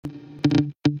पता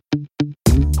है कोई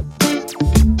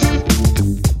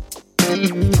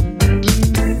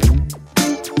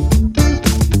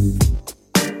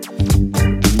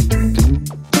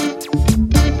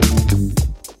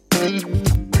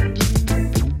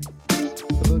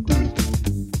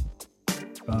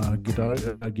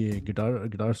गिटार ये गिटार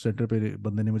गिटार सेंटर पे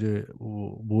बंदे ने मुझे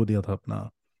वो दिया था अपना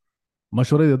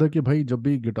मशवरा दिया था कि भाई जब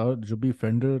भी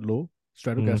फेंडर लो, हम्म।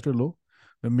 स्ट्रेटोकैस्टर लो,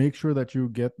 make sure that you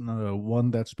get one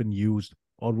that's been used,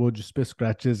 और वो जिस पे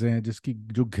स्क्रैचेस हैं, जिसकी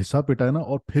जो घिसा पिटा है ना,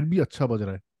 और फिर भी अच्छा बज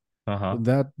रहा है, हाँ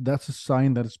तो हाँ। That's a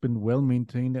sign that it's been well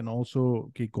maintained and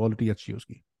also की क्वालिटी अच्छी है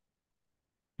उसकी।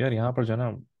 यार यहाँ पर जो है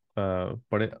ना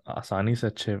बड़े आसानी से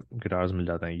अच्छे गिटार्स मिल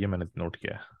जाते हैं, ये मैंने नोट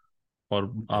किया है।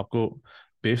 और आपको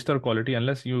बेशतर क्वालिटी,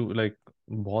 अनलेस यू लाइक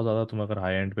बहुत ज़्यादा तुम अगर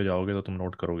हाई एंड पे जाओगे तो तुम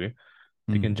नोट करोगे,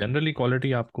 लेकिन हम्म। जनरली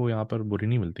क्वालिटी आपको यहाँ पर बुरी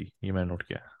नहीं मिलती, ये मैंने नोट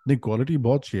किया है। नहीं, क्वालिटी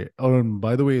बहुत अच्छी है, और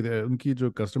बाय द वे उनकी जो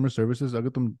कस्टमर सर्विसेज, अगर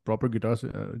तुम प्रॉपर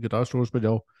गिटार स्टोर्स पे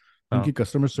जाओ, हाँ। उनकी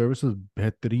कस्टमर सर्विसेज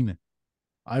बेहतरीन है।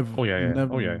 आई ओ या,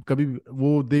 ओ या। कभी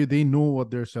वो they know what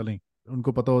they are selling,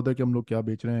 उनको पता होता है कि हम लोग क्या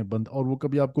बेच रहे हैं बंद, और वो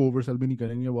कभी आपको ओवर सेल भी नहीं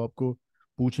करेंगे, वो आपको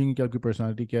पूछेंगे कि आपकी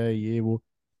पर्सनालिटी क्या है, ये वो,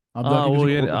 आप हाँ, जाके किसी वो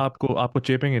यार खोटे। आपको आपको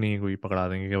चेपेंगे नहीं, कोई पकड़ा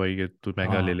देंगे कि भाई ये तू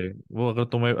महंगा ले हाँ, ले। वो अगर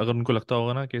तुम्हें, अगर उनको लगता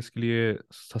होगा ना कि इसके लिए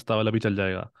सस्ता वाला भी चल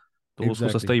जाएगा, तो वो उसको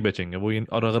सस्ता एग्जैक्टली, ही बेचेंगे। वो ये,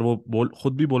 और अगर वो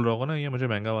खुद भी बोल रहा होगा ना ये मुझे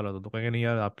महंगा वाला तो कहेंगे नहीं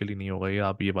यार आपके लिए नहीं होगा ये,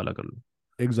 आप ये वाला कर लो। तो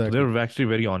they exactly, are actually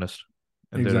very honest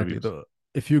in there exactly. तो reviews.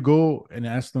 If you go and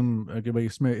ask them कि भाई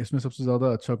इसमें इसमें सबसे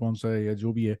ज़्यादा अच्छा कौन सा है, या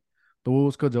जो भी है, तो वो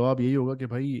उसका जवाब यही होगा कि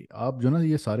भाई आप जो ना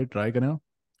ये सारे ट्राई करें,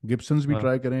 गिब्सन्स भी हाँ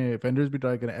ट्राई करें, फेंडर्स भी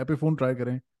ट्राई करें, एपिफोन ट्राई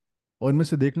करें, और इनमें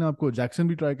से देखना, आपको जैक्सन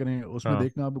भी ट्राई करें, उसमें हाँ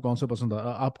देखना आपको कौन सा पसंद आ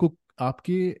आपको,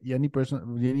 आपके यानी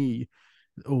पर्सन यानी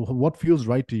what feels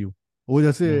right to you. वो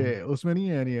जैसे हम्म, उसमें नहीं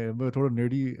है, यानी मैं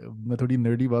थोड़ी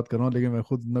नर्डी बात कर रहा हूँ, लेकिन मैं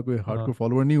खुद ना कोई हाँ हार्डकोर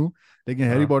फॉलोअर नहीं हूँ। लेकिन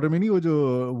हैरी हाँ पॉटर में नहीं, वो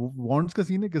जो वॉन्ड्स का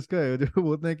सीन है, किसका है जो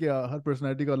बोलते हैं कि हर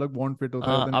पर्सनैलिटी का अलग बॉन्ड फिट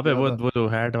होता है, हाँ। पता नहीं अबे क्या था। वो जो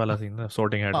हैट वाला सीन ना,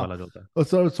 सॉर्टिंग हैट हाँ, वाला जो होता है।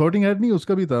 और सॉर्टिंग हैट नहीं,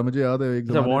 उसका भी था, मुझे याद है एक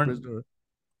अच्छा जमाने वॉन्ट। में।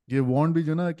 ये वॉन्ड भी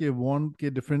जो ना, कि वॉन्ड के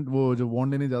डिफरेंट, वो जो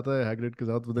वॉन्ड लेने जाता है हैग्रिड के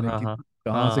साथ, पता नहीं हाँ कि हाँ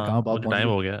कहाँ से हाँ। कहाँ बात मुझे पहुंच टाइम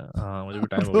गया। हो गया, हाँ मुझे भी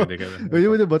टाइम हो गया देखे हुए तो हैरी ये पॉटर।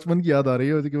 मुझे बचपन की याद आ रही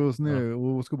है कि वो उसने हाँ।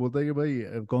 वो उसको बोलता है कि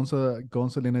भाई कौन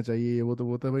सा लेना चाहिए, ये वो, तो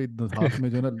बोलता है भाई हाथ में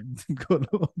जो है ना,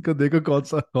 खोलो उनको, देखो कौन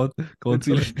सा कौन कौन फिट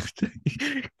सी हो रहा लेनी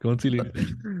चाहिए, कौन सी लेनी चाहिए।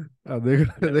 है।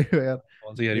 देखो यार देखो यार,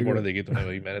 कौन सी हैरी पॉटर देखो। देखी तूने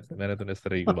भाई? मैंने तूने इस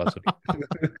तरह की कोई बात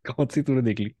सुनी? कौन सी तूने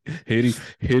देख ली? हेरी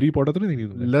हेरी पॉटर तो नहीं देखी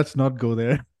तूने? Let's not go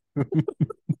there.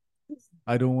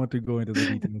 I don't want to go into the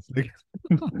details,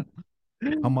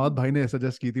 लेकिन हमाद भाई ने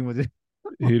सजेस्ट की थी मुझे।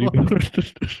 हेरी पॉटर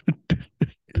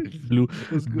ब्लू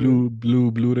उसको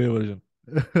ब्लू रे वर्जन।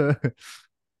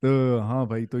 तो हाँ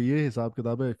भाई, तो ये हिसाब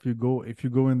किताब है, if you go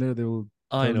in there, they will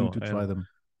I tell no you to I try no. Them.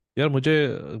 यार मुझे,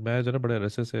 मैं जरा बड़े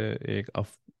अरसे से एक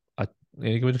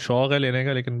यानी कि मुझे शौक है लेने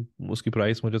का, लेकिन उसकी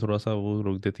प्राइस मुझे थोड़ा सा वो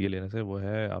रोक देती है लेने से। वो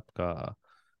है आपका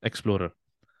एक्सप्लोरर।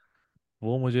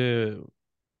 वो मुझे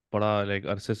बड़ा लाइक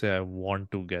अरसे से I want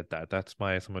to get that's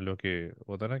my, समझ लो कि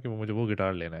होता है ना कि वो मुझे वो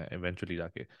गिटार लेना है इवेंचुअली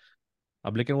जाके।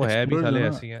 अब लेकिन वो है भी एक्सप्लोरर जो साले ना,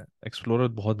 ऐसी हैं, एक्सप्लोरर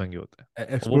बहुत महंगे होते हैं। और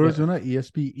वो एक्सप्लोरर जो ना,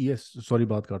 ESP सॉरी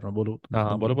बात कर रहा हूँ, बोलो तुम हाँ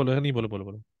हाँ, खत्म बोलो करो। बोलो, नहीं बोलो बोलो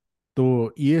बोलो।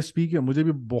 तो ESP के मुझे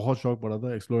भी बहुत शौक पड़ा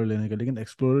था एक्सप्लोरर लेने का, लेकिन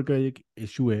एक्सप्लोरर का एक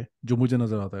इशू है जो मुझे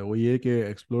नजर आता है, वो ये कि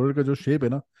एक्सप्लोरर का जो शेप है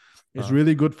ना, इट्स हाँ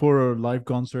really good for live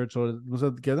concerts, और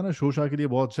मतलब कहते हैं ना, शो शा के लिए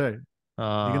बहुत अच्छा है,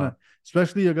 ठीक है ना। हाँ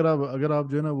स्पेशली अगर आप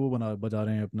जो है ना वो बजा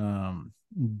रहे हैं अपना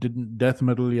डेथ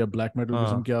मेटल या ब्लैक मेटल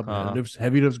किस्म हाँ के, आप हाँ रिफ्स,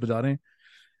 हैवी रिफ्स बजा रहे हैं।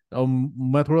 अब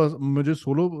मुझे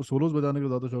सोलोज बजाने का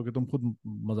ज्यादा शौक है, तुम खुद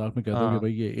मजाक में कहते हो कि हाँ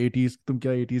भाई ये 80s, तुम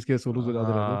क्या 80s के सोलोज बजाते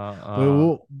रहते हो। हाँ तो वो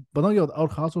हाँ पता क्या होता है, और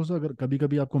खास तौर से अगर कभी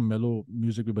कभी आपको मेलो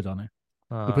म्यूजिक भी बजाना है,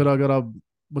 तो फिर हाँ। अगर आप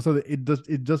बस,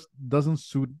 it just doesn't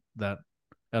suit that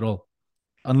at all,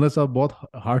 unless आप बहुत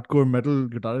हार्डकोर मेटल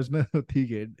गिटारिस्ट में,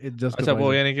 ठीक है, इट अच्छा जस्टिफाइज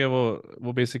वो इट। यानी कि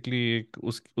वो बेसिकली एक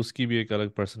उसकी भी एक अलग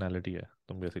पर्सनालिटी है,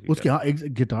 तुम बेसिकली कह उसकी, रहे हाँ,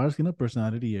 एक गिटार्स की ना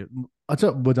पर्सनालिटी है।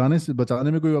 अच्छा,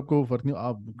 बजाने में कोई आपको फर्क नहीं,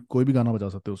 आप कोई भी गाना बजा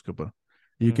सकते हो उसके ऊपर,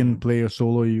 यू हो। Can play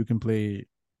solo, you can play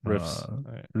riffs.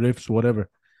 Riffs, whatever.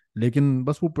 लेकिन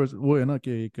बस वो है ना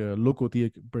कि एक लुक होती है,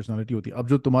 एक पर्सनालिटी होती है। अब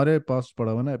जो तुम्हारे पास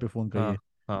पड़ा हुआ है ना एपिफोन का, हाँ ये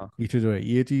हाँ। पीछे जो है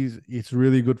ये चीज, it's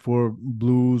really good for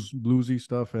bluesy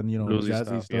stuff and bluesy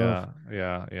jazzy stuff, या स्टफ।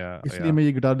 या या इसलिए या। मैं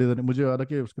ये गिटार डिजाइन, मुझे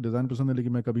हालांकि उसका डिजाइन पसंद है,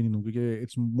 लेकिन मैं कभी नहीं लूँ, क्योंकि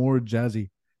इट्स मोर जैजी,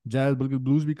 जैज, बल्कि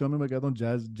ब्लूज भी कम है, मैं कहता हूँ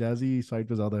जैजी साइड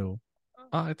पे ज्यादा है वो।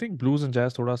 I think blues and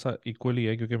jazz थोड़ा सा इक्वली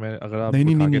है, क्योंकि मैं, अगर नहीं आप नहीं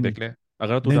नहीं उठा के नहीं देख नहीं लें,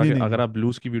 नहीं नहीं नहीं अगर नहीं आप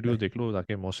ब्लूज की वीडियोस नहीं। देख लो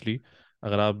जाके मोस्टली,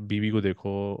 अगर आप बीबी को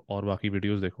देखो और बाकी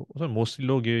वीडियोस देखो, उसमें मोस्टली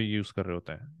लोग ये यूज कर रहे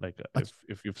होते हैं, लाइक अच्छा,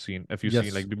 if you seen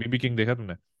yes like BB King देखा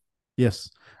तुमने? यस,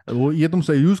 वो ये तुम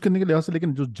सही यूज करने के लिहाज से,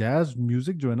 लेकिन जो जैज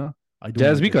म्यूजिक जो है ना, आई डोंट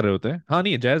जैज लाइक भी इट। कर रहे होते हैं, हाँ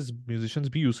नहीं जैज म्यूजिशियंस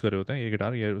भी यूज कर रहे होते हैं ये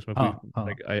गिटार, ये उसमें कोई हाँ हाँ।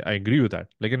 Like I I agree with that,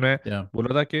 लेकिन मैं या बोल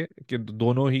रहा था कि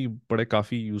दोनों ही बड़े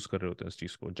काफी यूज कर रहे होते हैं इस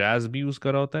चीज को, जैज भी यूज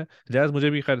कर रहा होता है, जैज मुझे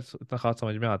भी खैर इतना खास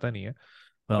समझ में आता नहीं है।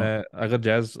 हाँ। मैं अगर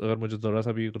जैज अगर मुझे थोड़ा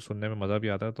सा भी कुछ सुनने में मजा भी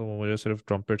आता है तो वो मुझे सिर्फ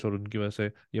ट्रम्पेट्स और उनकी वजह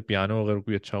से, या पियानो अगर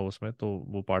कोई अच्छा हो उसमें तो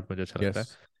वो पार्ट मुझे अच्छा लगता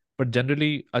यस। है। But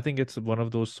generally I think it's one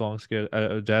of those songs के,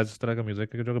 जैज इस तरह का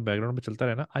म्यूजिक है कि जो बैकग्राउंड में चलता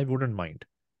रहे ना, I wouldn't mind,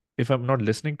 if I am not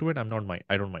listening to it I am not mind,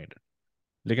 I don't mind.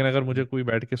 लेकिन अगर मुझे कोई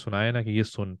बैठ के सुनाए ना कि ये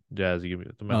सुन जैज ये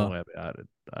तो मैं हाँ। कहूँगा यार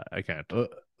आई कैंट।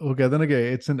 वो कहते हैं ना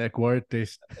कि it's an acquired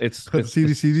taste. It's तो इट्स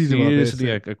सीधी सीधी सी बात है, सीरियसली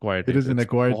इससे acquired it taste, is an it's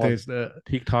acquired बहुत टेस्ट।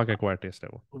 ठीक ठाक एक्वायर्ड टेस्ट है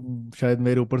वो। शायद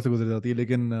मेरे ऊपर से गुजर जाती है,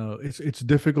 लेकिन इट्स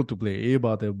डिफिकल्ट टू प्ले, ये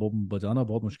बात है, वो बजाना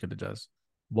बहुत मुश्किल है जैज,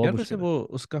 बहुत यार वैसे मुश्किल है। वो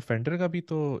उसका फेंडर का भी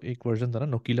तो एक वर्जन था ना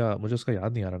नोकीला, मुझे उसका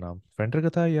याद नहीं आ रहा नाम, फेंडर का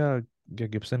था या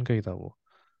गिब्सन का ही था वो।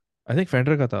 आई थिंक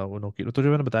फेंडर का था वो नोकीला, तो जो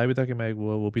मैंने बताया भी था कि मैं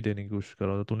वो भी देने की कोशिश कर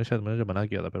रहा था, तूने शायद मुझे मना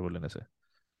किया था फिर वो लेने से।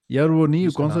 यार वो नहीं,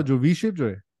 उसका कौन सा नाम, जो वी शेप जो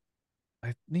है।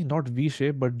 नहीं not V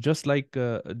shape but just like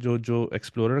जो जो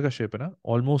एक्सप्लोरर का शेप है ना,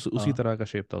 ऑलमोस्ट उसी हाँ तरह का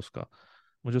शेप था उसका।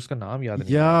 मुझे उसका नाम याद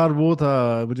नहीं आ रहा। यार वो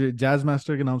था, मुझे जैज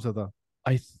मास्टर के नाम से था।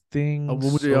 आई अब थिंक वो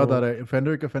मुझे सो। याद आ रहा है,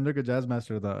 फेंडर का जैज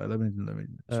मास्टर था। Let me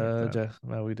check that.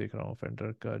 मैं वही देख रहा हूँ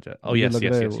फेंडर का ओ मुझे यस लग रहा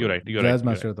यस है यस, वो you right you jazz right you right.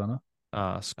 Master था ना। हाँ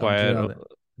अब मुझे स्क्वायर याद है,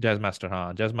 जैज मास्टर,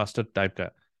 हाँ जैज मास्टर टाइप का।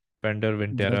 फेंडर जैज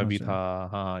विंटेरा भी था।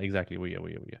 मास्टर। हाँ एग्जैक्टली वही है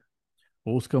वही है वही है।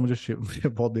 वो उसका मुझे शेप मुझे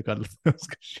बहुत बेकार लगता है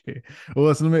उसका शेप। वो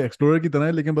असल में एक्सप्लोरर की तरह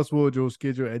है, लेकिन बस वो जो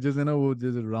उसके जो एजेस है ना, वो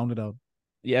जैसे राउंडेड आउट।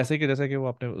 ये ऐसे कि जैसे कि वो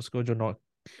आपने उसको जो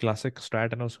क्लासिक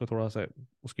स्ट्रैट है ना उसको थोड़ा सा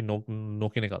उसकी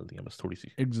नोकें निकाल दी हैं बस थोड़ी सी।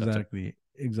 That's it. Exactly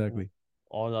exactly.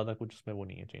 और ज्यादा कुछ उसमें वो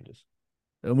नहीं है चेंजेस।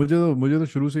 मुझे तो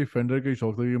शुरू से ही फेंडर का ही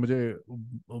शौक था, क्योंकि मुझे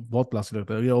बहुत क्लासिक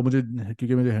लगता है, और मुझे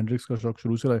क्योंकि मुझे हेंड्रिक्स का शौक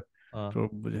शुरू से रहा है। हाँ तो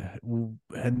मुझे वो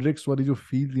हेंड्रिक्स वाली जो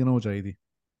फील थी ना, वो चाहिए थी।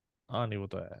 हाँ नहीं वो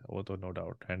तो है, वो तो नो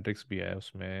डाउट हैंड्रिक्स भी है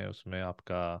उसमें, उसमें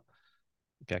आपका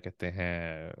क्या कहते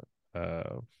हैं,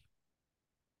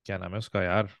 क्या नाम है उसका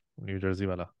यार, न्यू जर्सी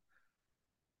वाला,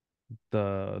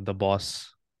 the Boss,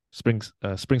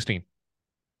 Springsteen.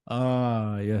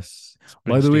 Yes.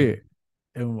 By the way, Springsteen.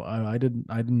 I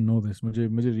didn't know this, मुझे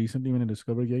मुझे रिसेंटली मैंने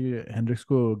डिस्कवर किया कि हेंड्रिक्स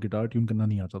को गिटार ट्यून करना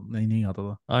नहीं आता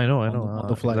था। आई नो ऑन द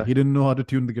हाँ fly he didn't know how to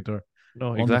tune the guitar know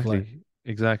on the exactly. Fly.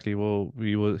 Exactly वो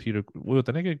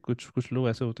होता है ना कि कुछ कुछ लोग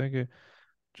ऐसे होते हैं कि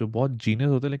जो बहुत जीनियस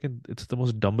होते हैं लेकिन it's the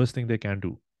most dumbest thing they can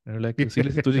do. Like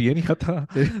seriously तुझे ये नहीं आता,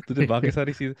 तुझे बाकी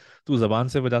सारी चीज, तू जबान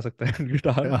से बजा सकता है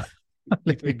गिटार,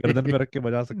 ये तो एक गर्दन पे रख के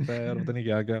बजा सकता है और पता नहीं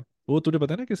क्या क्या। वो तुझे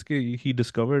पता है ना किसके ही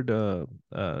डिस्कवर्ड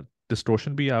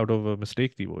डिस्टोर्शन भी आउट ऑफ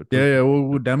मिस्टेक थी वो, इट या वाज। या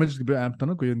वो डैमेज एम्प था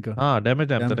ना कोई उनका। हाँ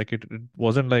डैमेज एम्प था, damage. Like it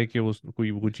wasn't like वो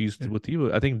कोई वो चीज वो थी,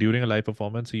 I think during a live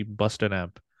performance he bust an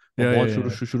amp. और या बहुत या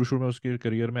शुरू शुरू में उसके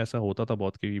करियर में ऐसा होता था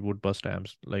बहुत कि would bust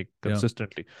amps like yeah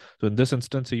consistently. तो in this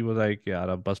instance he was like यार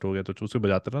अब बस्ट हो गया, तो उसे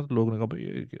बजाते ना तो लोगों ने कहा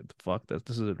भाई fuck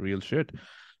this is real shit,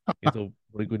 ये तो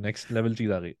बड़ी कोई नेक्स्ट लेवल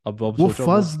चीज आ गई। अब वो सोचो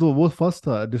वो। फज दो, वो फज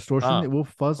था डिस्टोर्शन, हाँ वो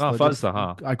फज हाँ था जो फर्स्ट था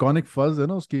हाँ। आइकॉनिक फज है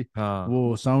ना उसकी। हाँ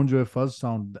वो साउंड जो है, फज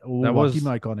साउंड, वो दैट वाकई वाज,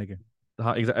 में आइकॉनिक है।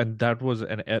 हाँ and that was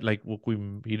an like वो कोई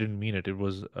he didn't mean it, it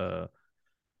was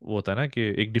वो होता है ना कि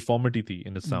एक डिफॉर्मिटी थी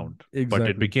in his sound, but it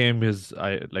exactly. Became his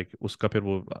like उसका फिर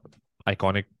वो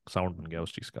आइकॉनिक साउंड बन गया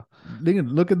उस चीज का। लेकिन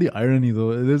look at the irony though,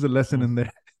 there's a lesson hmm, in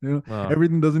there. you know हाँ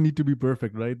everything doesn't need to be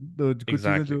perfect, right? तो कुछ चीजें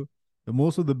एग्जैक्टली। जो, the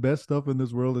most of the best stuff in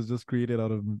this world is just created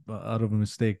out of a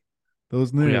mistake. तो ओ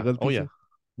उसने या ओ गलती या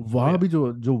से ओ वहाँ या भी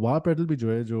जो वाह पेडल भी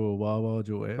जो है, जो वाह वाह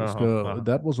जो है हाँ उसका, हाँ हाँ।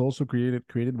 that was also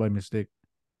created by mistake।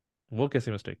 वो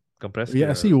कैसी मिस्टेक, कंप्रेस ये किया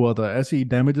ऐसे ही हुआ था, ऐसे ही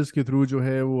डैमेजेस के थ्रू जो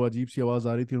है वो अजीब सी आवाज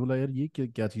आ रही थी, बोला यार ये क्या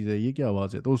क्या चीज है, ये क्या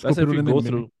आवाज है, तो उसको वैसे फिर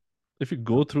उन्होंने mimic. If you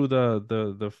go through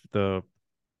the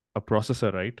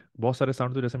processor right, बहुत सारे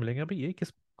साउंड तो जैसे मिलेंगे अभी ये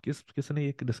किसने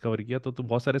ये डिस्कवर किया, तो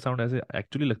बहुत सारे साउंड ऐसे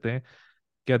एक्चुअली लगते हैं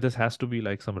क्या this has to be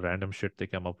like some random shit they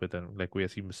come up with, like कोई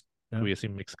ऐसी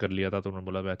मिक्स कर लिया था तो उन्होंने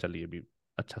बोला भाई चल ये भी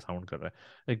अच्छा साउंड कर रहा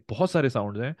है। एक बहुत सारे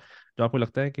साउंड्स हैं जो आपको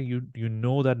लगता है कि you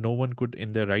know that no one could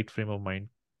in the right frame of mind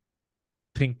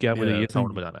think क्या मुझे या ये साउंड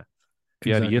थिंक बजाना है,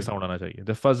 यार ये एग्जैक्टली। साउंड आना चाहिए।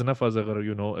 द फज ना, फज अगर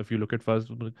you know if you look at fuzz,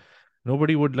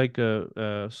 nobody would like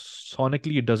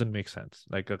sonically it doesn't make sense,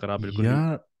 like अगर आप बिल्कुल ही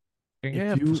यार कहेंगे if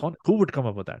यार you who would come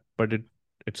up with that, but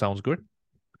it sounds good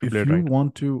if you play if it you right.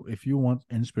 want to if you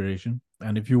want inspiration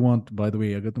and if you want, by the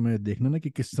way, अगर तुम्हें देखना ना कि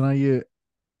किस तरह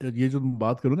ये जो तुम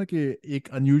बात करो ना कि एक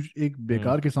हम्म।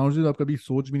 बेकार के साउंड से आप कभी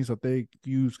सोच भी नहीं सकते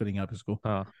कि यूज करेंगे आप इसको।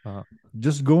 हाँ हाँ।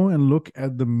 Just go and look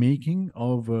at the making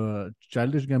of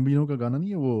Childish Gambino का गाना, नहीं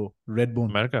है वो, रेड बोन।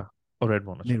 अमेरिका और रेड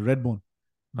बोन नहीं, अच्छा। Redbone.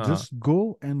 हाँ हाँ। Just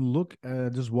go and look,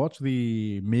 just watch the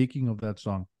making of that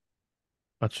song.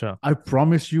 अच्छा I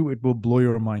promise you it will blow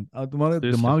your mind. तुम्हारे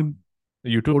seriously। दिमाग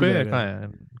यूट्यूब उड़ पे जाएगा।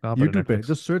 कहाँ पर है? यूट्यूब पे Netflix?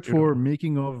 Just search for YouTube पे?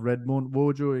 मेकिंग ऑफ रेडमोन,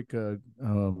 वो जो एक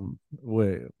वो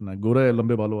है अपना गोरा है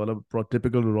लंबे बालों वाला,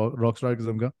 टिपिकल रॉक स्टार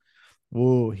किस्म का।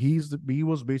 वो he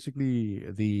was basically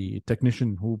the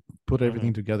technician who put hmm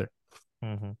everything together.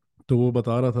 हम्म तो वो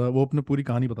बता रहा था, वो अपनी पूरी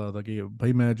कहानी बता रहा था कि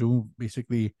भाई मैं जो हूँ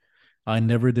basically I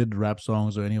never did rap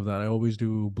songs or any of that. I always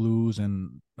do blues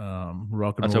and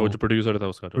rock and अच्छा, वो roll. जो प्रोड्यूसर था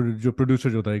उसका जो। जो प्रोड्यूसर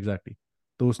जो था एग्जैक्टली।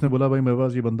 तो उसने बोला भाई मेरे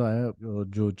पास ये बंदा है,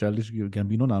 जो चार्लिश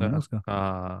गैम्बिनो नाम है ना हाँ उसका।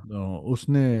 हाँ। तो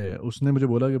उसने उसने मुझे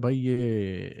बोला कि भाई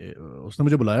ये, उसने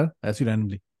मुझे बुलाया ऐसी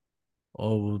रैंडमली।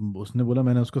 और उसने बोला,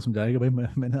 मैंने उसको समझाया कि भाई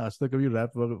मैंने आज तक कभी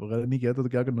रैप वगैरह नहीं किया, तो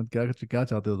क्या करना, क्या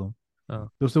चाहते हो तुम। हाँ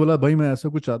तो उसने बोला भाई मैं ऐसा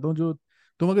कुछ चाहता हूँ जो,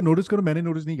 तुम अगर नोटिस करो मैंने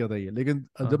नोटिस नहीं किया था ये, लेकिन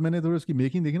जब हाँ। मैंने थोड़ी उसकी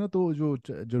मेकिंग देखी ना, तो जो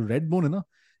जो रेड बोन है ना,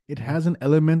 it hmm, has an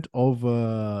element of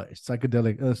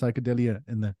साइकेडेलिया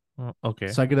in, okay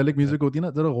psychedelic okay. Music होती है ना,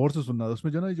 जरा गौर से सुनना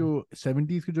उसमें, जो ना जो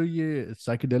 70s के जो ये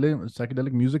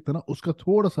साइकेडेलिक म्यूजिक था ना, उसका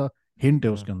थोड़ा सा हिंट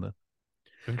है उसके अंदर।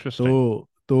 इंटरेस्टिंग।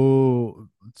 तो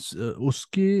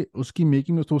उसके उसकी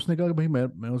मेकिंग में, तो उसने कहा कि भाई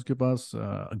मैं उसके पास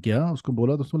गया, उसको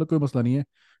बोला, तो उसने बोला कोई मसला नहीं है।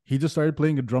 ही just started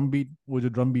playing drum beat, वो जो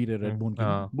ड्रम बीट है रेड बोन की ना,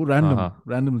 हाँ वो हाँ रैंडम हाँ।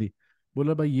 रैंडमली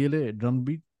बोला भाई ये ले ड्रम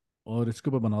बीट, और इसके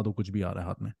ऊपर बना दो कुछ भी आ रहा है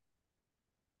हाथ में।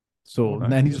 सो ओ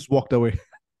then he nice. Just walked away.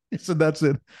 So that's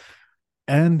it.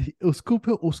 And उसको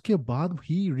फिर उसके बाद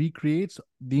ही recreates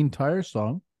the entire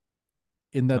song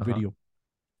in that हाँ। वीडियो।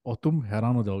 और तुम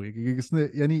हैरान हो जाओगे क्योंकि किसने,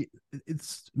 यानी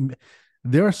it's,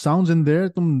 there are sounds in their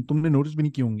तुमने नोटिस भी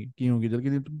नहीं की होंगी,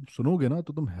 जबकि तुम सुनोगे ना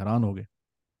तो तुम हैरान होगे।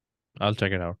 I'll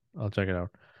check it out. I'll check it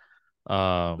out.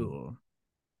 तो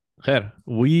Khair,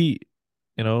 we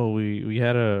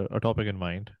had a topic in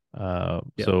mind.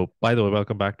 या, So by the way,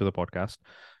 welcome back to the podcast.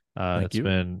 Thank It's you.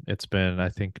 been I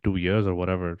think 2 years or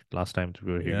whatever last time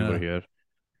we were here. You were या here.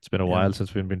 It's been a या while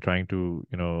since we've been trying to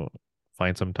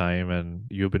find some time,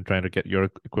 and you've been trying to get your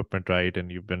equipment right,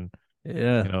 and you've been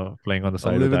या playing on the I'm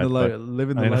side with that. But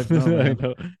living the I know, life now, I man.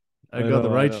 know, I I got the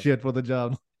know, I right know. shit for the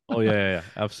job. Oh yeah, yeah, yeah.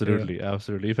 Yeah, Absolutely,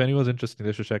 absolutely. If anyone's interested,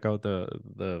 they should check out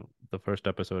the first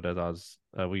episode. As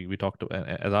we talked to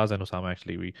Azaz and Osama,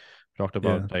 actually, we talked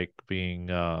about yeah. like being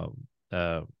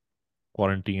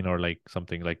quarantine, or like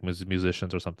something like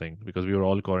musicians or something, because we were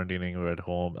all quarantining, we were at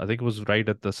home. I think it was right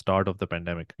at the start of the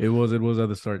pandemic. It was at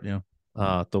the start, yeah.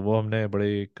 हाँ, तो वो हमने बड़े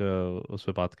एक उस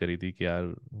पर बात करी थी कि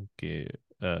यार कि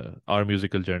आवर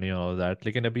म्यूजिकल जर्नी और दैट।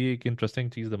 लेकिन अभी एक इंटरेस्टिंग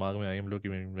चीज़ दिमाग में आई हम लोग की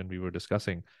when we were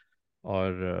discussing. Or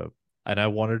and I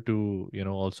wanted to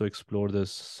also explore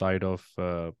this side of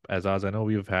Azaz. I know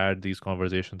we've had these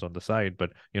conversations on the side,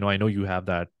 but I know you have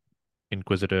that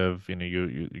inquisitive,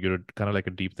 you're kind of like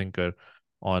a deep thinker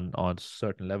on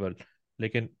certain level.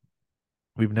 Like,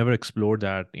 we've never explored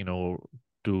that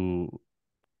to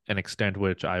an extent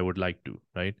which I would like to,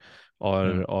 right?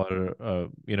 Yeah.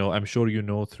 Or I'm sure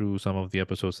through some of the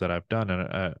episodes that I've done,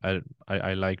 and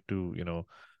I like to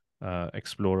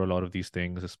explore a lot of these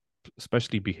things,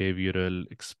 especially behavioral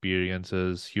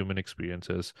experiences, human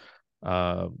experiences,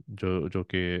 jo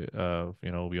ke,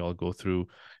 we all go through.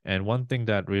 And one thing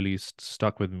that really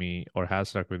stuck with me, or has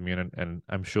stuck with me, and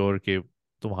I'm sure कि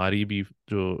तुम्हारी भी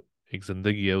जो एक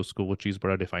जिंदगी है उसको वो चीज़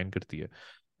बड़ा डिफाइन करती है,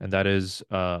 and that is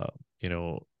you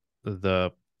know the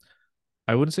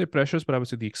I wouldn't say pressures, but I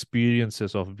would say the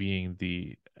experiences of being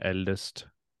the eldest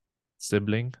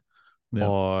sibling Yeah.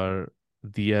 or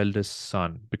the eldest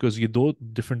son, because ये दो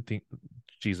different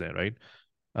चीजें, right?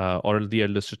 Or the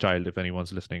eldest child, if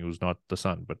anyone's listening who's not the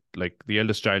son, but like the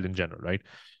eldest child in general, right?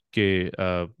 कि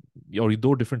और ये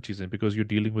दो different चीजें, because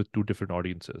you're dealing with two different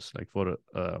audiences. Like for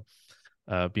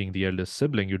being the eldest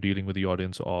sibling, you're dealing with the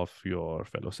audience of your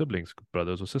fellow siblings,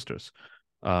 brothers or sisters.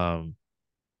 Um,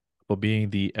 for being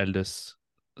the eldest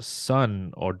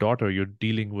son or daughter, you're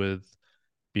dealing with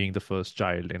being the first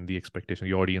child, and the expectation,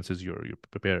 the audience is your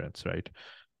parents, right?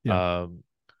 Yeah. Um,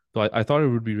 so I thought it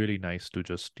would be really nice to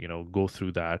just go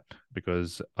through that,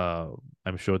 because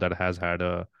I'm sure that has had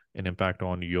an impact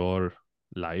on your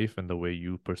life and the way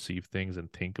you perceive things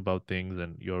and think about things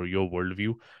and your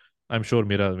worldview. I'm sure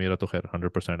mera to khair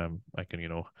 100%. I can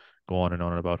go on and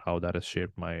on about how that has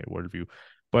shaped my worldview.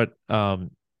 But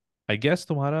I guess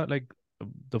tomorrow, like,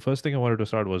 the first thing I wanted to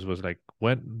start was like,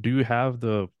 when do you have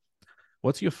the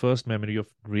what's your first memory of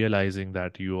realizing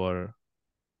that you are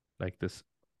like this?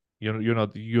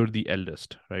 You're the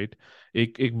eldest, right?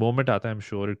 एक moment आता है, I'm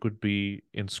sure it could be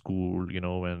in school,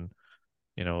 when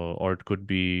or it could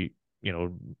be,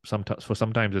 sometimes for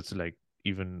sometimes it's like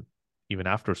even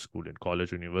after school, in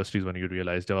college, universities, when you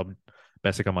realize जब आप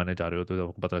पैसे कमाने जा रहे हो तो जब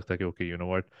आपको पता लगता है कि okay, you know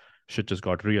what, shit just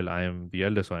got real. I am the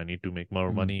eldest, so I need to make more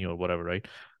Mm. money or whatever, right?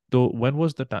 So when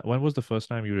was the first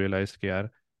time you realized कि यार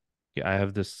कि I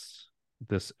have this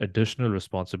this additional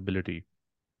responsibility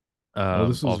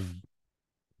Oh,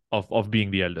 of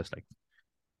being the eldest. Like,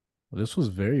 this was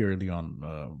very early on.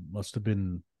 Must have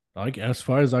been like as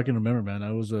far as I can remember, man.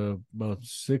 I was about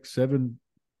 6, 7.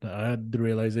 I had the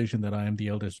realization that I am the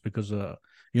eldest because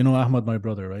Ahmad, my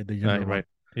brother, right, the younger one. right,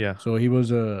 yeah, So he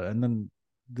was and then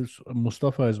this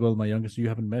Mustafa as well, my youngest. You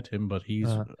haven't met him, but he's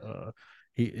uh,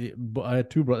 but I had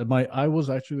two brothers. My I was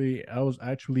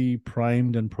actually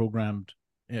primed and programmed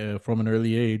from an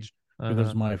early age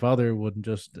because uh, my father would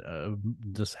just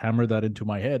hammer that into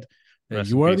my head.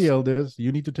 rest in You are the peace. eldest.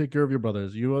 You need to take care of your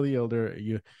brothers. You are the elder.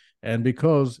 And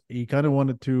because he kind of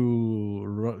wanted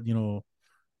to,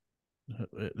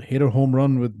 hit a home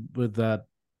run with that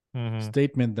Hmm.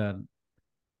 statement that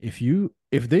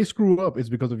if they screw up, it's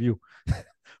because of you,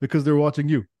 because they're watching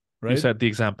you, You right? set the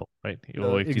example, right?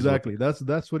 वो एक चीज होती Exactly.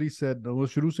 That's what he said. वो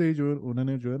शुरू से ही जो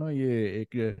उन्होंने जो है ना ये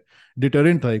एक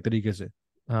डिटरेंट था एक तरीके से है।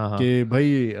 हाँ, हाँ, कि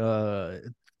भाई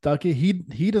ताकि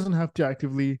he doesn't have to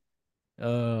actively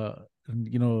uh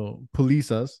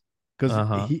police us because हाँ,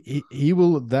 हाँ, he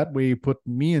will that way put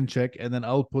me in check and then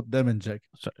I'll put them in check.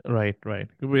 right, right.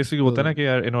 Basically होता है ना So कि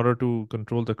यार, in order to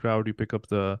control the crowd, you pick up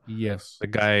yes, the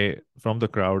guy from the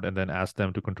crowd and then ask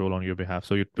them to control on your behalf.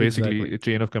 So you basically exactly. a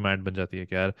chain of command बन जाती है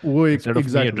कि यार, वो instead of me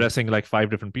exactly, addressing like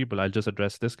five different people, I'll just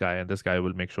address this guy, and this guy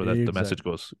will make sure that the message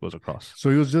exactly. goes across.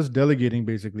 So he was just delegating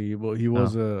basically. Well, he हाँ,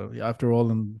 was after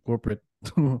all in corporate.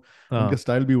 तो हाँ। उनका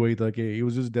style भी वही था कि he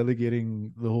was just delegating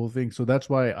the whole thing. So that's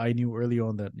why I knew early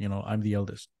on that I'm the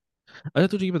eldest. अच्छा,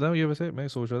 तुझे ये बताओ, ये वैसे मैं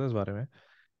सोच रहा था इस बारे में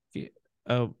कि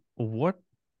what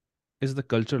is the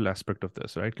cultural aspect of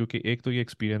this, right? क्योंकि एक तो ये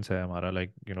experience है हमारा,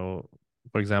 like,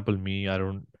 for example, me,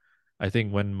 I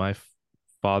think when my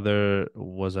father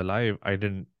was alive, I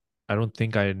don't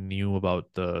think I knew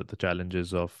about the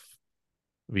challenges of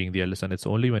being the eldest, and it's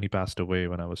only when he passed away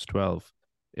when I was 12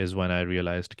 is when I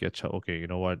realized कि अच्छा, okay, you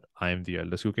know what, I am the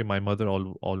eldest. Okay, my mother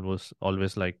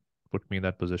always like put me in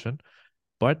that position,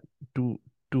 but to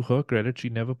to her credit, she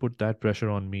never put that pressure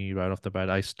on me right off the bat.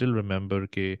 I still remember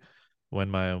ke when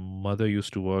my mother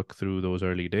used to work through those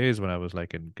early days when I was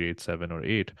like in grade 7 or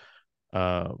 8,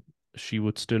 uh, she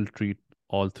would still treat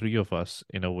all three of us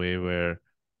in a way where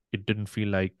it didn't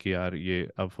feel like कि यार ये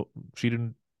अब she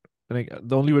didn't, like,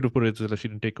 the only way to put it is that she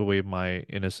didn't take away my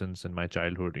innocence and my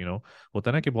childhood. होता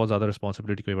है ना कि बहुत ज्यादा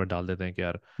रिस्पॉन्सिबिलिटी कई बार डाल देते हैं कि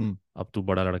यार Hmm. अब तू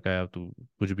बड़ा लड़का है, अब तू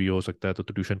कुछ भी हो सकता है, तो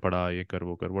तू ट्यूशन पढ़ा, ये कर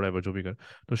वो कर whatever जो भी कर।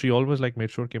 तो she always like made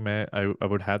sure कि मैं I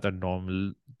would have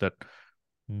that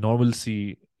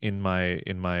normalcy in my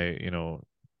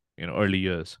early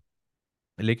years।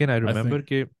 लेकिन आई I रिमेम्बर think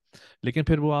कि लेकिन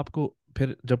फिर वो आपको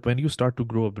फिर जब when you start to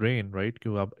grow a brain, right, कि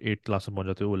आप 8 क्लास में पहुंच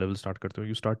जाते हो, वो लेवल स्टार्ट करते हो,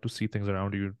 you start to see things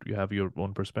around you, you have your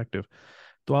own perspective.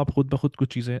 तो आप खुद ब खुद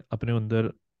कुछ चीज़ें अपने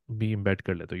अंदर भी इम्बेड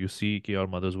कर लेते हो। यू सी कि your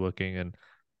mother's working and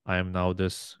I am now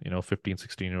this 15,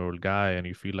 16 year old guy,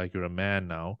 and you feel like you're a man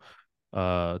now.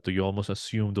 So you almost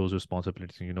assume those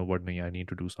responsibilities. You know what? I need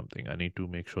to do something. I need to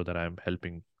make sure that I'm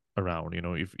helping around.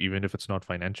 If even if it's not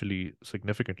financially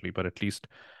significantly, but at least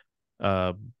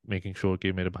making sure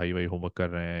कि मेरे भाई भाई homework कर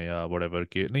रहे हैं या whatever,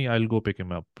 कि नहीं, I will go pick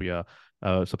him up, या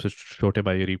सबसे छोटे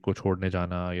भाई गरीब को छोड़ने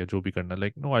जाना या जो भी करना,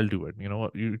 like no, I will do it.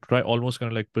 You try almost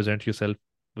kind of like present yourself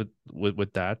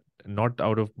with that, not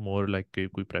out of more like कि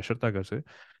कोई प्रेशर था घर से,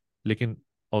 लेकिन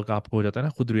और आपको हो जाता है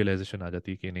ना, खुद रियलाइजेशन आ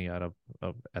जाती है कि नहीं यार,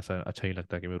 अब ऐसा अच्छा ही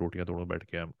लगता है कि मैं रोटियां तोड़ूं बैठ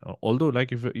के। Although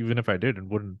like if even if I did, it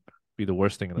wouldn't be the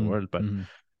worst thing in the hmm, world, hmm.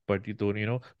 But ये तो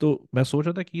तो मैं सोच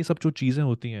रहा था कि ये सब जो चीजें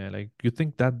होती हैं, like you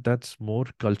think that's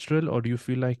more cultural, और यू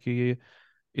फील लाइक कि ये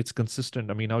it's consistent.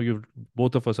 I mean now you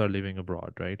both of us are living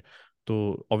abroad, right?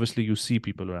 तो obviously you see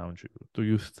people around you, तो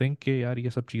यू थिंक कि यार ये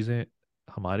सब चीजें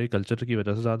हमारे कल्चर की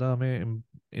वजह से ज्यादा हमें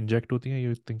इंजेक्ट होती हैं,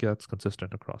 you think that's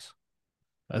consistent across?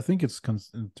 I think it's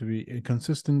to be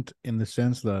consistent in the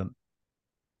sense that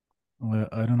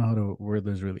I don't know how to word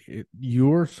this really.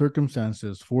 Your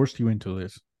circumstances forced you into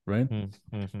this, right? Hmm,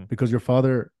 hmm, Because your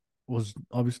father was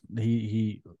obviously he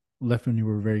left when you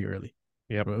were very early,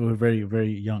 yep, right? Very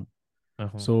very young.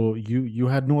 uh-huh, So you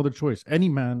had no other choice.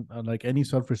 Any man, like any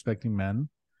self-respecting man,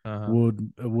 uh-huh,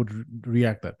 would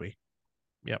react that way,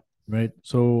 yep, right?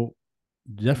 So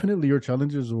definitely your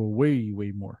challenges were way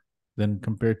way more than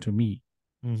compared to me.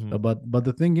 mm-hmm, But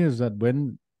the thing is that when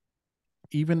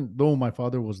even though my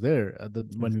father was there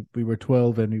when we were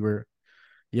 12 and we were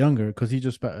younger, because he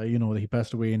just he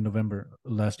passed away in November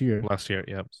last year. last year,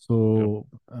 yep, yep, So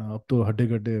अब तो हड्डे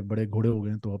गड्डे बड़े घोड़े हो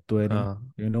गए तो अब तो है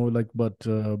नहीं, uh, like but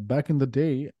back in the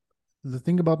day, the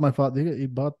thing about my father,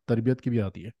 एक बात तरबियत की भी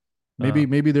आती है. uh,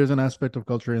 Maybe there's an aspect of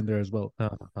culture in there as well,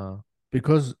 uh, uh,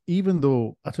 because even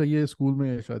though अच्छा ये स्कूल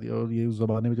में शादी और ये उस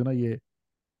जमाने में जो ना ये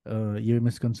ये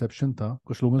मिसकंसेप्शन था,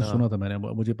 कुछ लोगों से हाँ सुना था मैंने,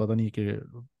 मुझे पता नहीं कि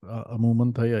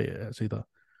अमूमन था या ऐसे ही था,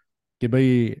 कि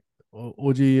भाई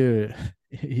ओ जी ये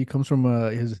he comes from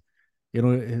his you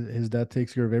know his dad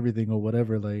takes care of everything or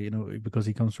whatever, like you know because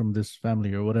he comes from this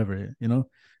family or whatever, you know.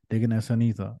 लेकिन ऐसा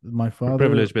नहीं था. My father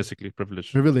privilege, basically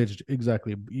privilege. privileged,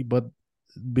 exactly, but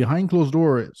behind closed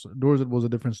doors it was a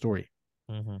different story.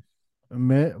 Hmm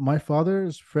My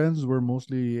father's friends were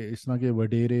mostly इस तरह के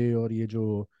वडेरे और ये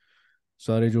जो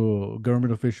सारे जो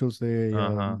गवर्नमेंट ऑफिशियल्स थे या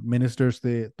हाँ हाँ मिनिस्टर्स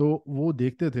थे, तो वो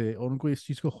देखते थे और उनको इस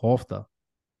चीज़ का खौफ था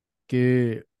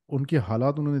कि उनके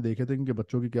हालात उन्होंने देखे थे, उनके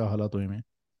बच्चों के क्या हालात हुए हैं,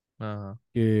 हाँ हाँ।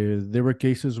 कि there were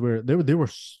cases where they were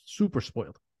super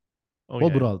spoiled. ओ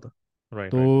बहुत या बुरा हाल था.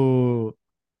 Right right. तो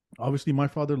obviously my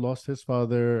father lost his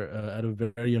father at a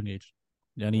very young age.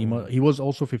 Yani hmm he was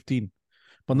also 15.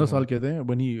 15 हम्म साल के थे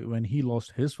when he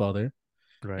lost his father.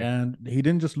 Right. And he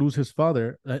didn't just lose his father,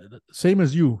 same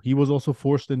as you, he was also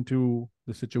forced into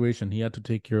the situation. He had to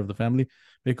take care of the family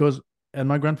because, and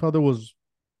my grandfather was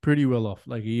pretty well off,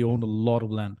 like he owned a lot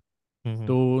of land. तो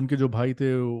हम्म उनके जो भाई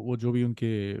थे, वो जो भी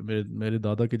उनके मेरे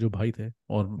दादा के जो भाई थे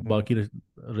और हम्म बाकी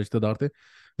रिश्तेदार थे,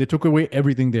 they took away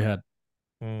everything they had.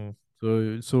 Hmm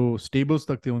So stables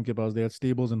तक थे उनके पास. They had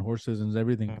stables and horses and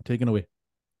everything taken away.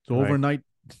 So right. overnight,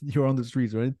 you're on the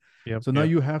streets, right? Yup So now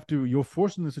yup. you're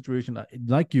forced in the situation.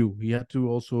 Like you, he had to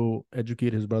also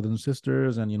educate his brothers and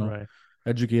sisters and, right.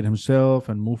 educate himself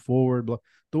and move forward.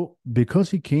 So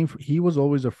because he was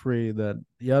always afraid that,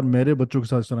 यार मेरे बच्चों के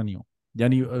साथ इस तरह नहीं हो.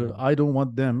 यानी, I don't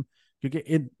want them,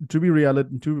 क्योंकि to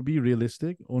be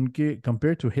realistic, उनके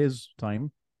compared to his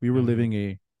time, we were hmm living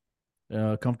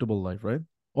a comfortable life, right?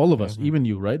 All of us, hmm. even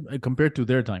you, right? Compared to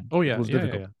their time, oh it yeah was या या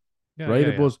difficult, या right? या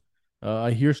It yeah. was,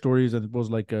 I hear stories and it was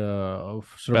like of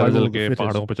पैदल survival चल of the के fittest.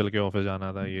 पहाड़ों पे चल के ऑफिस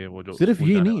जाना था, ये वो जो सिर्फ स्कूल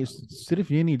ये जाने नहीं, वाला।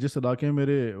 सिर्फ ये नहीं, जिस इलाके में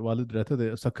मेरे वालिद रहते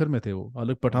थे, सक्खर में थे, वो अलग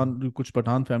हम्म, पठान, कुछ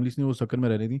पठान फैमिलीज ने वो सक्खर में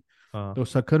रहनी थी. हाँ। तो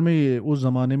सक्खर में उस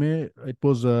जमाने में इट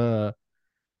वाज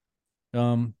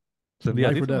सिंधी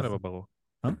आती लाइफ थी और तुम्हारे डेथ. पापा को?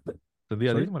 हाँ. सिंधी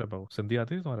आती थी सॉरी. तुम्हारे पापा को? सिंधी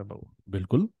आती थी तुम्हारे पापा को?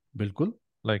 बिल्कुल. बिल्कुल.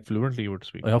 Like fluently would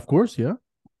speak? Of course, yeah.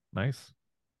 Nice.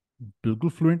 बिल्कुल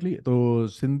फ्लुएंटली. तो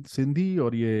सिंधी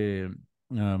और ये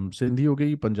सिंधी हो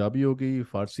गई, पंजाबी हो गई,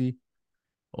 फारसी.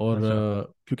 और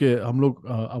अच्छा। क्योंकि हम लोग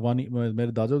अफगानी,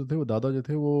 मेरे दादा जो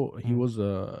थे, वो he hmm. Was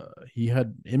he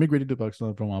had immigrated to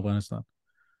Pakistan from Afghanistan.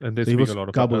 And they So he speak was a lot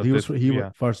of Kabul. This, He was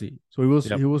yeah. Farsi. So he yep.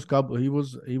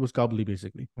 was he was Kabuli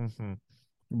basically. Hmm.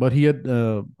 But he had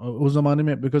उस ज़माने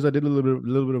में, because I did a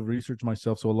little bit of research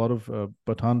myself, so a lot of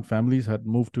Pathan families had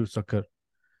moved to Sakkar.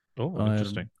 Oh Um,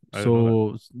 interesting, I didn't know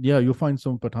that. so yeah, you'll find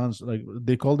some Pathans, like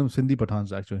they call them Sindhi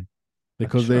Pathans actually,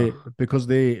 because अच्छा।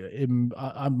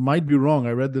 I might be wrong.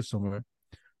 I read this somewhere.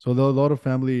 So there are a lot of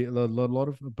lot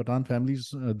of Pathan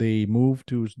families. They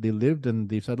lived and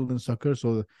they settled in Sakkar.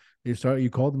 So you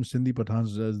call them Sindhi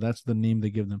Pathans. That's the name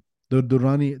they give them. The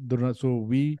Durrani. So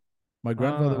my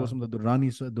grandfather was हाँ। from the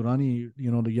Durrani.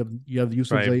 You have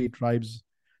Yusuf tribe. Zai tribes,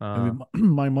 and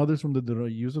हाँ। my mother's from the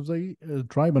Yusuf Zai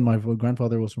tribe, and my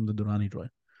grandfather was from the Durrani tribe.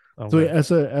 So okay.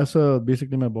 ऐसा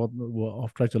basically मैं बहुत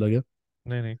off track चला गया.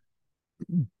 नहीं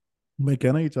नहीं। मैं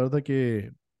कहना ये चाह रहा था कि,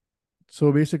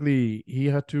 so basically he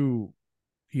had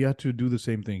to do the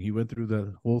same thing. He went through the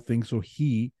whole thing. So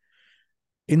he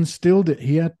instilled it.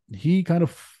 He kind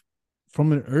of,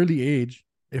 from an early age,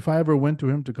 if I ever went to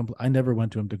him to complain, I never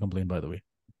went to him to complain, by the way,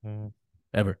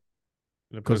 ever.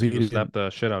 Because because he will विल स्लैप didn't. The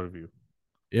shit out of you.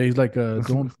 Yeah, he's like,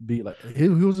 don't be like, he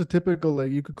was a typical, like,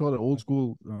 you could call it old school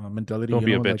mentality, don't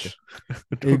be a like, bitch.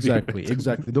 Don't be a exactly, bitch.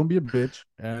 exactly. Don't be a bitch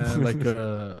and like, go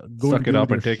and Suck it deal up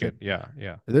with your and take shit. it. Yeah,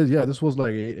 yeah. Yeah, this was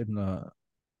like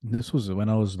this was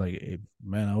when I was like,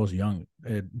 man, I was young,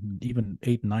 even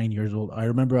 8, 9 years old. I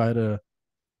remember I had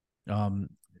um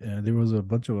there was a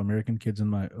bunch of American kids in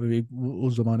my,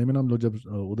 उस जमाने में ना हम लोग जब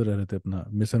उधर रह रहे थे, अपना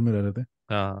मिस्र में रह रहे थे.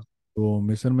 हाँ तो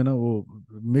मिस्र में ना वो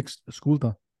मिक्स्ड स्कूल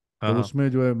था. हाँ तो हाँ उसमें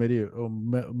जो है मेरी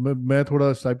मैं थोड़ा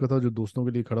इस टाइप का था जो दोस्तों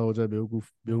के लिए खड़ा हो जाए, बेवकूफ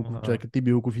बेवकूफ, चाहे हाँ कितनी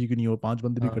बेवकूफ़ी की नहीं हो, 5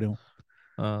 बंदे भी हाँ खड़े हों.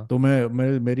 हाँ तो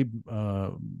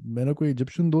मेरा कोई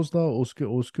इजिप्शियन दोस्त था, उसके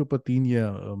उसके ऊपर तीन ये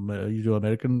जो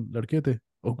अमेरिकन लड़के थे, हाँ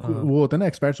वो होते हैं ना,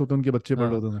 एक्सपर्ट्स होते हैं, उनके बच्चे पढ़ रहे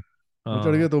हाँ होते थे. वो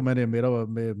चढ़ गए हाँ तो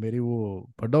मेरी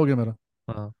वो फड्डा हो गया मेरा.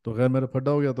 हाँ तो खैर मेरा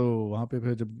फड्डा हो गया, तो वहाँ पे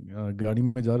फिर जब गाड़ी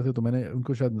में जा रहे थे, तो मैंने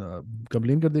उनको शायद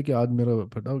कंप्लेन कर दिया कि आज मेरा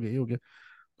फड्डा हो गया, ये हो गया.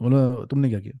 तो बोला तुमने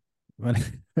क्या किया? मैंने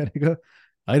मैंने कहा,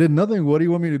 I did nothing, what do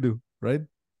you want me to do, right?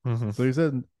 Hmm. So he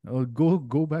said, oh,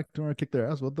 go back to and kick their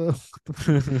ass. What the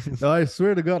I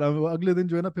swear to God, अगले दिन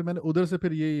जो है ना, फिर मैंने उधर से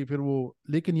फिर वो,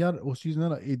 लेकिन यार उस चीज ने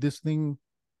ना, this thing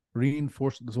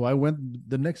reinforced. So I went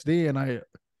the next day and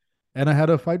and I had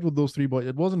a fight with those three boys.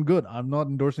 It wasn't good. I'm not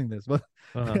endorsing this, but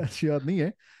हाँ. अच्छी बात नहीं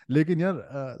है. लेकिन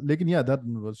यार, लेकिन yeah, that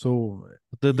so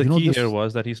The you know key here this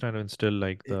was that he's trying to instill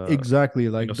like the, exactly,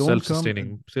 like don't come self-sustaining,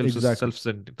 exactly,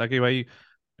 self-sustaining, ताकि भाई,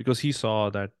 because he saw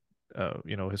that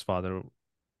his father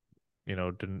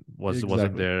didn't wasn't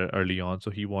exactly, there early on, so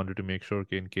he wanted to make sure,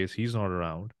 in case he's not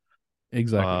around,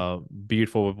 exactly, be it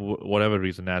for whatever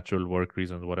reason, natural work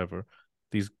reasons, whatever,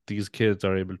 these kids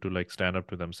are able to like stand up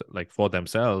to them, like for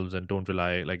themselves, and don't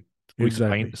rely like कोई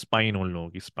exactly. spine उन लोगों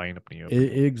की spine अपनी है ऊपर नहीं.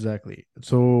 Exactly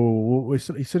so वो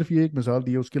सिर्फ ये एक मिसाल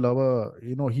दी है, उसके अलावा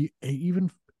ही इवन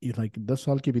लाइक 10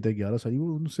 साल के भी थे, 11 साल,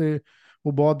 वो उनसे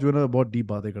वो बहुत जो है ना बहुत डीप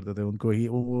बातें करते थे, उनको ही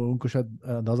उनको शायद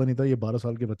अंदाजा नहीं था ये 12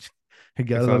 साल के बच्चे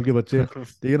 11 साल के Exactly. बच्चे,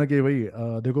 ठीक है ना, कि भाई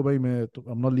देखो भाई मैं तो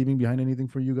I am not leaving behind anything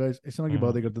for you guys, इस तरह की हम्म.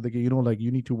 बातें करते थे कि like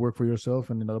you need to work for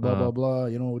yourself and blah blah हाँ.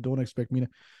 Blah, don't expect me.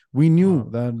 We knew हाँ.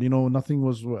 दैट नथिंग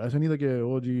वाज, ऐसा नहीं था कि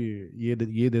ओ जी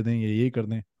ये दे दें ये कर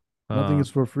दें. Nothing हाँ. is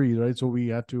for free, right? So we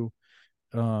had to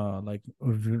like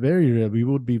very rare, we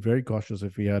would be very cautious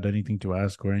if we had anything to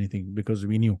ask or anything because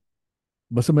we knew.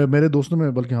 बस मेरे दोस्तों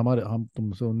में, बल्कि हमारे हम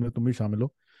तुमसे उनमें तुम भी शामिल हो,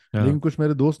 हाँ. लेकिन कुछ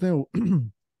मेरे दोस्त हैं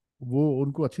वो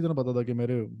उनको अच्छी तरह पता था कि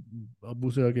मेरे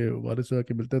अब्बू से आके वालिद से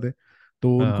आके मिलते थे,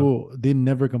 तो हाँ. उनको they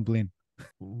never complain.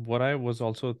 What I was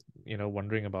also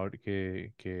wondering about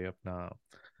कि अपना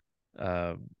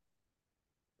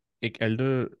एक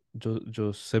एल्डर जो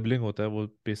जो सिबलिंग होता है, वो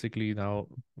बेसिकली नाउ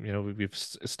वी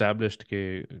एस्टैब्लिश्ड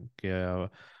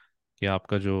कि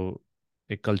आपका जो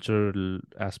एक कल्चरल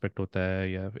एस्पेक्ट होता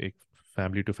है, या एक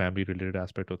family to family related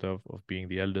aspect होता है of being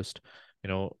the eldest,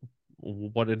 you know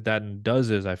what it that does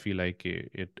is, I feel like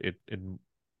it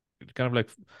kind of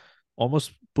like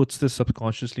almost puts this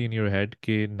subconsciously in your head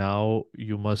कि now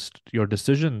your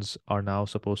decisions are now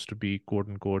supposed to be quote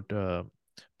unquote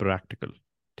practical.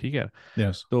 ठीक है.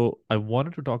 Yes. So I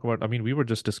wanted to talk about, I mean, we were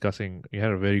just discussing, we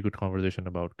had a very good conversation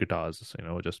about guitars,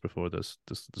 just before this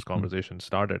Mm. conversation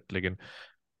started. Like,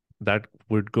 that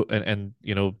would go, and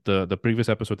the previous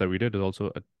episode that we did is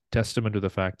also a testament to the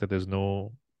fact that there's no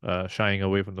shying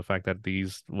away from the fact that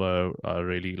these were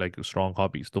really like strong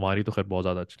hobbies. तुम्हारी तो खैर बहुत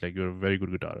ज़्यादा अच्छी, like you're a very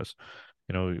good guitarist.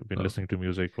 You've been Oh, listening to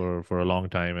music for a long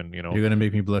time, and you're gonna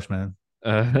make me blush, man.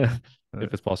 uh, Uh,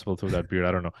 if it's possible through that beard,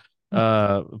 I don't know.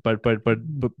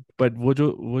 But वो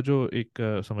जो एक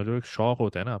समझो एक शौक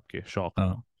होता है ना, आपके शौक.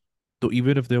 uh, तो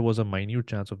even if there was a minute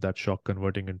chance of that shock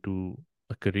converting into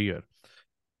a career,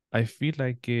 I feel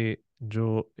like कि जो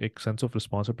एक sense of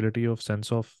responsibility, of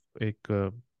sense of एक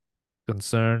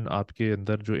concern आपके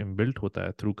अंदर जो inbuilt होता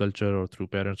है through culture or through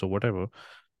parents or whatever,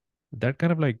 that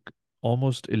kind of like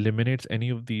almost eliminates any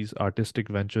of these artistic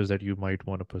ventures that you might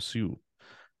want to pursue.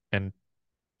 And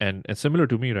and similar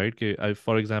to me, right?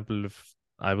 For example, if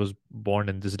I was born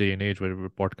in this day and age where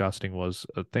podcasting was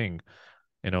a thing,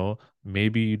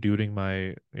 maybe during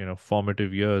my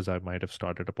formative years I might have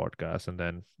started a podcast, and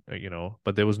then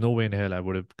but there was no way in hell I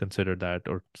would have considered that,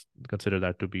 or consider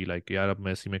that to be like, यार अब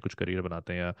मैं इसी में कुछ career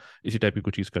बनाते हैं या इसी टाइप की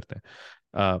कुछ चीज़ करते हैं.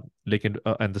 लेकिन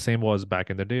and the same was back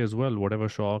in the day as well.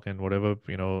 Whatever shock and whatever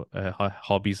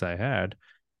hobbies I had,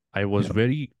 I was yeah.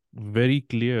 very very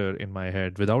clear in my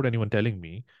head without anyone telling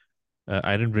me.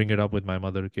 I didn't bring it up with my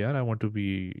mother. Yeah, I want to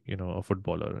be, a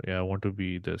footballer. Yeah, I want to be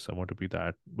this. I want to be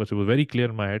that. But it was very clear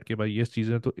in my head कि भाई ये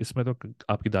चीजें तो इसमें तो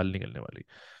आपकी दाल निकलने वाली.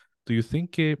 Do you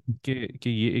think कि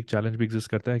ये एक challenge भी exist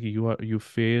करता है कि you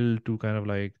fail to kind of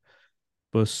like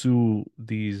pursue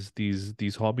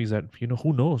these hobbies that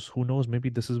who knows, maybe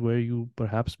this is where you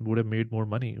perhaps would have made more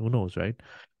money, who knows, right?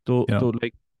 Yeah. तो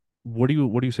like what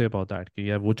do you say about that कि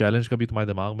यार वो challenge कभी तुम्हारे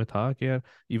दिमाग में था कि यार,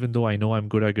 even though I know I'm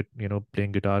good at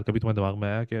playing guitar, कभी तुम्हारे दिमाग में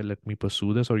आया कि यार, let me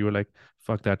pursue this, or you were like,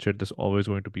 fuck that shit, this is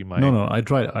always going to be my No, no, I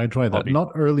tried that. hobby.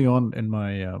 Not early on in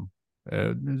my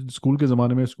school के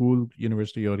ज़माने में, स्कूल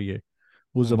यूनिवर्सिटी और ये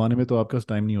उस हम्म. ज़माने में तो आपका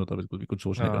टाइम नहीं होता बिल्कुल भी कुछ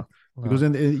सोचने का. हाँ. Because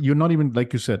हाँ. in, you're not even,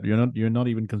 like you said, you're not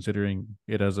even considering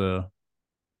it as a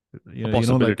A like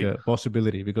possibility. a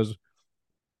possibility, because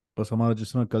बस हमारा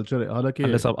जिस तरह कल्चर है, हालांकि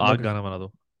Unless आप आग like गाना बना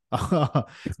दो.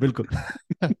 बिल्कुल.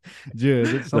 Yeah,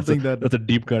 that's that's a something that that's a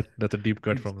deep cut. That's a deep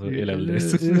cut from the ill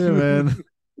eldest. yeah, man.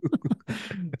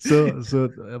 So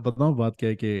बताऊं बात क्या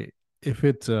है कि if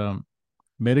it's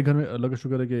मेरे घर में अल्लाह का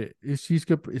शुक्र है कि इस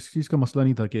चीज़ का मसला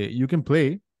नहीं था कि यू कैन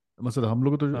प्ले. मतलब हम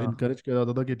लोग को तो हाँ. इनकरेज किया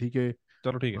जाता था कि ठीक है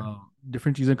चलो ठीक है.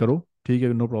 डिफरेंट चीज़ें करो, ठीक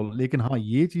है, नो प्रॉब्लम. लेकिन हाँ,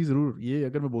 ये चीज़ ज़रूर, ये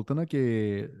अगर मैं बोलता ना कि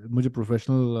मुझे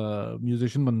प्रोफेशनल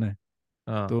म्यूजिशियन बनना है,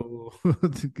 हाँ. तो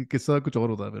किस्सा कुछ और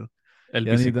होता है फिर. यानी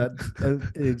एलपीसी.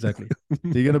 दैट एग्जैक्टली,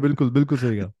 ठीक है ना, बिल्कुल बिल्कुल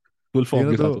सही कहा. फुल ठीक है फॉर्म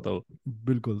ना, के तो साथ होता वो.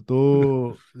 बिल्कुल,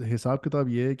 तो हिसाब किताब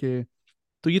ये है कि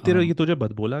तो ये तेरा, um, ये तुझे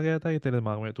बद बोला गया था, ये तेरे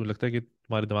दिमाग में, तू लगता है कि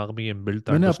तुम्हारे दिमाग में ये बिल्ट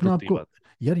था, मैंने अपने अंडरस्टूड आप थी को, बात?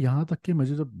 यार यहाँ तक कि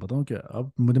मुझे जब बताऊँ क्या,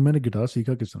 अब मुझे, मैंने गिटार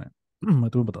सीखा किस तरह मैं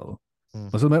तुम्हें बता दूँ। हम्म।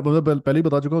 मतलब मैं मतलब पहले ही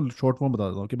बता चुका हूँ, शॉर्ट फॉर्म बता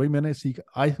देता हूँ कि भाई मैंने सीखा,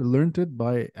 I learned it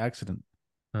by accident.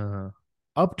 हाँ हाँ।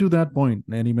 अप टू दैट पॉइंट,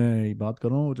 यानी मैं ये बात कर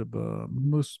रहा हूँ जब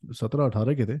हम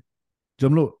 17-18 के थे, जब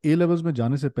हम लोग ए लेवल्स में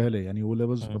जाने से पहले, यानी ओ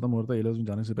लेवल्स हम्म। खत्म हो रहा था, ए लेवल्स में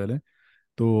जाने से पहले,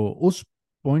 तो उस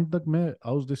पॉइंट तक मैं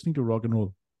I was listening to rock and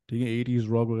roll. ठीक है, 80s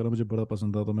रॉक वगैरह मुझे बड़ा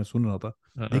पसंद था, तो मैं सुन रहा था।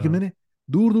 हाँ लेकिन हाँ मैंने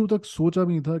दूर दूर तक सोचा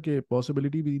भी नहीं था कि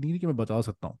पॉसिबिलिटी भी नहीं थी कि मैं बचा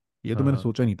सकता हूँ। ये तो हाँ मैंने हाँ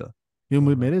सोचा नहीं था, क्योंकि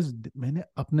हाँ हाँ। मेरे, मैंने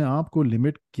अपने आप को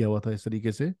लिमिट किया हुआ था इस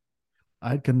तरीके से।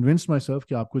 आई कन्विंस माई सेल्फ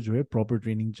कि आपको जो है प्रॉपर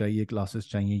ट्रेनिंग चाहिए, क्लासेस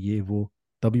चाहिए, ये वो,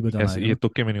 तभी बजाना ऐसे आएगा ये ना।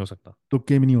 तुक्के में नहीं हो सकता।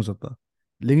 तुक्के में नहीं हो सकता।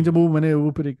 लेकिन जब हम्म। वो, मैंने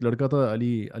वो, फिर एक लड़का था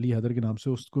अली, अली हैदर के नाम से,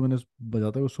 उसको मैंने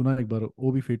बजाता हुआ सुना एक बार,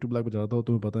 वो भी फेड टू ब्लैक बजा रहा था।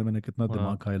 तुम्हें पता है मैंने कितना हाँ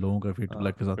दिमाग खाया लोगों का फेड टू हाँ,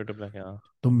 ब्लैक के साथ। फिर तो ब्लैक, हाँ।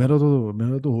 तो मेरा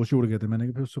तो होश ही उड़ गए थे।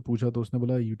 मैंने फिर उससे पूछा, तो उसने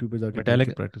बोला यूट्यूब पे जाके देख के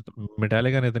मेटालिका, प्रैक्टिस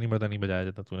मेटालिका ने इतनी पता नहीं बजाया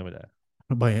जितना तूने बजाया।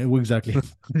 करो। भाई वो एग्जैक्टली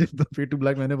जितना फेड टू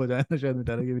ब्लैक मैंने बजाया ना, शायद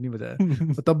मिटारे के भी नहीं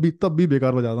बजाया। और तब भी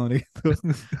बेकार बजाता हूँ,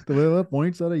 लेकिन तो मेरा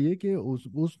पॉइंट सारा ये कि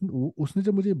उसने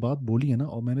जब मुझे ये बात बोली है ना,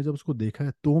 और मैंने जब उसको देखा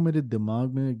है, तो मेरे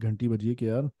दिमाग में घंटी बजी है कि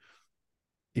यार,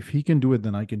 if he can do it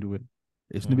then I can do it.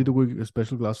 इसने भी हम्म। तो कोई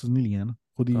स्पेशल क्लासेस नहीं लिए हैं ना,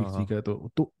 खुद ही हाँ हाँ। सीखा है।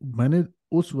 तो मैंने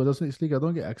उस वजह से इसलिए कहता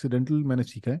हूँ कि एक्सीडेंटल मैंने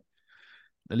सीखा है।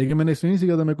 लेकिन मैंने इसलिए नहीं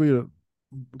सीखा था मैं कोई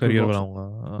कोई करियर रॉक बनाऊंगा,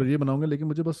 हाँ। करियर बनाऊंगा, लेकिन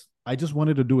मुझे बस I just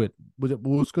wanted to do it. मुझे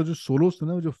वो उसका जो सोलोस थे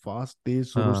ना, वो जो फास्ट तेज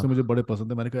सोलोस थे, हाँ। मुझे बड़े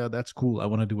पसंद थे। मैंने कहा that's cool, I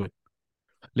want to do it.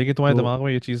 लेकिन तुम्हारे तो दिमाग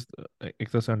में ये चीज एक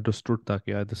तरह से अंडरस्टूड था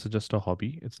कि यार this is just a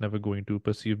hobby, it's never going to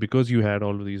perceive, because you had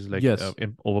all these like yes,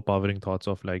 overpowering thoughts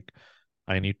of like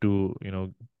I need to,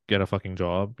 get a fucking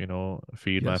job,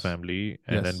 feed my yes, family,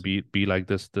 and yes, then be like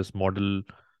this model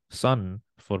son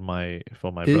for my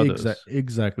brothers.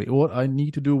 exactly, or I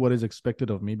need to do what is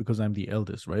expected of me because I'm the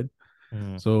eldest, right?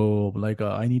 Hmm. So like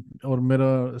I need, और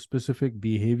मेरा specific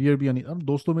behaviour भी, यानी हम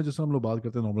दोस्तों में जैसे हम लोग बात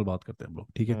करते हैं, नॉर्मल बात करते हैं हम लोग,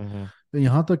 ठीक है। हम्म। तो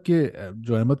यहाँ तक कि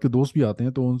जो अहमद के दोस्त भी आते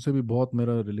हैं, तो उनसे भी बहुत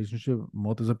मेरा रिलेशनशिप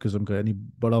मोतज़ब किस्म का है। यानी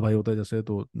बड़ा भाई होता है जैसे,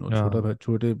 तो छोटा हाँ। भाई,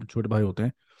 छोटे छोटे भाई होते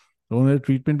हैं। तो मेरे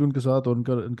ट्रीटमेंट भी उनके साथ, और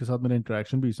उनके साथ मेरा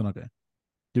इंटरेक्शन भी इस तरह का है,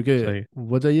 सही। क्योंकि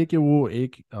वजह ये कि वो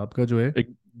एक आपका जो है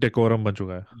एक डेकोरम बन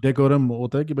चुका है। डेकोरम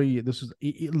होता है कि भाई this is,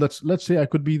 let's say I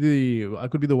could be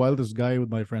the wildest guy with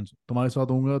my friends, तुम्हारे साथ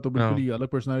होऊंगा तो बिल्कुल हाँ। ही अलग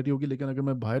पर्सनालिटी होगी। लेकिन अगर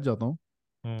मैं बाहर जाता हूँ,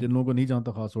 हम्म। जिन लोगों को नहीं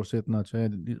जानता खास तौर से इतना अच्छा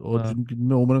है, और हाँ।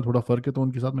 जिनमें उम्र में थोड़ा फर्क है, तो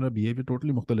उनके साथ मेरा बिहेवियर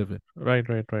टोटली मुख्तलिफ है। Right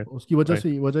right right. उसकी वजह राइट।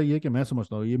 से, वजह ये है कि मैं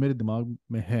समझता हूँ, ये मेरे दिमाग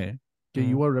में है कि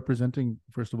हम्म। You are representing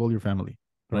first of all your family,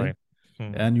 right? Right.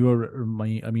 Hmm. And you are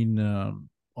my, I mean,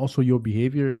 also your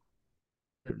behaviour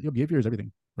is everything,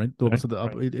 right? तो राइट मतलब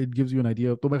अब right. It gives you an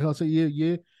idea. तो मेरे ख्याल से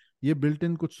ये बिल्ट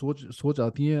इन कुछ सोच सोच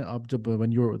आती है, आप जब,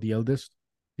 when you are the eldest,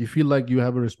 you feel like you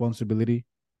have a responsibility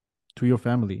to your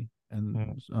family,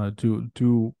 hmm. and to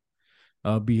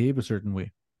behave a certain way.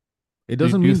 It तो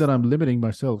doesn't do you mean that I'm limiting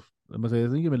myself. मतलब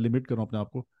ऐसा नहीं कि मैं limit कर रहा हूँ अपने आप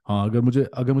को। हाँ,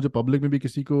 अगर मुझे पब्लिक में भी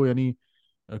किसी को, यानी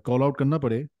कॉल आउट करना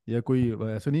पड़े, या कोई,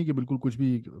 ऐसा नहीं कि बिल्कुल कुछ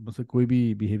भी, मतलब कोई भी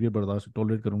बिहेवियर बर्दाश्त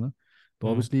टॉलरेट करूंगा, तो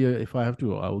हम्म। Obviously if I have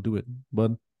to I will do it.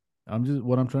 But I'm just,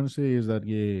 what I'm trying to say is that,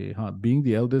 ये, हाँ, being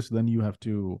the eldest, then you have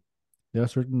to, there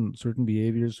are certain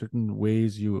behaviors, certain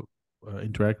ways you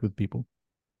interact with people.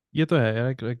 ये तो है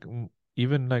यार, like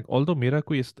even like although मेरा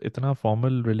कोई इतना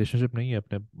formal relationship नहीं है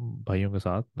अपने भाइयों के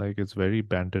साथ, like it's very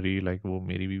bantery, like वो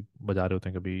मेरी भी बजा रहे होते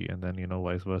हैं कभी, and then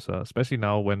vice versa, specially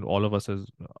now when all of us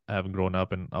have grown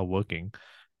up and are working,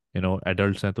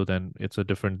 adults हैं, तो then it's a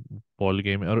different ball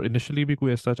game. और इनिशियली भी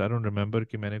कोई ऐसा, आई डोंट रिमेंबर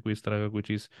कि मैंने कोई इस तरह का कोई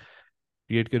चीज़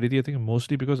क्रिएट करी थी। I think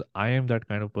mostly because I am that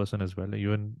kind of person as well,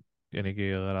 even यानी कि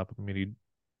अगर आप मेरे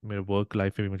वर्क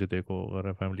लाइफ में भी मुझे देखो, अगर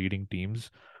I am leading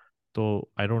teams, so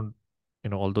I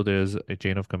don't, although there's a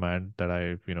chain of command that I,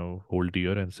 hold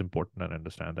dear and it's important and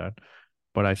understand that,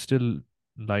 but I still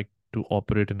like to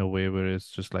operate in a way where it's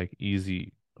just like easy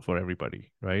for everybody,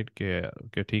 right?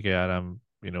 कि ठीक है यार,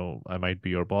 I might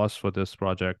be your boss for this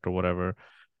project or whatever,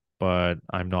 but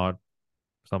I'm not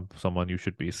someone you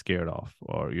should be scared of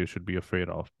or you should be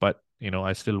afraid of. But,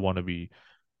 I still want to be,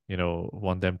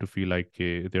 want them to feel like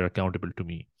they're accountable to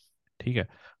me. ठीक है।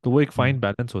 तो वो एक Mm. Fine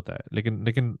balance होता है,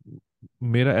 लेकिन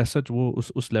मेरा ऐसा वो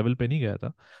उस लेवल पे नहीं गया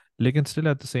था। लेकिन still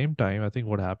at the same time I think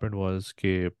what happened was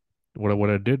कि what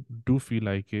I did do feel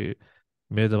like कि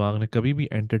मेरे दिमाग ने कभी भी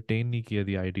एंटरटेन नहीं किया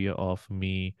the idea of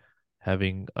me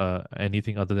having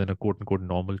anything other than a quote and quote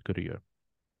normal career.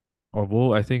 और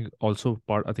वो I think also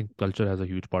part, I think culture has a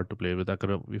huge part to play with.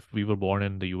 अगर if we were born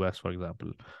in the US for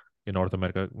example, in North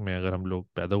America में अगर हम लोग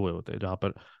पैदा हुए होते हैं जहाँ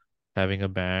पर having a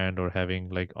band or having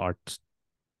like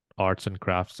arts and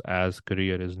crafts as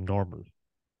career is normal,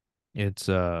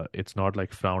 it's not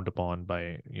like frowned upon by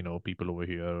people over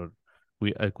here.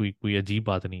 कोई अजीब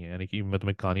बात नहीं है। यानी कि मैं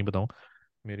तुम्हें कहानी बताऊं,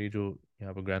 मेरी जो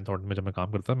यहाँ पर ग्रैंड थॉर्ंटन में जब मैं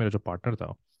काम करता था, मेरा जो पार्टनर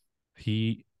था,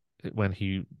 ही when he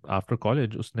after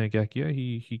college उसने क्या किया,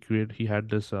 he had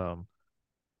this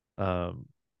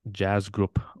jazz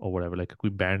group or whatever, like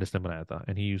कोई बैंड इसने बनाया था,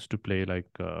 and he used to play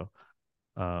like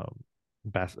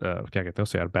bass, क्या कहते हैं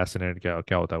उसे यार, bassinet, क्या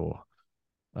क्या होता है वो,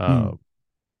 हम्म।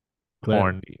 Claire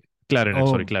horn, clarinet, oh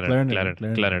sorry, clarinet, clarinet clarinet,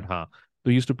 clarinet clarinet, हाँ।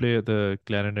 तो used to play the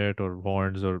clarinet और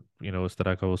हॉर्न्स और उस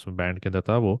तरह का उसमें बैंड के अंदर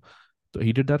था वो। तो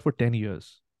ही did that for 10 years,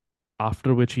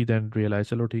 after which he then realized,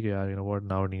 चलो ठीक है यार, what,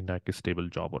 now I need like a stable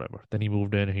job or whatever. Then he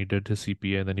moved in, he did his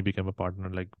CPA, and then he became a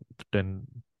partner like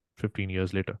 10-15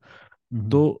 years laटर।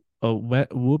 तो हम्म। मैं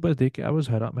वो बस देख के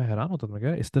मैं हैरान होता था। मैं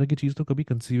क्या, इस तरह की चीज़ तो कभी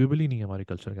कंसीवेबल ही नहीं है हमारे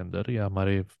कल्चर के अंदर, या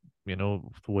हमारे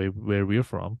वेयर वी आर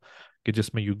फ्रॉम, कि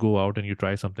जिसमें you go out and you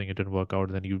try something, it didn't work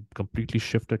out, then you completely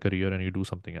shift a career and you do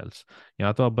something else.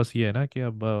 यहाँ तो अब बस ये है ना कि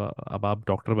अब आप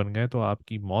डॉक्टर बन गए तो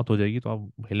आपकी मौत हो जाएगी तो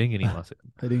आप हिलेंगे नहीं वहाँ से।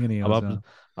 हेडिंग नहीं अब यहाँ से, आप हाँ।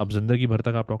 अब जिंदगी भर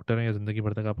तक आप डॉक्टर हैं, या जिंदगी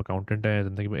भर तक आप अकाउंटेंट हैं, या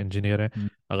जिंदगी भर इंजीनियर हैं। हम्म।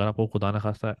 अगर आपको खुदा ना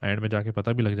खास्ता एंड में जाके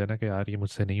पता भी लग जाए ना कि यार ये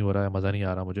मुझसे नहीं हो रहा है, मज़ा नहीं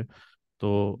आ रहा मुझे,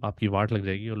 तो आपकी वाट लग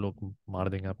जाएगी और लोग मार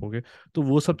देंगे आपको के। तो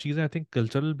वो सब चीज़ें आई थिंक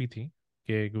कल्चरल भी थी,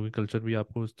 कि क्योंकि कल्चर भी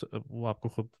वो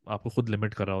आपको खुद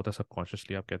लिमिट कर रहा होता है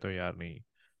सबकॉन्शियसली। आप कहते हो यार नहीं,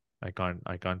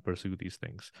 I can't pursue these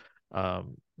things.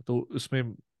 तो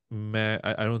इसमें मैं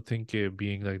आई डोंट थिंक कि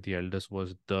being like the eldest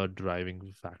was the driving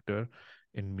factor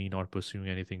in me not pursuing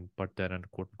anything but that and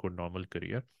quote normal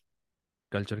career.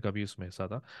 Culture का भी उसमें हिस्सा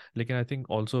था, लेकिन आई थिंक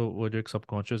ऑल्सो वो जो एक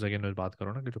सबकॉन्शियस, अगेन मैं बात कर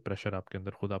रहा हूँ ना, कि जो प्रेशर आपके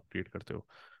अंदर खुद आप क्रिएट करते हो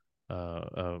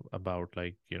about,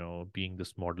 like, being this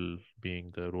model,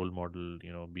 being the role model,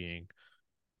 being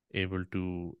able to,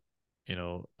 you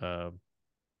know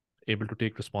able to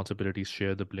take responsibilities,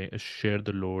 share the blame, share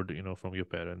the load, from your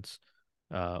parents।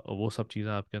 वो सब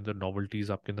चीज़ें आपके अंदर,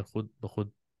 नॉवेल्टीज आपके अंदर खुद ब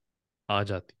खुद आ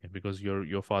जाती हैं, because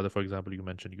your father for example, you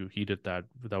mention you he did that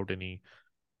without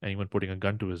anyone putting a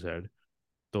gun to his head.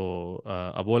 तो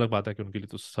अब वो अलग बात है कि उनके लिए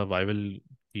तो सर्वाइवल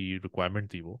की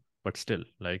रिक्वायरमेंट थी वो, but still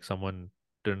like someone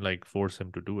didn't like force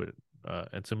him to do it.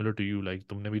 And similar to you, like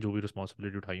तुमने भी जो भी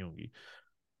रिस्पॉन्सिबिलिटी उठाई होंगी,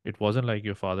 it wasn't like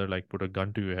your father like put a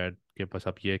gun to your head कि बस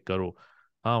आप ये करो।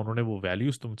 हाँ, उन्होंने वो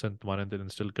वैल्यूज तुमसे तुम्हारे अंदर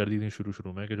इंस्टॉल कर दी थी शुरू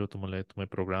शुरू में, कि जो तुम्हें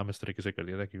प्रोग्राम इस तरीके से कर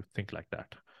दिया था कि you think like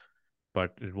that.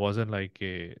 But it wasn't like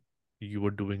you were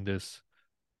doing this,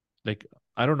 like,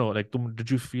 I don't know, like तुम,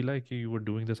 did you feel like you were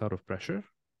doing this out of pressure?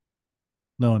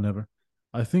 No never.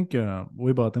 I think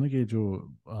वही बात है ना कि जो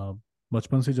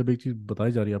बचपन से जब एक चीज़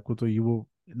बताई जा रही है आपको, तो ये वो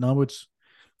नाउ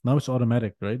इट्स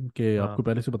ऑटोमेटिक, राइट? कि हाँ। आपको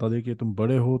पहले से बता दें कि तुम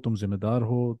बड़े हो, तुम जिम्मेदार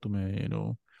हो, तुम्हें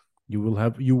यू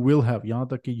विल हैव यहाँ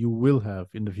तक कि you will have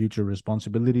in the future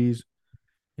responsibilities,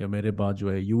 या मेरे बाद जो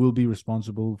है you will be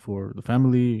responsible for the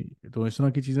family. तो इस तरह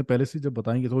की चीज़ें पहले से जब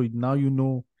बताएंगे तो now you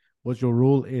know what your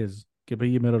role is, कि भाई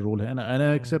ये मेरा रोल है, and I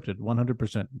hmm. Accept it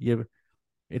 100%। ये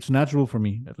it's natural for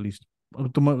me at least.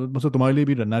 मतलब तुम्हारे लिए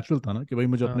भी नेचुरल था ना कि भाई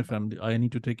मुझे अपने हाँ। Family, I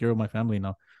need to take care of my family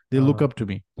now, they look हाँ। Up to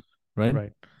me, right?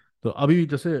 Right. तो अभी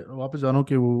जैसे वापस जा रहा हूँ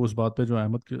कि वो उस बात पे, जो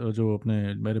अहमद जो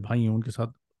अपने मेरे भाई हैं उनके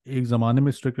साथ एक ज़माने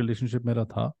में स्ट्रिक्ट रिलेशनशिप मेरा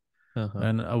था। हाँ। हाँ।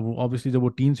 एंड वो ऑब्वियसली जब वो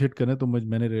टीन्स हिट करें तो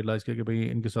मैंने रियलाइज़ किया कि भाई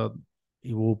इनके साथ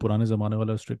वो पुराने ज़माने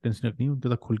वाला स्ट्रिक्टनेस नहीं, उनके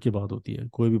साथ खुल के बात होती है,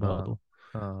 कोई भी बात हाँ। हो।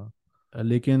 हाँ।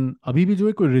 लेकिन अभी भी जो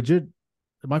है कोई rigid,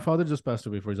 my father just passed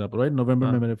away for example, right? नवंबर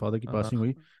में हाँ। मेरे फादर की हाँ। पासिंग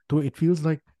हुई। तो इट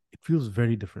फील्स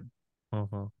वेरी डिफरेंट, हाँ।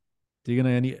 हाँ। ठीक है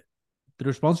ना? यानी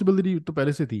रिस्पॉन्सिबिलिटी तो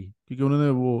पहले से थी, क्योंकि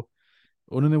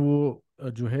उन्होंने वो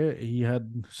जो है he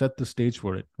had set the stage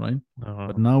for it, right? But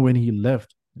हाँ। नाउ व्हेन ही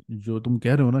लेफ्ट, जो तुम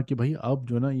कह रहे हो ना कि भाई अब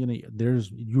जो है ना, ये नहीं, there is,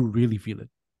 you really feel it.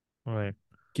 Right.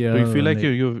 क्या So you feel like मैं,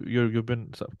 you've been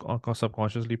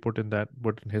subconsciously put in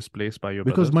his place by your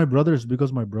because brothers? My brothers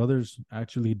because my brothers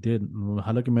actually did.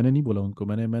 हालांकि मैंने नहीं बोला उनको,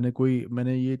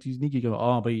 मैंने ये चीज़ नहीं की कि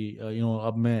भाई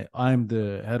अब मैं I am the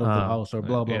head of the हाँ। हाउस और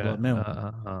ब्ला ब्ला ब्ला Yeah। मैं हूँ।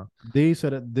 हाँ। हाँ। they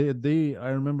said it, they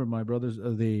I remember my brothers,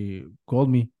 they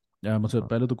called me, मतलब हाँ।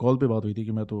 पहले तो कॉल पे बात हुई थी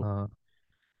कि मैं तो, हाँ।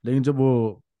 लेकिन जब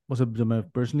वो, मतलब जब मैं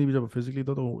पर्सनली भी, जब फिजिकली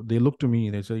था, तो they looked to me,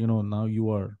 they said,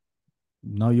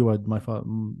 now you are my father,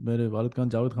 मेरे वालिद खान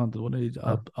जावेद खान थे, तो बोले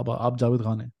हाँ। अब आप जावेद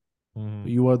खान हैं, हम्म।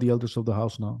 you are the eldest of the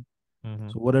house now, hmm.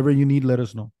 so whatever you need let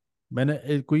us know।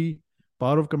 मैंने कोई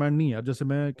पावर ऑफ कमांड नहीं है। अब जैसे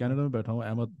मैं कनाडा में बैठा हूँ,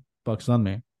 अहमद पाकिस्तान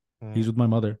में, he is hmm. With my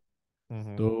mother,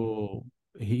 hmm. तो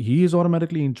he is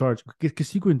automatically in charge.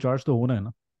 किसी को इन चार्ज तो होना है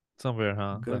ना। Somewhere,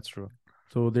 हाँ, Okay. that's true.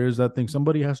 So there's that thing.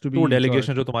 Somebody has to तो वो be in डेलीगेशन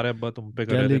charge. जो तुम्हारे अब्बा तुम पे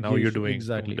कर रहे थे, नाउ यू Delegation, डूइंग, तुम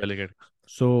exactly. Delegate.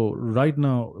 So right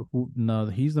now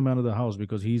he's the man of the house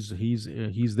because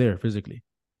he's there physically,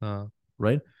 हाँ।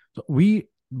 right? So we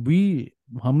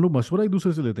हम लोग मशवरा एक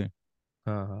दूसरे से लेते हैं,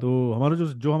 हाँ हाँ। तो हमारा जो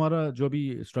जो हमारा जो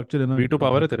अभी स्ट्रक्चर है ना वीटो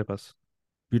पावर घर है का, तेरे पास?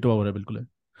 पीटो पावर है बिल्कुल है।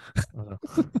 हाँ।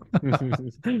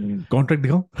 कॉन्ट्रैक्ट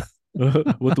दिखाओ।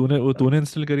 वो तूने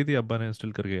इंस्टॉल करी थी, अब्बा ने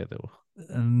इंस्टॉल करके गए थे वो?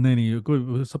 नहीं नहीं,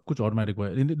 कोई सब कुछ ऑटोमेटिक हुआ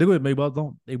है। देखो मैं एक बात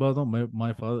बताऊँ, एक बात बताऊँ, मैं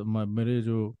माय फादर, मेरे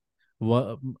जो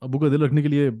अबू का दिल रखने के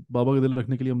लिए, बाबा का दिल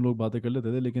रखने के लिए हम लोग बातें कर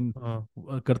लेते थे, लेकिन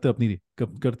हाँ करते अपनी थी,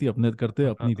 करते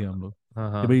हाँ अपनी थे हम लोग। हाँ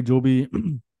कि हाँ। भाई जो भी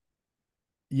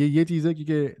ये चीज़ है कि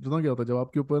जो ना क्या होता है जब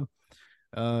आपके ऊपर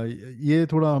ये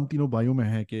थोड़ा हम तीनों भाइयों में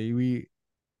है कि वी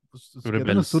कहते हैं ना,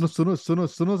 रिबेल्स। सुनो सुनो सुनो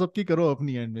सुनो सबकी, करो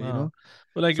अपनी एंड में, हाँ,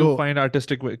 well, like you so find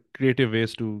artistic creative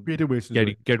ways to creative ways to do get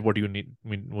it. get what you need,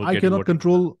 mean वो I get you cannot what you need।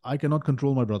 Control I cannot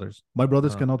control my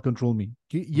brothers हाँ। Cannot control me,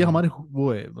 कि ये हम्म। हमारे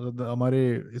वो है, मतलब हमारे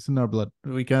it's in our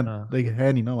blood, we can हाँ लाइक,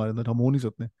 है नहीं ना हमारे अंदर, हम हो नहीं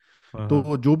सकते। हाँ हाँ।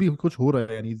 तो जो भी कुछ हो रहा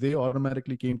है यानी they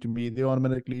automatically came to me, they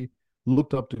automatically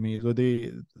looked up to me,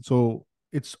 so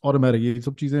it's automatic, ये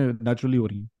सब चीजें नेचुरली हो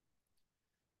रही हैं।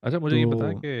 अच्छा, मुझे तो ये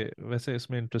बता कि वैसे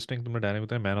इसमें इंटरेस्टिंग तुमने डायनामिक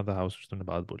बताया, मैन ऑफ द हाउस तुमने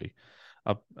बात बोली।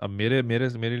 अब मेरे मेरे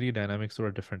मेरे लिए डायनामिक्स थोड़ा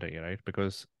डिफरेंट है, right?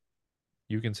 Because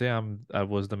you can say I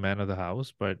was the man of the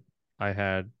house, but I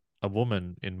had a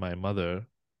woman in my mother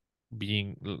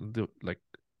being like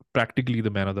practically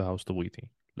the man of the house to वही थी।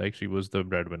 Like she was the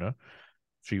breadwinner,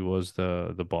 she was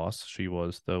the boss, she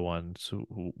was the one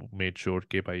who made sure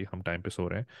कि भाई हम time पे सो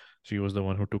रहे हैं। She was the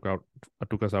one who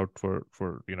took us out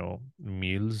for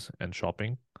meals and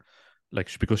shopping,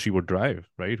 like because she would drive,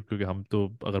 right? क्योंकि हम तो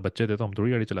अगर बच्चे थे तो हम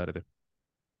थोड़ी गाड़ी चला रहे थे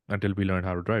until we learned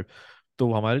how to drive।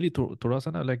 तो हमारे लिए थोड़ा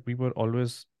सा ना, like we were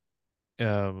always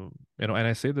and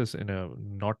I say this in a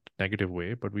not negative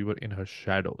way, but we were in her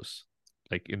shadows,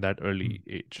 like in that early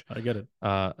age. I get it.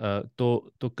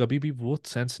 तो कभी भी वो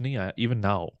sense नहीं आया, even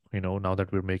now, now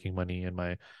that we're making money and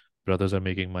my brothers are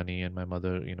making money and my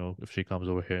mother, if she comes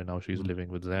over here now, she's living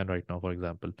with Zan right now, for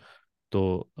example।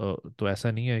 तो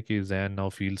ऐसा नहीं है कि Zan now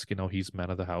feels कि now he's man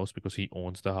of the house because he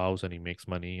owns the house and he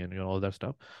makes money and all that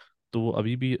stuff। तो वो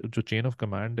अभी भी जो chain of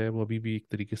command है वो अभी भी एक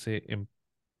तरीके से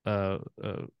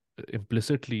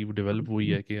इम्प्लिसिटली डेवलप हुई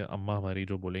है कि अम्मा हमारी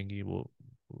जो बोलेंगी वो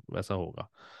वैसा होगा।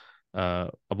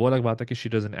 अब वो अलग बात है कि she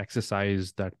doesn't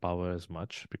exercise that power as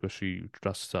much because she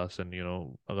trust us and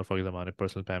अगर फॉर एग्जाम्पल हमारे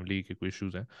पर्सनल फैमिली के कोई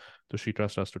इश्यूज हैं तो she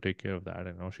trust us to take care of that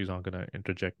and she is not gonna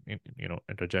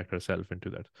interject herself into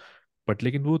that. But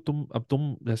लेकिन वो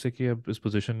तुम जैसे कि अब इस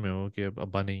पोजीशन में हो कि अब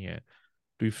अब्बा नहीं है,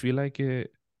 do you feel like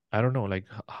I don't know, like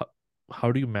how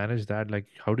do you manage that? Like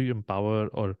how do you empower,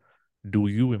 or do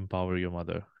you empower your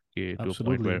mother to a point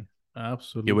absolutely, where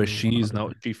absolutely, she is now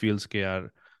 100%, she feels कि यार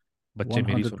बच्चे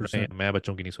मेरी सुन रहे हैं 100%। या मैं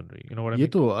बच्चों की नहीं सुन रही, you know what I ये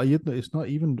mean? तो ये तो इट्स नॉट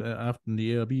इवन आफ्टर,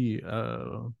 ये अभी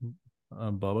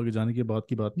बाबा के जाने के बाद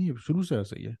की बात नहीं है, शुरू से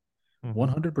ऐसा ही है। Mm-hmm.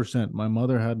 100%, my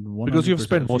mother had Because you've 100%,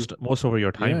 spent if she, most of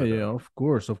your time yeah, with yeah, her.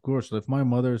 of course, if my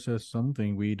mother says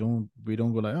something, we don't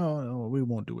go like, oh no, we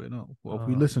won't do it, no, well,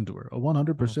 we हाँ। listen to her, hmm,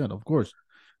 100%, of course।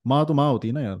 माँ तो माँ होती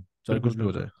है ना यार, चाहे बिल्कुल कुछ भी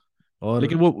हो बिल्कुल। जाए।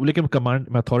 और लेकिन कमांड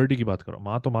में अथॉरिटी की बात करो,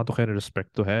 माँ तो खैर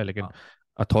रिस्पेक्ट तो है, लेकिन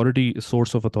अथॉरिटी,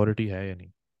 सोर्स ऑफ अथॉरिटी है या नहीं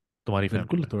तुम्हारी फैमिली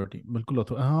बिल्कुल में? अथॉरिटी, बिल्कुल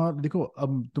अथॉरिटी, हाँ देखो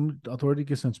अब तुम अथॉरिटी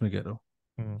किस सेंस में कह रहे हो?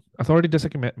 अथॉरिटी जैसे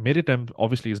कि मेरे टाइम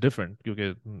ऑब्वियसली इज डिफरेंट,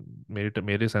 क्योंकि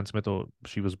मेरे सेंस में तो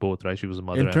she was both, right? She was the in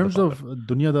mother and the terms father. Of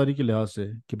दुनियादारी के लिहाज से,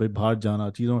 कि भाई बाहर जाना,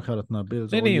 चीज़ों का ख्याल रखना,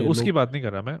 बिल्स नहीं और नहीं, ये उसकी लोग। बात नहीं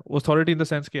कर रहा मैं, अथॉरिटी इन द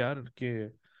सेंस कि यार कि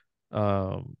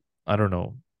आई डोंट नो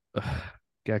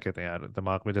क्या कहते हैं यार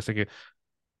दिमाग में, जैसे कि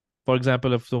फॉर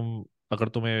एग्जांपल इफ तुम अगर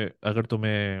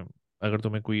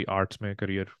तुम्हें कोई आर्ट्स में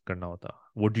करियर करना होता,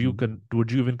 would you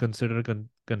even consider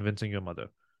convincing your mother?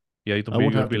 या I you won't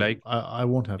would have be to, like, I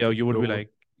won't have या टू यू वुड तो।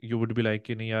 बी लाइक,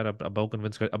 कि नहीं यार, अब अब्बा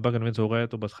कन्विंस हो गए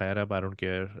तो बस खैर है, आई डोंट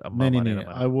केयर अम्मा नहीं नहीं माने ना नहीं,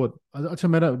 माने। I would. अच्छा,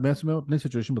 मैं अपनी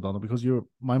सिचुएशन बताता हूँ, because your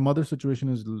my mother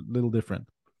situation is little different.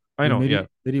 I कि नो, मेरी या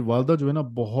मेरी वालदा जो है ना,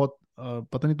 बहुत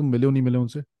पता नहीं तुम मिले हो नहीं मिले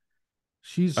उनसे।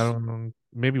 She's I don't,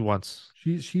 maybe once.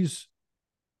 She's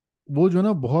वो जो है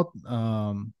ना, बहुत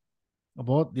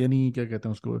बहुत यानी क्या कहते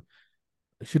हैं उसको,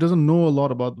 she doesn't know a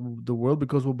lot about the world,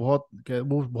 because वो बहुत she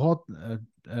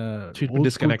old school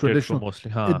disconnected from traditional,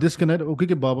 mostly, हाँ। डिस्कनेक्ट, ओके,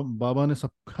 कि बाबा बाबा ने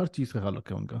सब हर चीज़ का ख्याल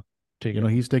रखा है उनका। ठीक You है।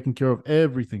 know, he's taking care of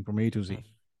everything from A to Z,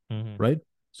 hmm. right?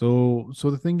 So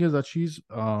so the thing is that she's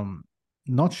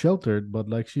not sheltered, but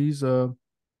like she's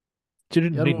she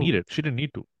didn't यार वो, need it, she didn't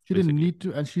need to, she didn't basically. need to,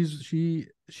 and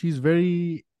she's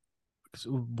very,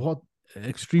 बहुत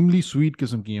extremely sweet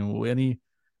किस्म की हैं वो, यानी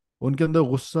उनके अंदर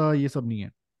गुस्सा ये सब नहीं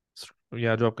है।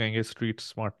 या जो आप कहेंगे स्ट्रीट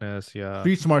स्मार्टनेस या।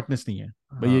 स्ट्रीट स्मार्टनेस नहीं है,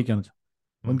 भाई हाँ। ये कहना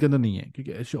चाह, उनके अंदर नहीं है,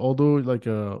 क्योंकि although like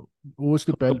वो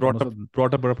इसके तो पहले ब्रॉटअप मतलब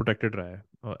ब्रॉटअप बड़ा प्रोटेक्टेड रहा है,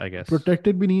 आई गेस।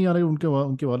 प्रोटेक्टेड भी नहीं, यार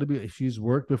उनके वाले भी, she's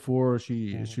worked before,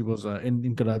 she was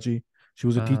in Karachi, she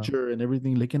was a हाँ। teacher and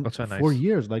everything, लेकिन अच्छा, for nice.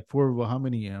 years, like for how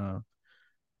many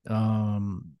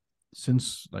um,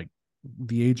 since like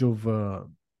the age of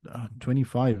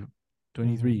 25,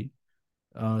 Mm-hmm. 23.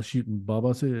 She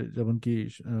बाबा से जब उनकी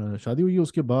शादी हुई है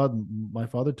उसके बाद my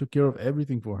father took care of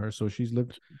everything for her, so she's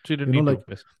lived, She didn't you know, need to, like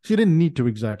basically. she didn't need to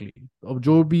exactly. अब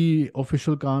जो भी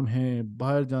ऑफिशियल काम है,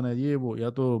 बाहर जाना है, ये वो, या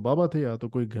तो बाबा थे या तो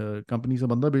कोई कंपनी से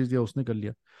बंदा भेज दिया उसने कर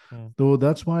लिया. हम्म। तो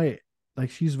that's why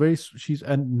like she's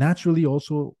and naturally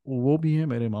also वो भी है,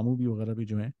 मेरे मामू भी वगैरह भी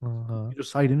जो हैं, हाँ हाँ, उनकी जो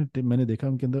साइड है ना, मैंने देखा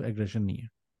उनके अंदर एग्रेशन नहीं है.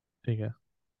 ठीक है।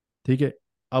 ठीक है.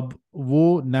 अब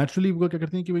वो नेचुरली वो क्या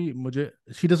करती हैं कि भाई मुझे,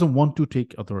 she doesn't want to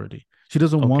take authority, she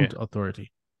doesn't okay want authority is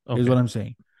okay what I am saying.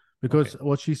 Okay. Because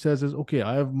what she says is, okay,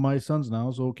 I have my sons now,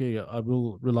 so okay, I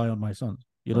will rely on my sons.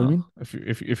 You know what I mean?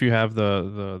 हाँ, if you have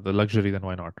the luxury, then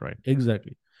why not, right?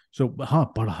 Exactly. So हाँ,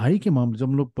 पढ़ाई के मामले जब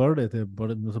हम लोग पढ़ रहे थे,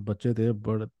 बड़े मतलब बच्चे थे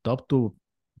बड़े, तब तो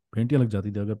घंटियां लग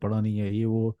जाती थी अगर पढ़ा नहीं है ये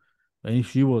वो. And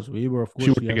she was, we were, of She course,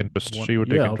 would she take had interest, one, she would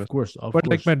take yeah, of interest. course, of but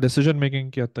like course. मैं डिसीजन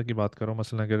मेकिंग की हद तक की बात कर रहा हूँ,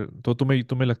 मसलन अगर तो तुम्हें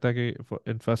तुम्हें लगता है कि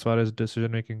इन as far as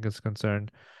decision making is concerned,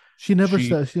 She never she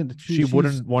said she she's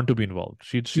wouldn't want to be involved.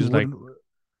 she She's like wouldn't,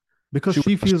 because she would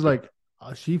she trust feels you. like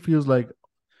she feels like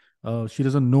she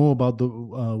doesn't know about the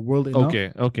world enough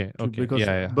Okay, okay, to, okay. because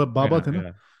Yeah, yeah, but Baba yeah, the na,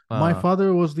 yeah. my हाँ.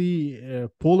 father was the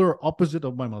polar opposite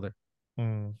of my mother.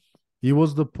 Hmm. He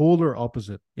was the polar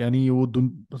opposite. Yani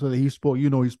so he spoke,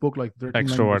 he spoke like 13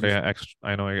 Extrovert, languages.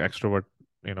 yeah, I know extrovert,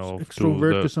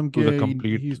 Extrovert किस्म के, to the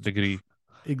complete he's degree.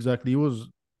 exactly,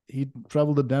 he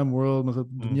traveled the damn world,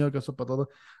 मतलब Hmm. दुनिया का सब पता था.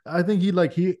 I think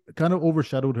he kind of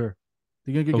overshadowed her.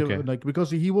 Okay. Like because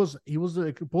he was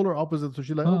the polar opposite, so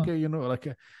she's like, हाँ, okay,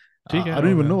 like ठीक है, I don't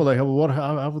even okay. know like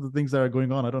how the things that are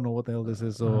going on. I don't know what the hell this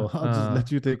is, so I'll just let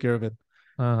हाँ you take care of it.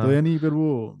 हाँ तो हाँ. यानी फिर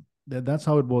वो, that's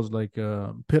how it was like.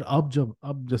 फिर अब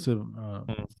जैसे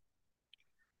हम्म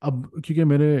अब क्योंकि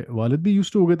मेरे वालिद भी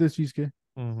यूज्ड टू हो गए थे इस चीज के.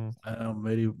 हम्म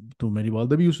मेरी तो मेरी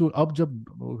वालदा भी यूज्ड टू, अब जब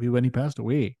when he passed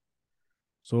away,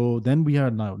 so then we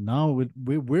are now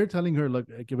we're telling her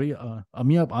like कि भाई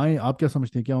अम्मी आप आए, आप क्या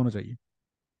समझते हैं क्या होना चाहिए,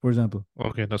 for example.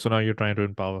 Okay, so now you're trying to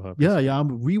empower her, Yeah, basically. yeah,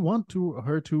 we want to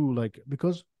her to like,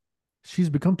 because she's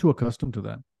become too accustomed to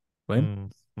that, right? Hmm.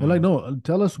 They're like, Hmm. no,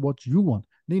 tell us what you want.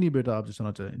 नहीं नहीं बेटा, आप जिस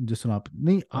तरह आप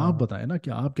नहीं, आप हाँ बताएं ना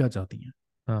कि आप क्या चाहती हैं.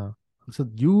 हाँ. So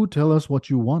you tell us what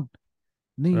you want.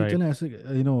 नहीं Right. चले ऐसे,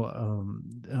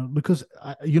 because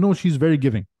she's very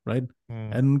giving, right? Hmm.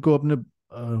 And उनको अपने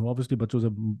obviously बच्चों से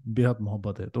बेहद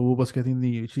मोहब्बत है, तो वो बस कहती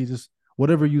नहीं, she just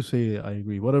whatever you say I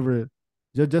agree, whatever,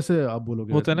 जैसे आप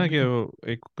बोलोगे होता है वैसे, ना कि because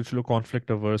एक कुछ लोग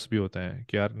कॉन्फ्लिक्ट अवर्स भी होते हैं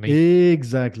कि यार नहीं.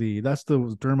 exactly, that's the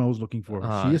term I was looking for. She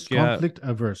हाँ, is कि यार. conflict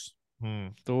averse.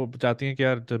 तो वो चाहती हैं कि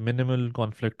यार मिनिमल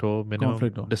कॉन्फ्लिक्ट हो, मिनिमम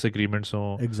Conflict हो. डिसएग्रीमेंट्स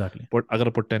हो. Exactly. बट अगर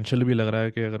पोटेंशियल भी लग रहा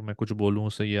है कि अगर मैं कुछ बोलूँ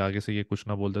उससे ये आगे से ये कुछ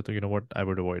ना बोल दे, तो what, I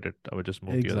would avoid it, I would just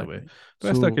move the other way. Exactly. तो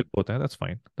इस तरह के So लोग होते हैं, दैट्स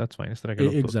फाइन, दैट्स फाइन, इस तरह के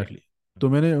लोग तो होते exactly. तो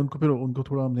मैंने उनको फिर उनको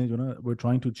थोड़ा हमने जो ना, we're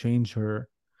trying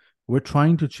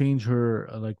to change her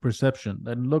like perception.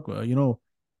 And look,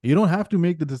 you don't have to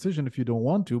make the decision if you don't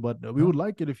want to, but we हैं. would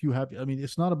like it if you have. I mean,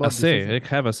 it's not A about say, decision. like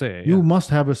have a say, You yeah. must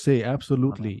have a say. हाँ.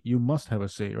 Absolutely, you must have a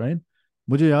say, right?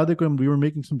 मुझे याद है कि we were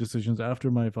making some decisions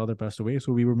after my father passed away,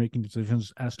 so we were making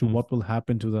decisions as to hmm. what will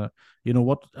happen to the,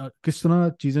 what किस तरह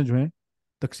चीजें जो हैं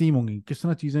तकसीम होंगी, किस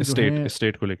तरह चीजें जो स्टेट हैं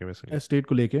स्टेट को लेके बेसिकली. स्टेट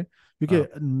को लेके, क्योंकि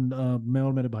हाँ. मैं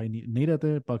और मेरे भाई नहीं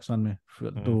रहते पाकिस्तान में.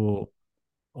 हम्म. तो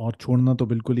और छोड़ना तो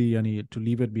बिल्कुल ही, यानी to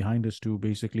leave it behind is to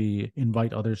basically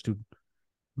invite others to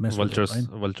mess with it, vultures right?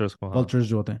 Vultures को, हाँ. वल्चर्स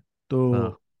जो होते हैं. हाँ.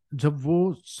 तो जब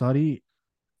वो सारी,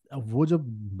 अब वो जब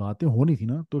बातें होनी थी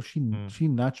ना, तो she hmm. She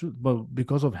natural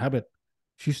because of habit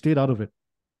she state out of it.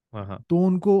 हाँ हाँ. तो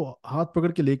उनको हाथ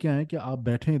पकड़ के लेके आए कि आप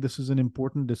बैठें, this is an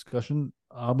important discussion,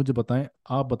 आप मुझे बताएं,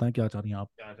 आप बताएं क्या चाह रही हैं आप.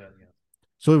 क्या चाह रही हैं?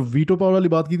 सो वीटो पावर वाली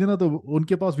बात की थी ना, तो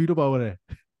उनके पास वीटो पावर है.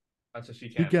 अच्छा, she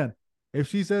She can. can. If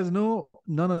she says no,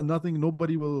 nothing,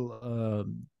 nobody will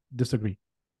disagree.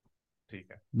 ठीक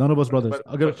है. None of us but brothers. But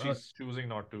अगर but she is choosing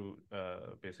not to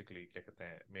basically क्या कहते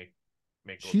हैं, मेक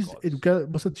दोस she's कॉल्स.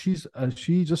 बस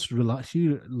she just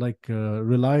like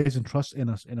relies and trusts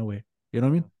in us in a way. You know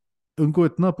what I mean? उनको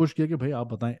इतना push किया कि भाई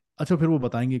आप बताएं. अच्छा, फिर वो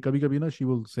बताएंगे कभी कभी ना, शी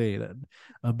विल से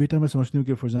बेटा मैं समझती हूँ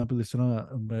कि फॉर एग्जांपल इस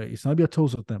तरह भी अच्छा हो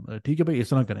सकता है, ठीक है भाई इस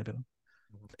तरह करें फिर.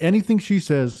 Anything she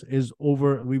says is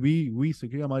over. We say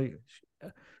कि हमारी,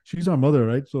 she's our mother,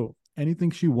 right? So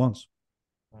anything she wants,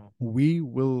 we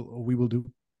will do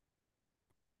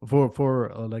for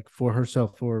like for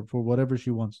herself, for whatever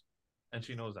she wants. And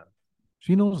she knows that.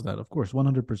 She knows that, of course,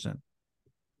 100%.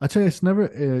 Actually,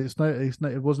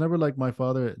 it was never like my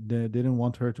father didn't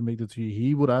want her to make the tea.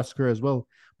 He would ask her as well,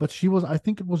 but I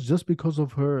think it was just because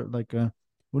of her, like,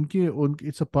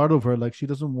 it's a part of her, like she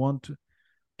doesn't want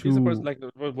He's the to person, like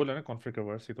वो बोले ना conflict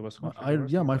averse, he तो बस conflict I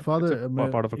averse yeah नहीं my है, it's a father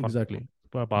मैं part of a exactly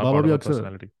Baba part भी of a अक्सर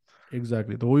personality.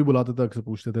 एग्जैक्टली तो वो भी बुलाते थे अक्सर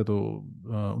पूछते थे तो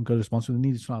उनका रिस्पॉन्स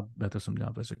नहीं जितना आप बेहतर समझा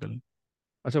बेसिकली।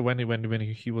 अच्छा, when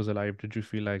he was alive, did you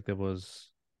feel like there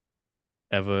was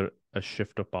ever a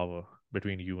shift of power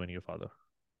between you and your father?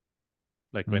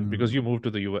 Like when, because you moved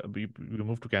to the US, you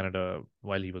moved to Canada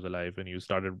while he was alive, and you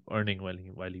started earning while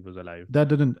he was alive. That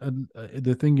didn't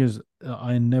the thing is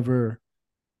I never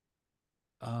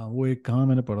वो एक कहाँ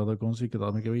मैंने पढ़ा था कौन सी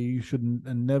किताब में कि भाई you should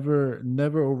never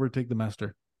never overtake the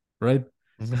master right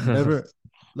never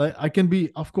like I can be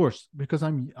of course because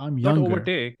I'm Not younger.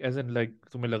 overtake, as in like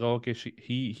तुम्हें लगा हो कि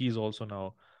he's also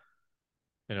now,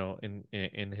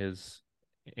 in his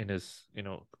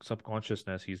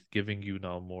subconsciousness, he's giving you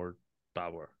now more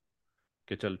power.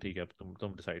 कि चल ठीक है, अब तुम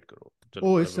डिसाइड करो, चलो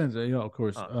Oh इस whatever. sense yeah of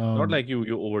course हाँ, not like you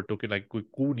overtook it, like कोई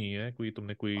coup नहीं है, कोई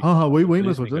तुमने कोई हाँ हाँ वही वही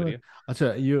मैं साजिश नहीं सोच रहा करी था। है. अच्छा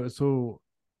ये so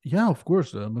yeah of course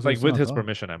मुझे Like इस with तरह his था।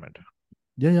 permission, I meant.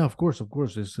 या ऑफ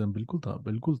कोर्स इस बिल्कुल था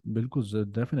बिल्कुल बिल्कुल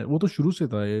डेफिनेट वो तो शुरू से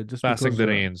था ये just Passing because the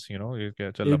reins, ये क्या,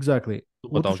 चल अब एग्जैक्टली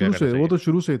तुम वो तो बताओ क्या शुरू करना से वो चाहिए. तो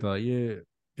शुरू से था ये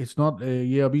इट्स नॉट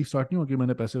ये अभी स्टार्ट नहीं हो कि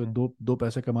मैंने पैसे हम्म. दो दो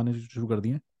पैसे कमाने शुरू कर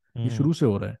दिए। ये हम्म. शुरू से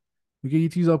हो रहा है क्योंकि ये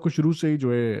चीज़ आपको शुरू से ही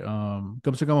जो है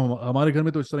कम से कम हमारे घर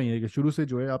में तो इस तरह ही है कि शुरू से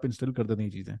जो है आप इंस्टॉल कर देते हैं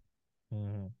ये चीज़ें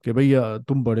हम्म. कि भाई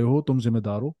तुम बड़े हो तुम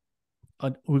जिम्मेदार हो।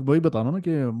 वही बता रहा हूँ ना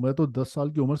कि मैं तो 10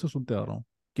 साल की उम्र से सुनते आ रहा हूँ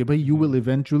कि भाई you will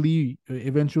hmm.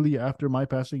 Eventually after my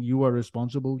passing you are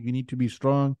responsible you need to B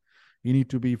strong you need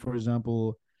to be for example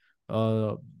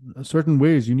certain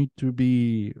ways you need to be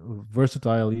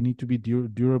versatile you need to be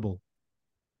durable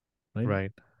right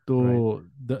Right. तो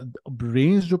Right.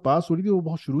 Range जो पास हो रही थी वो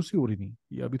बहुत शुरू से हो रही थी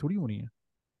ये अभी थोड़ी हो रही है।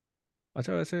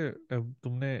 अच्छा, वैसे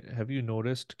तुमने हैव यू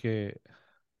नोटिस्ड के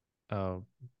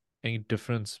any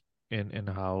difference in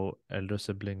how elder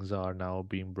siblings are now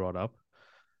being brought up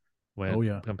when Oh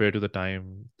yeah compared to the time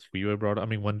we were brought up? I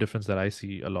mean, one difference that I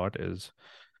see a lot is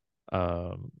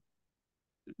um,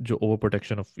 जो over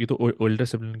protection of, ये तो older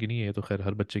sibling की नहीं है, ये तो खैर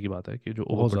हर बच्चे की बात है कि जो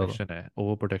बहुत ज्यादा।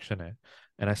 ओवर प्रोटेक्शन है.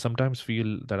 And I sometimes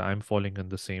feel that I am following in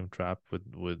the same trap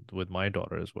with my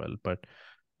daughter as well, but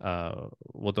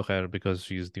वो तो खैर because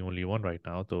she is the only one right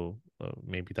now, तो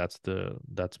may be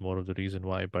that's more of the reason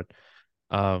why. But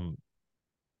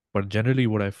generally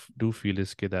what I do feel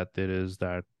is कि that there is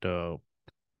that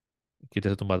कि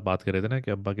जैसे तुम बात कर रहे थे ना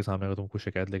कि अब्बा के सामने अगर तुम कुछ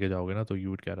शिकायत लेके जाओगे ना, तो you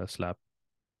would get a slap,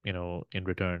 in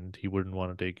return. He wouldn't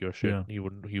want to take your shit.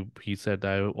 Yeah He said,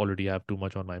 I already have too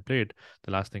much on my plate.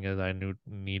 The last thing is I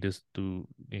need is to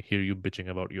hear you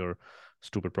bitching about your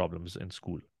stupid problems in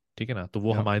school. ठीक है ना, तो वो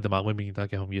yeah हमारे दिमाग में भी नहीं था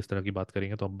कि हम ये इस तरह की बात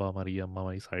करेंगे तो अम्मा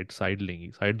हमारी साइड साइड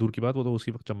लेंगी. साइड दूर की बात, वो तो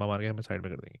उसी वक्त चम्मा मार के हमें साइड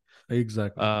में कर देंगी.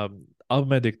 exactly अब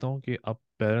मैं देखता हूँ कि अब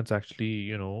parents actually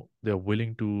they are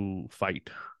willing to fight,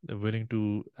 they are willing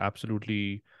to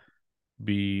absolutely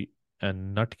be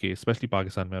and nut के, स्पेशली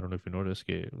पाकिस्तान में. I don't know if you notice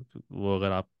के वो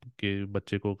अगर आपके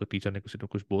बच्चे को टीचर ने किसी ने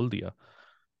कुछ बोल दिया,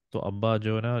 तो अब्बा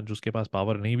जो है ना, जो उसके पास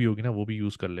पावर नहीं भी होगी ना, वो भी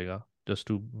यूज़ कर लेगा जस्ट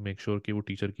टू मेक श्योर कि वो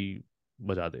टीचर की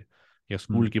बजा दे, या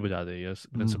स्कूल हम्म की बजा दे, या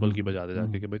हम्म प्रिंसिपल की हम्म बजा दे जाके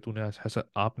हम्म कि भाई तूने ऐसा,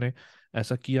 आपने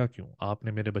ऐसा किया क्यों,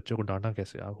 आपने मेरे बच्चे को डांटा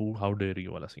कैसे, हाउ डेयर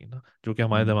यू वाला सीन ना, जो कि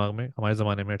हमारे हम्म दिमाग में, हमारे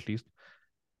ज़माने में एटलीस्ट,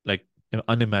 लाइक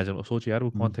अनइमेजिनेबल. सोच यार, वो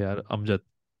कौन हम्म थे यार, अमजद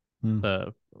हम्म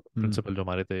हम्म प्रिंसिपल जो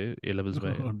हमारे थे ए लेवल्स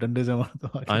में. डंडे से मार तो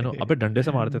आई नो, आके अबे डंडे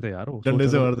से मारते थे यार वो. सोच डंडे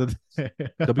से अगर मारते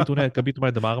थे कभी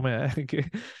तुम्हारे दिमाग में आया है कि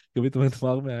कभी तुम्हारे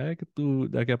दिमाग में आया है कि तू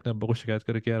जाके अपने अब्बा को शिकायत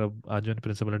करे कि यार अब आज मैंने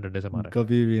प्रिंसिपल ने डंडे से मारा है.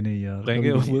 कभी भी नहीं यार कभी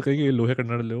कहेंगे, भी नहीं। वो कहेंगे ये लोहे का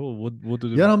डंडा ले, वो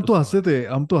तुझे यार उससे मारा.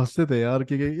 हम तो हंसते थे यार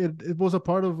क्योंकि it was a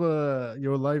part of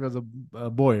your life as a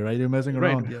boy right you're messing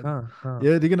right. around yeah हाँ, हाँ.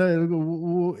 yeah लेकिन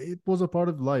it was a part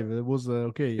of life it was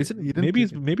okay Is it, you didn't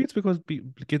take it maybe it's because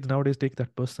kids nowadays take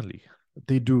that personally.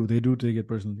 they do take it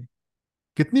personally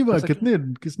कितनी बार ऐसा क्यों? कितने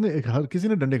किसने हर किसी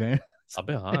ने डंडे खाए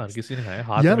अबे हाँ, हैं हर किसी ने खाया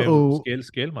हाथ यार में, ओ स्केल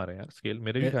स्केल मारे यार, स्केल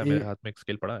मेरे भी ए, खाया, मेरे ए, हाथ में एक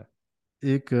स्केल पड़ा है.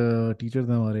 एक टीचर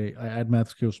था हमारे एड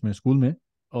मैथ्स के उसमें स्कूल में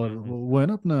और हम्म. वो है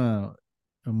ना अपना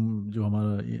जो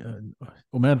हमारा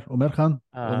उमेर उमेर खान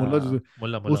मुल्ला जो हाँ, मुल्ला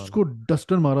मुल्ला मुल्ला. उसको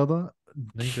डस्टर मारा था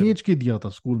नहीं फिर. खींच के दिया था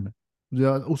स्कूल में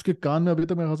उसके कान में अभी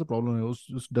तक मेरे ख्याल से प्रॉब्लम है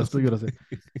उस डस्टर की वजह से।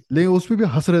 लेकिन उस पे भी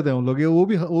हंस रहे थे हम लोग ये वो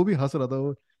भी हंस रहा था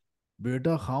वो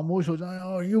बेटा खामोश हो जाए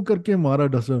और यूं करके मारा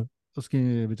डस्टर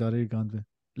उसके बेचारे के कान पे।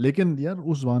 लेकिन यार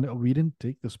उस जमाने we didn't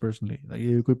take this personally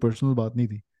ये कोई पर्सनल बात नहीं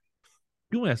थी।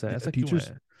 क्यों ऐसा है, ऐसा क्यों टीचर्स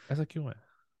है, ऐसा क्यों है?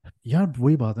 यार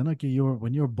वही बात है ना कि your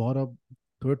when you're brought up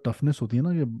थोड़ा टफनेस होती है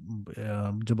ना कि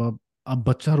जब आप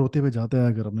बच्चा रोते हुए जाता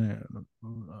है अगर अपने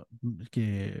कि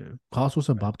खास तौर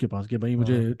से बाप के पास कि भाई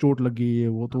मुझे हाँ, चोट लग गई है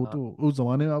वो तो हाँ. उस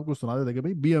जमाने में आपको सुना देता कि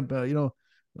भाई be you know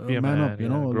Be a man up,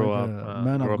 man, yeah. Grow up,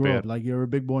 man grow up, up grow here. up, like you're a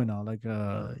big boy now,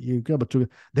 Uh, ये क्या बच्चों के,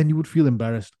 then you would feel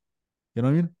embarrassed, you know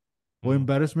what I mean? वो mm.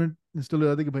 embarrassment install हो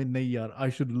जाती है कि भाई नहीं यार, I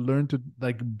should learn to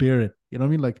like bear it, you know what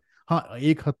I mean? Like हाँ,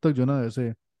 एक हद तक जो ना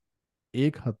ऐसे,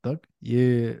 एक हद तक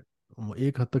ये,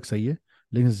 एक हद तक सही है,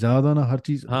 लेकिन ज्यादा ना हर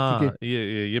चीज, क्योंकि हाँ,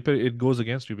 ये पर it goes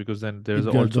against you because then there's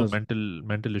it also does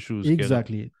mental issues कि अगर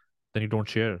exactly. then you don't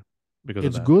share because of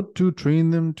It's that. good to train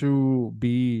them to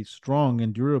be strong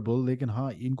and durable, लेकिन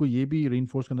हाँ इनको ये भी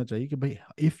reinforce करना चाहिए कि भाई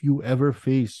if you ever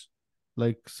face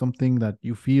like something that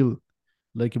you feel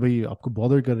like कि भाई आपको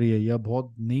bother कर रही है, या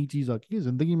बहुत नई चीज आती है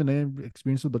जिंदगी में, नए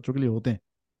experiences बच्चों के लिए होते हैं,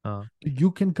 हाँ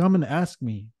you can come and ask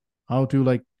me how to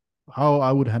like how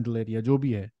I would handle it, या जो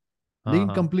भी है, हाँ लेकिन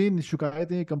हाँ complain,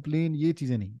 शिकायतें, complain, ये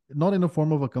चीजें नहीं, not in a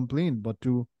form of a complaint but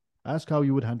to ask how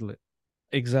you would handle it.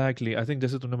 Exactly I think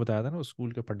जैसे तूने बताया था ना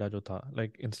स्कूल का पढ़ा जो था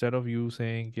like instead of you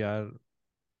saying कि यार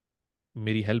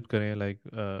मेरी हेल्प करें लाइक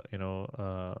यू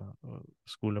नो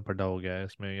स्कूल में पढ़ा हो गया है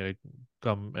इसमें like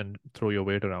come and throw your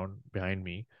weight around behind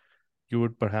me you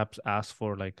would perhaps ask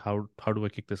for like how do I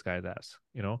kick this guy's ass,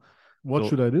 you know? What So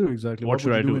should I do exactly, what what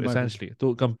should would I you do do in my place? essentially?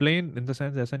 तो complain in the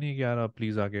sense ऐसा नहीं है कि यार आप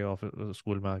please आके office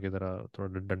school में आके जरा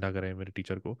थोड़ा डंडा करें मेरे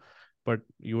टीचर को, बट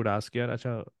यू वुड आस्क यार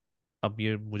अच्छा अब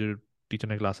ये मुझे टीचर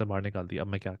ने क्लास से बाहर निकाल दिया अब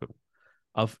मैं क्या करूँ?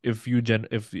 अब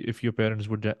if your parents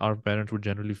would our parents would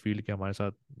generally feel कि हमारे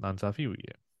साथ नाइंसाफी हुई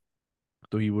है,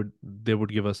 तो they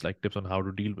would give us like tips on how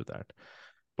to deal with that,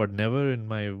 but never in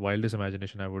my wildest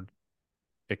imagination I would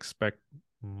expect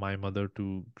my mother to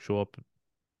show up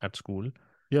at school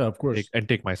Yeah, of course. and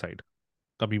take my side.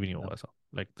 कभी भी नहीं Yeah, होगा ऐसा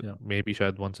like yeah. Maybe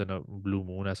शायद once in a blue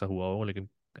moon ऐसा हुआ होगा, लेकिन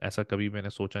ऐसा कभी मैंने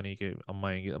सोचा नहीं कि अम्मा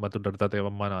आएंगी। मैं तो डरता था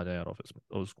अम्मा ना आ जाए यार ऑफिस में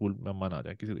और स्कूल में अम्मा ना आ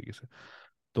जाए किसी तरीके से।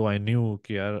 तो आई न्यू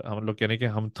कि यार हम लोग कहने के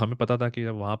हमें पता था कि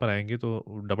जब वहां पर आएंगे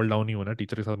तो डबल डाउन ही होना है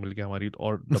टीचर के साथ मिलके हमारी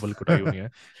और डबल कुटाई होनी है।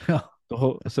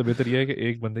 तो उससे बेहतर यह है कि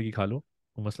एक बंदे की खा लो,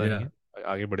 वो मसला नहीं Yeah. है,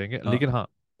 आगे बढ़ेंगे। हाँ, लेकिन हाँ,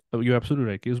 यू एब्सोल्युटली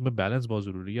राइट कि उसमें बैलेंस बहुत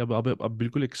जरूरी है। अब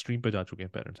बिल्कुल एक्सट्रीम पे जा चुके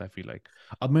हैं पेरेंट्स, आई फील लाइक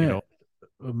अब यू नो।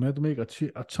 मैं तुम्हें एक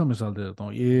अच्छा मिसाल दे देता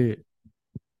हूँ,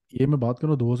 ये मैं बात कर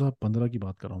रहा हूँ 2015 की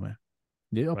बात कर रहा हूँ मैं,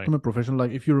 ये अब तो राइट। मैं professional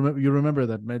life, if you remember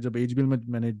that, मैं जब एचबीएल में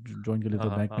मैंने ज्वाइन कर लिया हाँ था,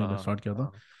 हाँ बैंक में हाँ स्टार्ट किया था,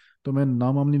 हाँ तो मैं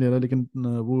नाम वाम नहीं ले रहा, लेकिन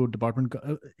वो डिपार्टमेंट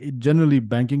का जनरली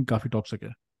बैंकिंग काफी टॉक्सिक है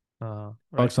हाँ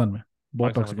राइट। पाकिस्तान में,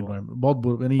 बहुत पाकिस्तान में टॉक्सिक तो एनवायरनमेंट,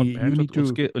 बहुत यानी और बहन यू चोद नीड टू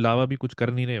उसके अलावा भी कुछ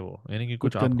कर नहीं रहे वो, यानी कि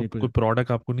कुछ कुछ करनी आपको नहीं, कोई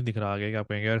प्रोडक्ट आपको नहीं दिख रहा आगे कि आप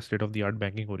कहेंगे यार state of the art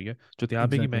banking हो रही है, जो यहाँ पे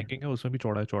की एग्जैक्टली, बैंकिंग है उसमें भी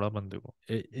चौड़ा चौड़ा बंदे को।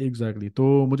 एग्जैक्टली,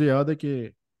 तो मुझे याद है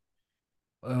कि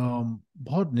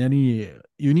बहुत यानी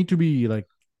you need to be like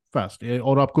fast,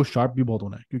 और आपको शार्प भी बहुत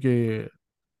होना है, क्योंकि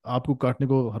आपको काटने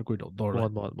को हर कोई दौड़ रहा है,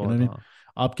 बहुत बहुत यू नो बहुत मीन? हाँ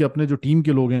आपके अपने जो टीम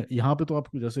के लोग हैं यहाँ पे, तो आप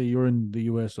जैसे यूर इन द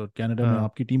यूएस और कनाडा में हाँ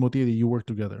आपकी टीम होती है, you work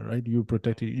together, right, you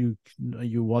protect,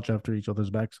 you watch after each others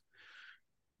backs,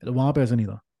 वहाँ पे ऐसा नहीं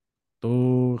था।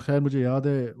 तो खैर मुझे याद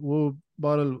है वो,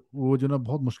 बहरहाल वो जो ना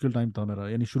बहुत मुश्किल टाइम था मेरा,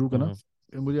 यानी शुरू का ना,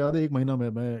 हम्म। मुझे याद है एक महीना में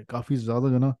मैं काफ़ी ज़्यादा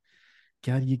जो ना,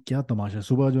 क्या ये क्या तमाशा है,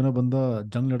 सुबह जो ना बंदा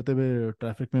जंग लड़ते हुए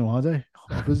ट्रैफिक में वहां जाए,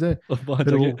 ऑफिस जाए, और वहां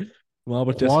फिर जाके वो वहां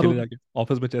पर चेस ख्वार, खेले जाके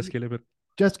ऑफिस में चेस खेले फिर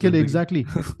चेस खेले, जिंदगी। एग्जैक्टली,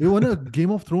 ये वो ना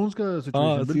गेम ऑफ थ्रोन्स का हाँ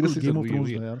सिचुएशन, बिल्कुल सीरियसली गेम चल ऑफ रही है थ्रोन्स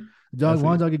वही है था यार, जहाँ ऐसे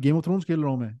वहां ही। जाके गेम ऑफ थ्रोन्स खेल रहा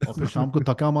हूँ मैं, और फिर शाम को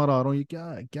थका मारा आ रहा हूँ, ये क्या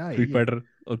है स्ट्रीट ये, फाइटर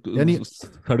और यानी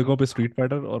सड़कों पे स्ट्रीट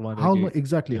फाइटर और वहां हाउ जाके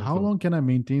exactly game of how throne long can I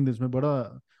maintain this, में बड़ा,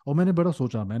 और मैंने बड़ा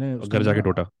सोचा, मैंने और उस घर टाइम जाके ना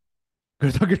टोटा। घर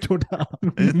जाके छोटा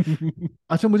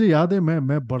अच्छा मुझे याद है,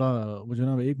 मैं बड़ा, मुझे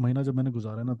ना एक महीना जब मैंने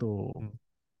गुजारा ना, तो हम्म,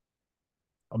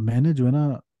 मैंने जो है ना,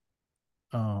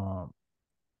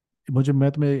 मुझे, मैं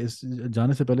तुम्हें इस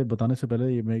जाने से पहले, बताने से पहले,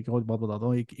 ये मैं एक और बात बताता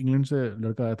हूँ, एक इंग्लैंड से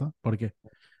लड़का आया था पढ़ के,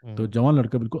 तो हम्म, जवान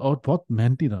लड़का बिल्कुल, और बहुत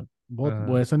मेहनती था, बहुत,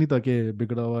 वो हाँ, ऐसा नहीं था कि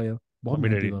बिगड़ा हुआ, या बहुत मम्मी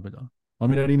मेहनती डैडी। था बेचारा,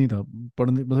 मम्मी डैडी नहीं था,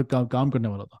 पढ़ने मतलब काम करने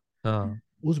वाला था, हाँ।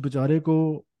 उस बेचारे को,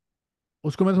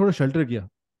 उसको मैंने थोड़ा शेल्टर किया,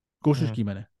 कोशिश हम्म, की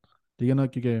मैंने, ठीक है ना,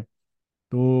 क्योंकि,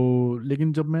 तो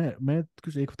लेकिन जब मैं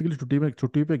कुछ एक हफ्ते के लिए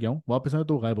छुट्टी पे गया हूँ, वापस आया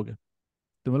तो वो गायब हो गया,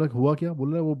 तो मतलब हुआ क्या,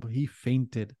 बोल रहा है वो, ही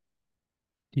फेंटेड,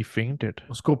 he fainted।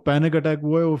 उसको पैनिक अटैक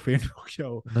हुआ है, वो फेंट हो गया,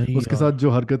 वो नहीं उसके साथ यार। जो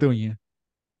हरकतें हुई हैं,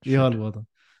 ये हाल शिट। हुआ था।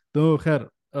 तो खैर,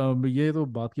 ये तो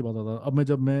बात की बात था, अब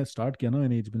जब मैं स्टार्ट किया ना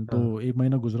एज में, हाँ तो एक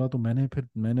महीना गुजरा, तो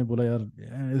मैंने बोला यार,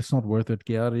 इट्स नॉट वर्थ इट,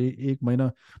 कि यार एक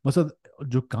महीना, मतलब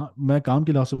जो मैं काम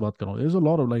के लिहाज से बात कर रहा हूँ, it's a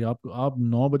lot of, like आप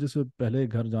 9 बजे से पहले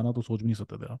घर जाना तो सोच भी नहीं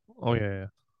सकते थे आप, ओ या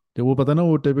तो वो पता है ना,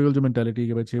 वो टिपिकल जो मेंटेलिटी है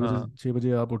कि भाई 6 बजे, हाँ 6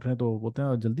 बजे आप उठ रहे हैं तो बोलते हैं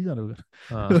 "आप जल्दी जा रहे हो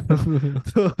हाँ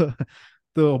घर"।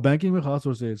 तो बैंकिंग में खास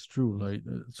तौर से इट्स ट्रू, लाइक,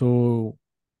 सो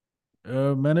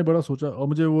मैंने बड़ा सोचा, और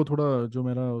मुझे वो थोड़ा, जो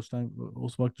मेरा उस टाइम,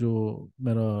 उस वक्त जो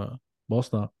मेरा बॉस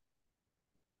था,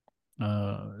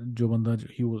 जो बंदा,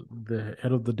 he was the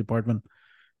head of the department,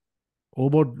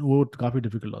 वो काफ़ी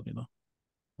डिफिकल्ट आदमी था,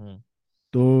 हम्म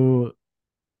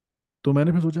तो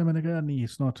मैंने फिर सोचा, मैंने कहा यार नहीं,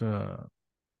 इट्स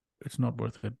नॉट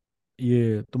वर्थ इट।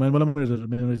 ये तो मैंने बोला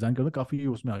मैंने रिजाइन कर दिया, काफ़ी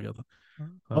उसमें आ गया था।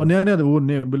 और हाँ नया नया वो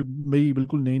मेरी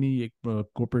बिल्कुल नई नई एक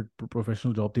कॉर्पोरेट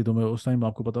प्रोफेशनल जॉब थी, तो मैं उस टाइम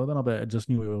आपको पता होता ना, आप एडजस्ट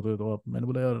नहीं हुए होते, तो आप, मैंने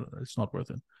बोला यार इट्स नॉट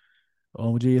वर्थ इट। और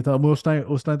मुझे ये था, मैं उस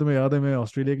टाइम तो मैं याद है, मैं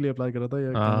ऑस्ट्रेलिया के लिए अप्लाई कर रहा था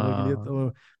या कनाडा के लिए, तो हाँ,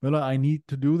 मैं बोला I need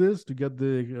to do this to get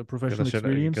the professional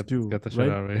experience to, get the shit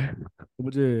right. out of me. तो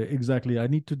मुझे exactly I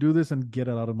need to do this and get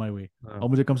out of my way. हाँ और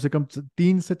मुझे कम से कम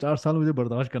 3 से 4 साल मुझे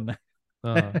बर्दाश्त करना है।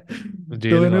 हाँ, तो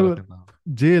जेल मैंने वाला सीन था।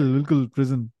 जेल, बिल्कुल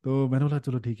प्रिजन। तो मैंने बोला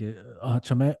चलो ठीक है।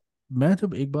 अच्छा, मैं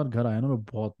जब एक बार घर आया ना, मैं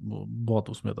बहुत बहुत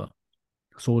उसमें था,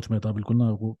 सोच में था बिल्कुल ना,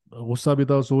 वो गुस्सा भी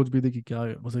था, सोच भी थी कि क्या,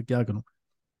 मतलब क्या करूं।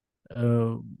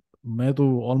 मैं तो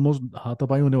ऑलमोस्ट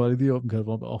हाथापाई होने वाली थी, और घर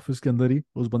ऑफिस के अंदर ही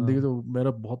उस बंदे के, हाँ जो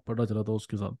मेरा बहुत पता चला था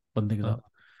उसके साथ, बंदे के साथ। हाँ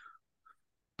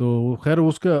तो खैर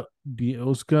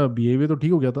उसका बिहेवियर तो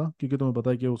ठीक हो गया था, क्योंकि तुम्हें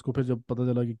पता है कि उसको फिर जब पता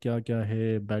चला कि क्या क्या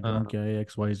है, बैकग्राउंड हाँ, क्या है,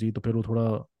 XYZ, तो फिर वो थोड़ा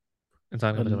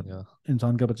इंसान का बचा अल- बन गया।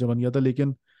 इंसान का बच्चा बन गया था।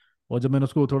 लेकिन और जब मैंने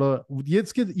उसको थोड़ा, ये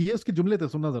इसके जुमले थे,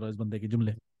 सुनना जरा इस बंदे के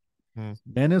जुमले। हम्म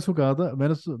मैंने उसको कहा था,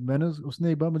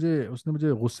 उसने एक बार उसने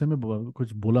मुझे गुस्से में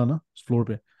कुछ बोला ना फ्लोर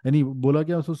पे, यानी बोला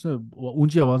क्या, उसने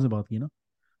ऊंची आवाज में बात की ना।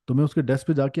 तो मैं उसके डेस्क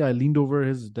पे जाके, I leaned over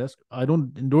his desk, I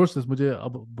don't endorse this, मुझे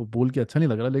अब बोल के अच्छा नहीं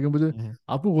लग रहा, लेकिन मुझे, हम्म,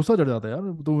 आपको गुस्सा चढ़ जाता है यार,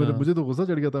 तो हाँ मुझे तो गुस्सा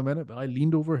चढ़ गया था। मैंने I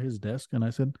leaned over his desk and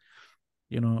I said,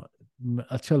 you know,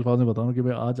 अच्छे अल्फाज में बताऊं कि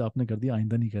भाई आज आपने कर दिया,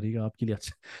 आइंदा नहीं करेगा आपके लिए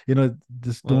अच्छा।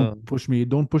 जस्ट हाँ don't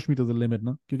push me to the limit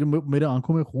ना, क्योंकि मेरे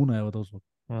आंखों में खून आया हुआ था उस वक्त।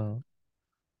 हाँ।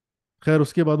 खैर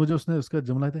उसके बाद मुझे उसने उसका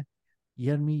जुमला था,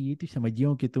 यार मैं ये तो समझ गया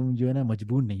हूँ कि तुम जो है ना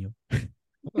मजबूर नहीं हो।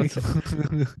 ठीक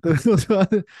है? तो उसके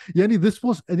बाद, यानी दिस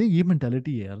वाज, आई थिंक ये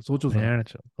मेंटालिटी है यार, सोचो जरा। भेड़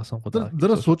चो, कसम खुदा जरा की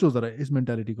जरा सोचो। सोचो जरा इस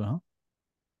मेंटालिटी को, हाँ।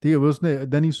 ठीक है, वो उसने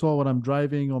then he saw what I am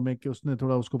driving, और मैं कि उसने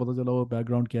थोड़ा, उसको पता चला वो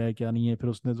बैकग्राउंड क्या है क्या नहीं है, फिर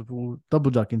उसने तब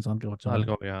वो जाके इंसान का बच्चा बना।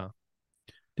 हल्का हो गया हाँ।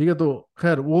 ठीक है, तो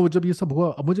खैर वो जब ये सब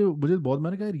हुआ, अब मुझे मुझे बहुत,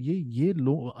 मैंने कहा यार ये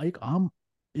लोग,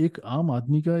 एक आम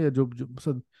आदमी का, या जो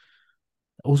सब,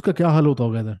 उसका क्या हाल होता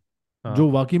होगा इधर, हाँ जो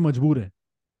वाकई मजबूर है।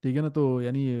 ठीक है ना, तो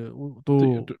यानी तो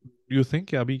तो यू थिंक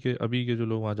कि अभी के जो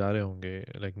लोग वहाँ जा रहे होंगे,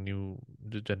 like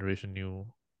new generation, new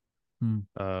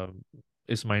hmm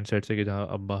इस माइंडसेट से कि जहाँ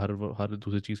अब बाहर हर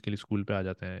दूसरी चीज़ के लिए स्कूल पे आ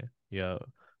जाते हैं, या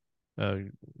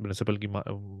प्रिंसिपल की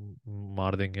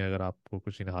मार देंगे अगर आपको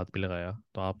किसी ने हाथ भी लगाया,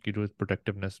 तो आपकी जो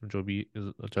प्रोटेक्टिवनेस जो भी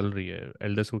चल रही है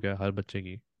एल्डर्स को, क्या हर बच्चे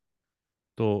की,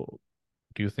 तो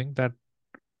do you think that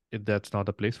that's not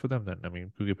the place for them then? I mean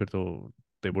क्योंकि फिर तो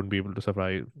they wouldn't be able to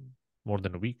survive more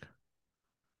than a week.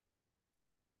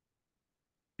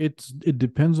 It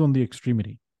depends on the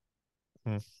extremity.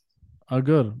 हम्म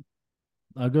अगर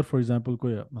अगर फॉर एग्जांपल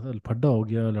कोई मतलब फड्डा हो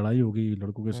गया, लड़ाई हो गई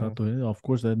लड़कों के साथ, हम्म तो है of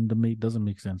course that doesn't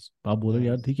make sense. आप बोलोगे हम्म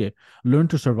यार ठीक है, learn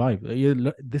to survive,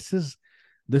 this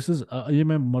is ये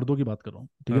मैं मर्दों की बात कर रहा हूँ,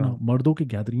 ठीक है ना, हाँ मर्दों की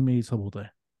गैदरिंग में ये सब होता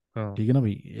है। हाँ, ठीक है ना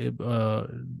भाई,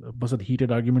 बस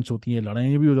हीटेड आर्ग्यूमेंट्स होती हैं,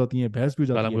 लड़ाइयाँ भी हो जाती हैं, बहस भी हो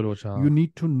जाती गालम है। गलोच यू हाँ।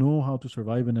 Need to know how to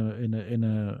survive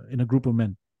in a group of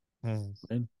man.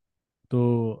 हम्म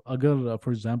तो अगर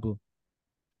फॉर एग्जांपल,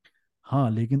 हाँ,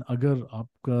 लेकिन अगर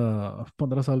आपका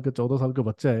 15 साल का 14 साल का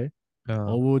बच्चा है, हाँ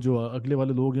और वो जो अगले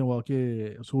वाले लोग हैं वो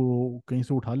आके उसको कहीं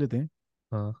से उठा लेते हैं,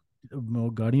 हाँ वो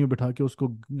गाड़ी में बिठा के उसको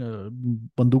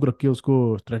बंदूक रख के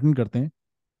उसको थ्रेटन करते हैं,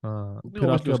 हाँ, तो नहीं फिर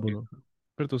आप ऑब्वियसली क्या उसकी, बोलो।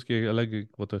 फिर तो उसकी एक अलग,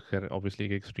 वो तो खैर ऑब्वियसली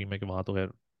एक एक्सट्रीम है कि वहाँ तो खैर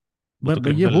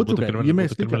ये हो वो तो चुका है, ये क्रिमिनल, मैं वो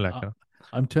तो इसलिए क्रिमिनल कह, एक्ट है।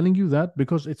 I am telling you that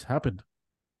because it's happened.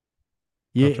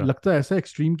 ये अच्छा, लगता है ऐसा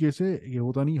एक्सट्रीम केस है, ये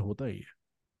होता नहीं, होता ही है।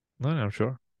 No I am sure,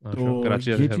 I am sure तो कराची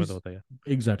जैसे ये शहर में तो चीज, होता ही है।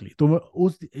 एग्जैक्टली exactly, तो मैं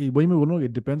उस वही मैं बोलूँ,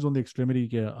 it depends on the extremity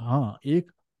के, हाँ।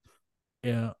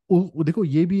 देखो,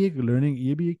 ये भी एक लर्निंग,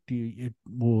 ये भी एक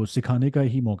वो सिखाने का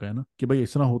ही मौका है ना, कि भाई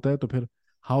इस तरह हम्म होता है, तो फिर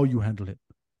हाउ यू हैंडल इट।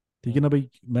 ठीक है हम्म, ना भाई,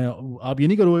 मैं, आप ये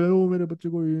नहीं करोगे वो मेरे बच्चे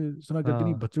को ये इस तरह करके,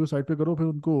 नहीं, हाँ बच्चे को साइड पे करो, फिर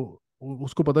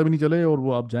उसको पता भी नहीं चले, और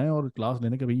वो आप जाएं और क्लास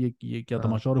लेने के, भाई ये क्या हाँ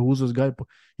तमाशा, और who is this guy,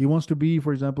 he wants to be,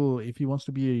 for example if he wants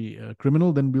to be a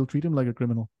criminal, then we will treat him like a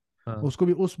criminal. हाँ उसको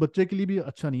भी, उस बच्चे के लिए भी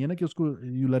अच्छा नहीं है ना कि उसको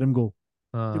यू लेट हिम गो।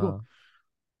 देखो, हाँ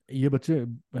ये बच्चे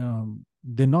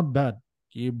दे नॉट बैड,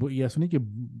 ये ऐसा नहीं कि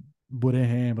बुरे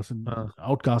हैं बस, हाँ,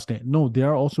 आउटकास्ट हैं, no, they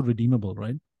are also redeemable,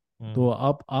 right. तो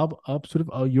हम्म आप सिर्फ,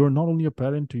 you are not only a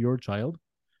parent to your child,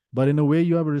 but in a way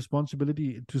you have a responsibility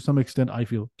to some extent, I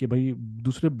feel, कि भाई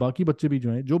दूसरे बाकी बच्चे भी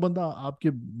जो हैं, जो बंदा आपके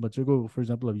बच्चे को फॉर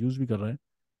एग्जांपल अब्यूज भी कर रहा है,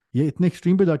 ये इतने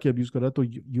एक्सट्रीम पे जाके अब्यूज कर रहा है, तो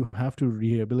यू हैव टू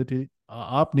रिहेबिलिटेट,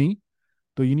 आप नहीं,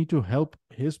 तो you need to help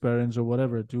his parents or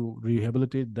whatever to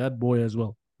rehabilitate that boy as well,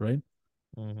 right?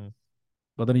 हम्म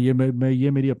पता नहीं,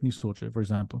 ये मेरी अपनी सोच है, फॉर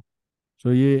एग्जांपल।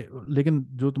 सो ये, लेकिन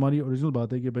जो तुम्हारी ओरिजिनल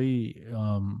बात है कि भाई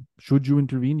should you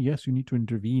intervene, yes you need to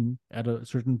intervene at a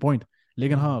certain point,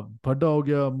 लेकिन हम्म, हाँ फड्डा हो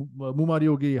गया, मुंह मारी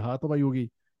होगी, हाथापाई होगी,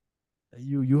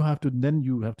 you have to, then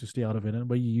you have to stay out of it and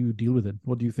but you deal with it.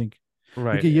 What do you think?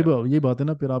 Right क्योंकि यार। ये बात है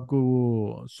ना, फिर आपको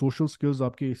वो सोशल स्किल्स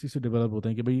आपके इसी से डेवलप होते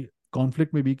हैं कि भाई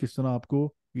कॉन्फ्लिक्ट में भी किस तरह आपको,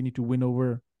 you need to win over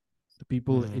the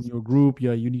people hmm, in your group,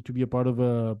 या you need to be a part of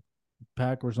a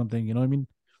pack or something, you know what I mean?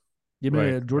 ये राइट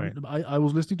मैं right. Jordan, I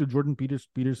was listening to Jordan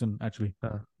Peterson actually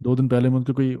हाँ 2 दिन पहले, मैं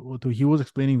उनको कोई, तो he was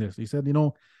explaining this, he said, you know,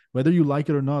 whether you like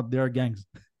it or not, there are gangs,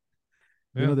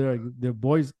 you या know, there are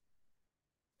boys,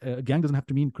 gang doesn't have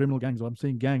to mean criminal gangs. I'm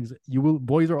saying gangs, you will,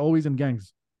 boys are always in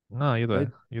gangs, हाँ, ये तो है,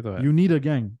 right? ये तो है। You need a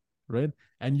gang, right?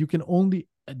 And you can only,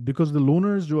 because the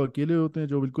loners जो अकेले होते हैं,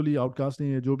 जो बिल्कुल ही outcast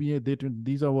नहीं है, जो भी है,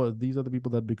 these are the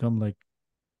people that become like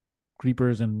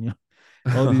creepers and, you know,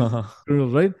 all these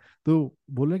criminals, right? तो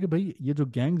बोल रहे हैं कि भाई ये जो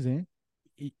gangs हैं,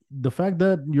 the fact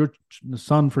that your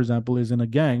son, for example, is in a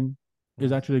gang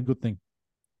is actually a good thing,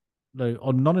 like,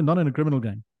 or not in a criminal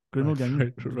right gang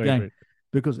right right gang, right.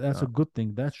 because that's a हाँ good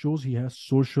thing. That shows he has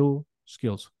social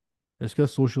skills. It's got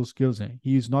social skills in.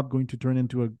 He's not going to turn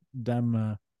into a damn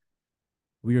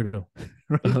weirdo,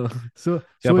 right? So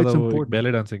क्या so पता it's वो एक important.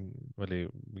 Ballet dancing वाले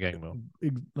gang में हो।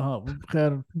 हाँ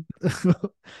खैर,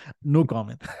 नो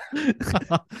कमेंट।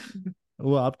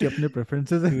 वो आपके अपने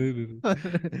प्रेफरेंसेस हैं।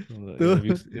 तो, अभी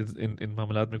इन इन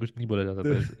मामलात में कुछ नहीं बोला जा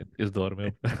सकता इस दौर में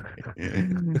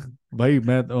अब। भाई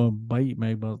मैं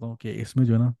एक बात बताऊँ कि इसमें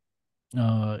जो है ना,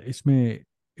 इसमें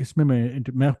इसमें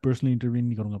मैं पर्सनली इंटरवीन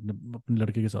नहीं करूंगा अपने अपने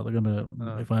लड़के के साथ, अगर मैं,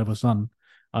 हाँ if I have a sun,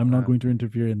 I am not हाँ। Going to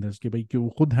interfere in this, कि भाई कि वो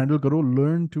खुद हैंडल करो,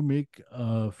 लर्न टू मेक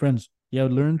फ्रेंड्स, या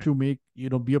learn to make, you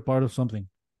know, be a part of something,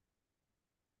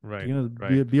 ठीक राइट है ना,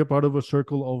 right. Be a part of a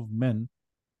circle of men,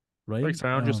 Like right?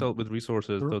 surround yourself with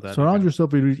resources so that you Surround can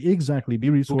yourself with, exactly, be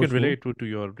who can resourceful, relate to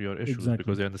your issues because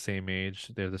exactly, they're in the same age,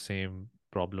 they're the same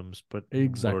problems, but more or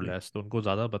exactly, less. तो उनको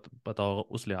ज़्यादा पता होगा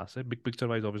उस लिहाज से. Big picture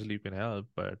wise, obviously you can help,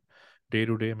 but day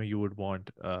to day में you would want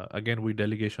again we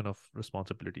delegation of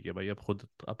responsibility के भाई अब खुद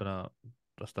अपना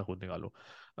रास्ता खुद निकालो.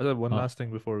 अच्छा, one हाँ, last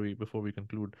thing before we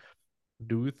conclude.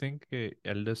 Do you think कि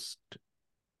eldest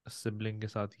sibling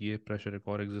के साथ ये pressure एक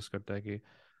और exist करता है कि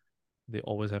they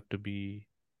always have to be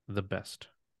the best?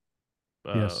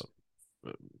 Uh, yes,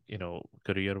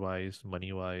 career wise,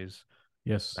 money wise,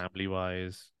 yes, family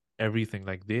wise, everything.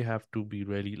 Like they have to be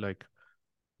really like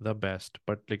the best.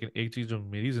 But लेकिन एक चीज जो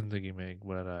मेरी जिंदगी में एक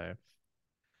बार आया है,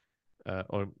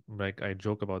 or like I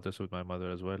joke about this with my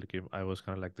mother as well. Like I was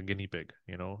kind of like the guinea pig.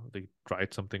 They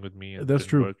tried something with me and that's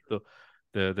didn't true, work. So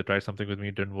they tried something with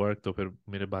me, didn't work. तो फिर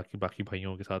मेरे बाकी बाकी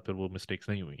भाइयों के साथ फिर वो mistakes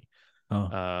नहीं हुई.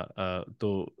 हाँ,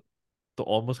 तो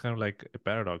almost kind of like a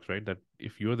paradox, right? That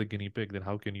if you're the guinea pig, then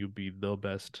how can you be the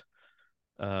best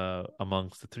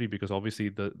amongst the three? Because obviously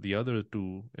the other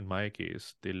two, in my case,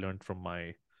 they learned from my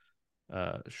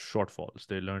shortfalls.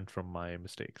 They learned from my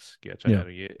mistakes. कि अच्छा yeah. यार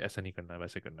ये ऐसा नहीं करना है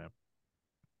वैसे करना है.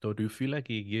 तो डू यू फील है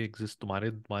कि ये एग्जिस्ट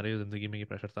तुम्हारे तुम्हारे जिंदगी में ये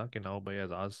प्रेशर था कि ना भाई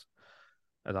एजाज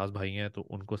एजाज भाई हैं तो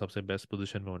उनको सबसे बेस्ट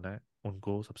पोजीशन में होना है,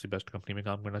 उनको सबसे बेस्ट कंपनी में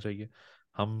काम करना चाहिए,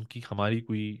 हम की हमारी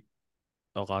कोई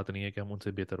औकात नहीं है कि हम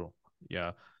उनसे बेहतर हो,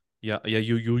 या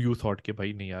यू थॉट कि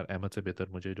भाई नहीं यार अहमद से बेहतर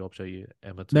मुझे जॉब चाहिए,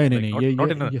 अहमद से नहीं नहीं लाइक नहीं,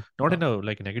 नॉट नॉट इन ये नॉट इन हाँ,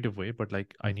 like negative way but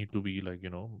like I हाँ. Need to be like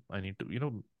I need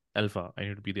to alpha, I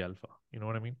need to be the alpha, you know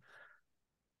what I mean.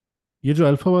 ये जो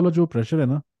alpha वाला जो pressure है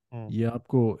ना, हम्म ये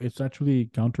आपको, इट्स एक्चुअली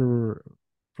काउंटर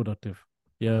प्रोडक्टिव,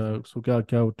 या हम्म. उसको क्या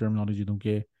क्या टर्मिनोलॉजी दूं,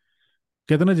 कि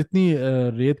कहते हैं ना, जितनी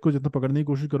रेत को जितना पकड़ने की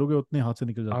कोशिश करोगे उतने हाथ से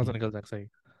निकल हाँ जाती से है, निकल जाए सही.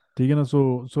 ठीक है ना?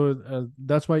 सो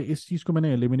दैट्स वाई इस चीज़ को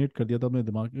मैंने एलिमिनेट कर दिया था अपने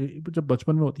दिमाग, जब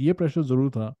बचपन में होती ये प्रेशर ज़रूर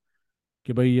था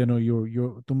कि भाई, यू नो, यू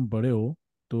तुम बड़े हो,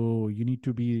 तो you need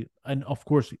to be, and of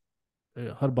course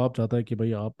हर बाप चाहता है कि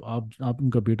भाई आप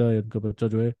उनका बेटा या उनका बच्चा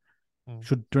जो है हम्म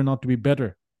should turn out to be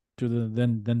better to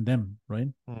than them, right?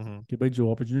 हम्म कि भाई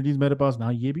जो अपॉर्चुनिटीज मेरे पास ना,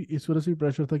 ये भी इस वजह से भी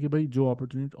प्रेशर था कि भाई जो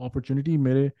अपॉर्चुनिटी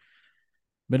मेरे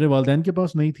मेरे वालदेन के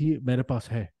पास नहीं थी, मेरे पास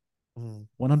है, हम्म.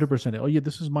 100% है, और ये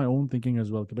this is my own thinking as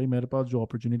well, कि भाई मेरे पास जो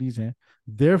अपॉर्चुनिटीज हैं,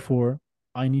 therefore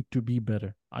I need to be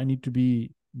better, I need to be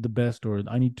the best, और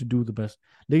I need to do the best,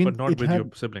 But लेकिन not with your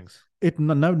siblings. It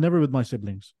never with my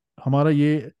siblings, हमारा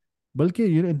ये, बल्कि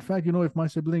in fact, you know, if my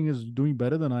sibling is doing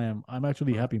better than I am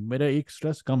actually हाँ happy, मेरा एक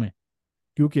stress कम है,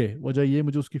 क्योंकि वजह ये,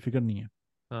 मुझे उसकी फिक्र नहीं है।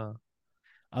 हाँ.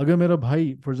 अगर मेरा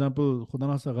भाई फॉर एग्जांपल खुदा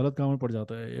ना सा गलत काम में पड़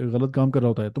जाता है, या गलत काम कर रहा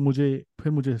होता है, तो मुझे,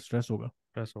 फिर मुझे स्ट्रेस होगा,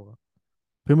 स्ट्रेस होगा.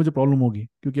 फिर मुझे प्रॉब्लम होगी,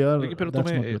 क्योंकि यार लेकिन फिर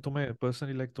दैट्स नॉट तुम्हें गुड। तुम्हें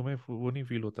पर्सनली लाइक तुम्हें वो नहीं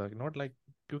फील होता कि नॉट लाइक,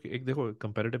 क्योंकि एक देखो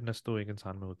कंपैरेटिवनेस तो एक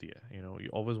इंसान में होती है, you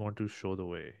always want to show the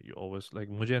way, you always like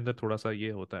मुझे अंदर थोड़ा सा ये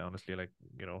होता है honestly like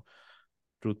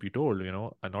truth be told,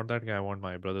 not that I want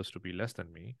my brothers to be less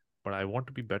than me, but I want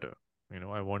to be better,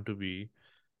 I want to be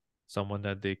someone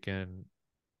that they can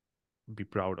be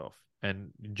proud of.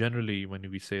 And generally, when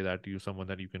we say that you someone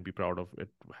that you can be proud of, it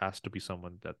has to be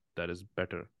someone that is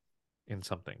better in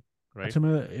something, right? अच्छा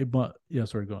मैं एक बार, या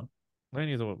sorry go on. नहीं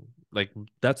नहीं तो like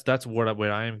that's what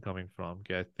where I am coming from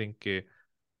कि I think कि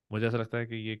मुझे ऐसा लगता है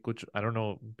कि ये कुछ I don't know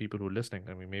people who are listening,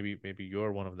 I mean maybe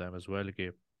you're one of them as well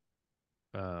कि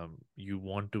you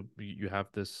want to you have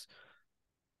this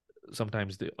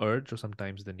sometimes the urge or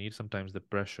sometimes the need sometimes the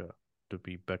pressure to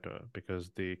be better because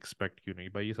they expect you नहीं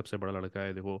भाई ये सबसे बड़ा लड़का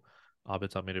है देखो आबिद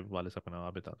साहब मेरे वाले साहब का नाम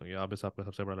आबिद था तो ये आबिद साहब का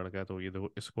सबसे बड़ा लड़का है तो ये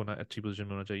देखो इसको ना अच्छी पोजीशन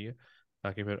में होना चाहिए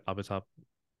ताकि फिर आबिद साहब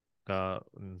का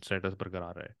स्टेटस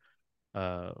बरकरार रहे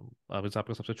आबिद साहब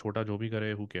का सबसे छोटा जो भी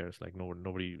करे who cares like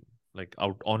nobody like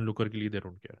out on looker के लिए they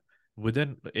don't care with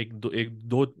in एक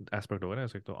दो एस्पेक्ट हो गया ना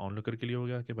ऐसे तो ऑन लुकर के लिए हो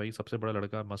गया कि भाई सबसे बड़ा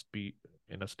लड़का must be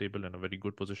in a stable and a very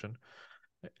good position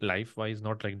life wise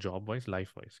not like job wise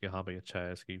life wise कि हाँ भाई अच्छा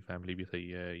है इसकी फैमिली भी सही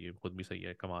है ये खुद भी सही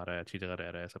है कमा रहा है अच्छी जगह रह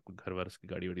रहा है सब कुछ घर वर इसकी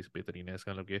गाड़ी वाड़ी से बेहतरीन है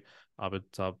इसका मतलब कि आबिद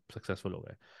साहब सक्सेसफुल हो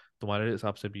गए तुम्हारे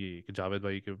हिसाब से भी कि जावेद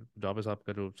भाई के जावेद साहब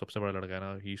का जो सबसे बड़ा लड़का है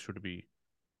ना he should be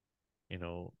you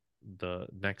know the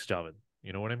next Javed.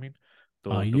 You know what I mean?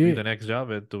 हाँ So to be ये the next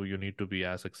Javed, so you need to be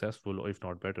as successful, or if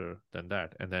not better than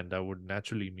that, and then that would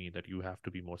naturally mean that you have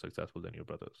to be more successful than your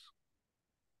brothers.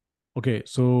 Okay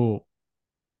so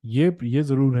ये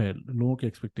ज़रूर है, लोगों के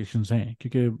expectations हैं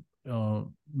क्योंकि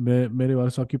मेरे वाले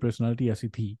साहब की पर्सनालिटी ऐसी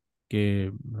थी कि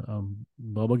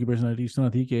बाबा की पर्सनालिटी इस तरह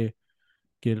थी कि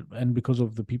and because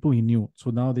of the people he new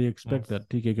so now they hmm. Expect that,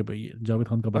 ठीक है कि भाई जावेद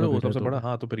खान का अरे बड़ा वो बेटा है सबसे तो बड़ा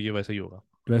हाँ तो फिर ये वैसे ही होगा।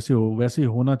 वैसे ही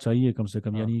होना चाहिए कम से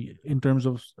कम, हाँ यानी इन हाँ। टर्म्स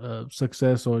ऑफ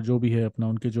सक्सेस और जो भी है अपना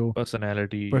उनके जो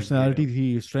पर्सनैलिटी ये पर्सनालिटी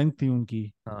थी, स्ट्रेंथ थी उनकी।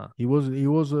 हाँ। he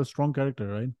was a strong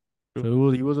character, right? True. So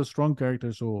he was a strong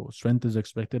character, so strength is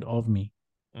expected of me,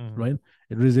 hmm right?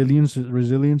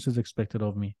 Resilience is expected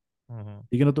of me, हम्म।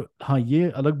 ठीक है ना? तो हाँ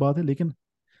ये अलग बात है, लेकिन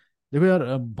देखो यार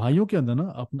भाइयों के अंदर ना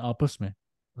अपने आपस में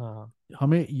हाँ।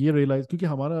 हमें ये रियलाइज, क्योंकि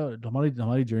हमारा हमारी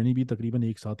हमारी जर्नी भी तकरीबन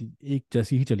एक साथ ही एक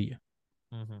जैसी ही चली है,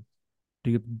 हम्म।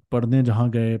 ठीक है? पढ़ने जहाँ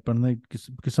गए, पढ़ने किस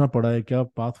तरह पढ़ा है, क्या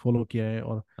पाथ फॉलो किया है,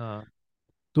 और हाँ।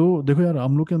 तो देखो यार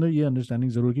हम लोग के अंदर ये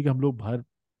अंडरस्टैंडिंग जरूर की कि हम लोग बाहर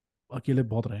अकेले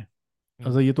बहुत रहे। हम्म।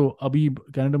 अच्छा ये तो अभी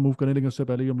कनाडा मूव करने, लेकिन उससे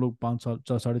पहले भी हम लोग 5 साल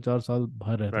 4 साढ़े 4 साल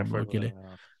बाहर रहे थे हम लोग ब्रैडफोर्ड अकेले। वगैरह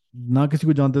हाँ। ना किसी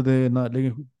को जानते थे ना,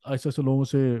 लेकिन ऐसे ऐसे लोगों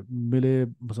से मिले,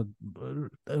 बस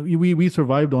we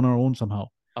survived on our own somehow.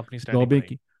 अपनी स्टैंडिंग जॉबें बनाई।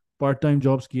 की, पार्ट टाइम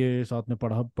जॉब्स किए, साथ में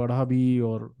पढ़ा पढ़ा भी,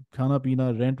 और खाना पीना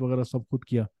रेंट वगैरह सब खुद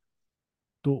किया।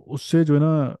 तो उससे जो है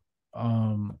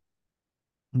ना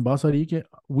बात सारी है कि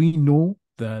वी नो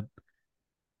दैट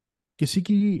किसी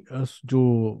की जो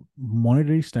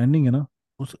मॉनेटरी स्टैंडिंग है ना,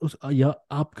 उस या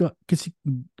आपका किसी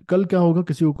कल क्या होगा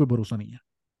किसी को कोई भरोसा नहीं है,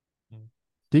 हम्म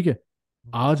ठीक है?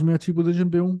 हम्म आज मैं अच्छी पोजीशन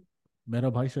पे हूँ, मेरा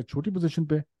भाई शायद छोटी पोजीशन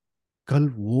पे, कल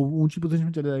वो ऊंची पोजीशन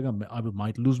में चले जाएगा, मैं I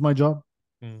might lose my job.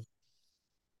 Hmm.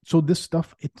 So this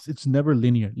stuff it's never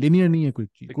linear, linear नहीं है कोई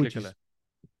सिक्लिकल चीज। है।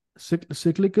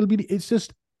 cyclical भी it's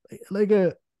just like a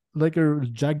like a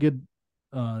jagged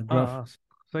हाँ ग्राफ, हाँ।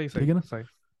 सही ठीक सही है ना? सही।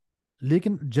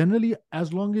 लेकिन generally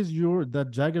as long as your that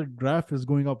jagged graph is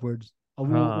going upwards, अब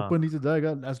वो हाँ ऊपर नीचे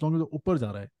जाएगा, एज लॉन्ग एज वो ऊपर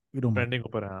जा रहा है, यू डोंट माइंड, ट्रेंडिंग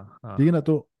ऊपर है हाँ ठीक है हाँ ना?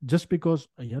 तो जस्ट बिकॉज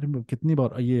यार कितनी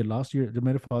बार ये लास्ट ईयर जब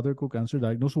मेरे फादर को कैंसर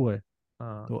डायग्नोस हुआ है,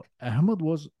 हाँ। तो अहमद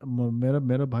वाज मेरा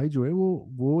मेरा भाई जो है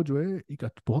वो जो है एक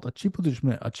बहुत अच्छी पोजीशन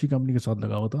में अच्छी कंपनी के साथ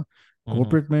लगा हुआ था, हम्म।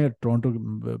 कॉर्पोरेट में, टोरंटो,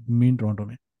 मेन टोरंटो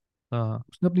में। हाँ।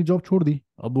 उसने अपनी जॉब छोड़ दी,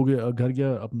 अब वो गया घर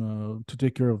गया अपना टू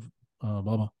टेक केयर ऑफ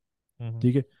बाबा, हम्म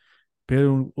ठीक है?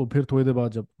 फिर थोड़ी देर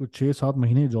बाद जब कुछ 6 7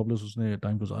 महीने जॉबलेस उसने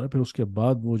टाइम गुजारा, फिर उसके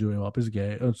बाद वो जो है वापस गया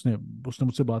है, उसने उसने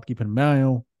मुझसे बात की, फिर मैं आया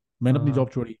हूँ, मैंने अपनी हाँ। जॉब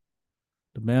छोड़ी,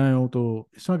 तो मैं आया हूँ, तो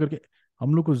इस तरह करके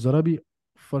हम लोग को ज़रा भी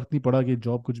फर्क नहीं पड़ा कि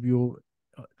जॉब कुछ भी हो,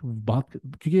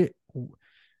 क्योंकि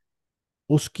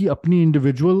उसकी अपनी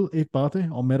इंडिविजुअल एक बात है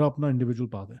और मेरा अपना इंडिविजुअल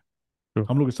बात है, ट्रू।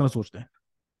 हम लोग इस तरह सोचते हैं,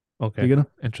 ओके। ठीक है ना?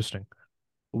 Interesting.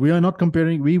 We are not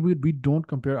comparing, we don't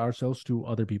compare ourselves to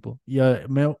other people, या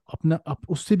मैं अपना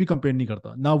उससे भी कंपेयर नहीं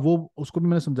करता ना, वो उसको भी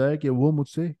मैंने समझाया कि वो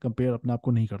मुझसे कंपेयर अपने आप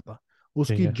को नहीं करता, ठीक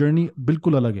उसकी है। जर्नी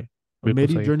बिल्कुल अलग है और बिल्कुल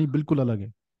मेरी सही। जर्नी बिल्कुल अलग है, ठीक है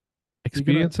ना?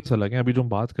 एक्सपीरियंसेस अलग हैं अभी जो हम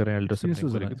बात कर रहे हैं एल्डर सिबलिंग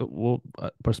एक्सपीरियंसेस को अलग लेके है, तो वो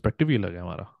पर्सपेक्टिव ही अलग है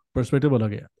हमारा। पर्सपेक्टिव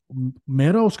अलग है।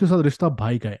 मेरा उसके साथ रिश्ता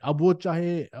भाई का है, अब वो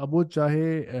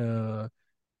चाहे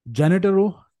जैनेटर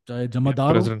हो, चाहे या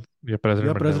जमादार हो, प्रेसिडेंट या बन जाए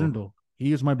वो। प्रेसिडेंट हो,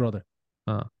 ही इज माई ब्रदर,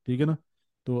 हाँ। ठीक है ना?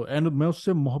 तो एंड मैं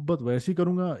उससे मोहब्बत वैसी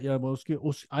करूंगा, या मैं उसके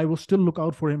उस I will still look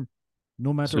out for him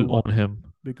no matter still what, own him.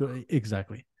 because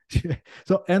exactly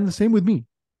so and the same with me,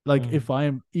 like hmm. if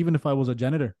I'm even if I was a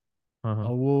janitor हाँ और हाँ।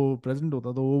 वो president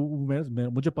होता, तो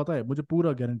मुझे पता है, मुझे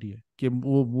पूरा गारंटी है कि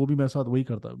वो भी मेरे साथ वही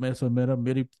करता,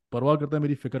 मेरी परवाह करता है,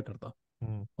 मेरी फिक्र करता,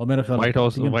 और मेरा ख्याल व्हाइट रखा,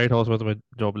 हाउस, ठीक है। व्हाइट हाउस में तुम्हें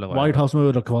जॉब लगवाया व्हाइट था। हाउस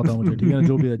में रखवा था मुझे, ठीक है ना,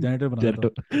 जो भी जैनेटर बनाया था।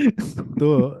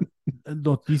 जेनेटो।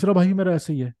 तो तीसरा भाई मेरा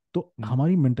ऐसे ही है, तो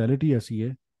हमारी मेंटेलिटी ऐसी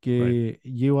है कि राइट।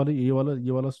 ये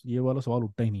वाला सवाल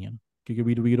उठता ही नहीं है, क्योंकि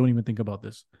we don't even think about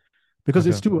this, because अच्छा।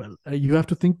 It's too, you have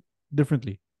to think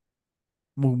differently.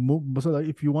 बस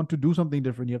if you want to do something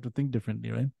different, you have to think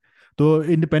differently, right? तो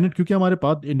इंडिपेंडेंट, क्योंकि हमारे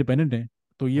पास इंडिपेंडेंट हैं,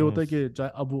 तो ये हम्म। होता है कि चाहे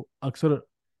अब वो अक्सर,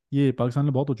 ये पाकिस्तान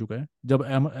में बहुत हो चुका है, जब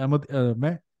अहमद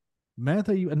मैं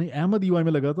था नहीं, अहमद ईवाई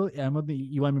में लगा था, अहमद ने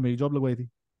ईवाई में मेरी जॉब लगवाई थी।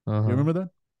 हाँ यू हाँ रिमेंबर दैट?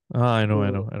 हाँ, तो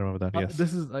I know that, yes.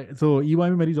 This is, so EY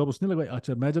में मेरी जॉब उसने लगवाई।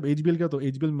 अच्छा, मैं जब एचबीएल गया तो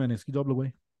एचबीएल में मैंने इसकी जॉब लगवाई।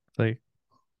 सही।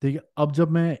 ठीक है, अब जब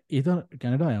मैं इधर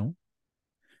कनाडा आया हूँ,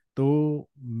 तो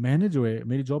मैंने जो है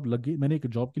मेरी जॉब लगी, मैंने एक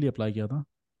जॉब के लिए अप्लाई किया था,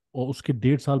 और उसके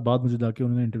 1.5 साल बाद मुझे जाके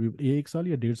उन्होंने इंटरव्यू, ये 1 साल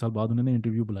या 1.5 साल बाद उन्होंने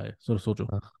इंटरव्यू बुलाया, सर सोचो।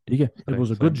 हाँ। ठीक है, इट सही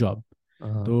वाज अ गुड सही। जॉब।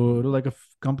 हाँ। तो like a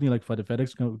company, like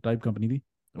FedEx type company थी।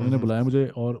 उन्होंने हम्म। बुलाया मुझे,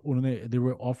 और उन्होंने दे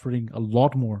वर offering a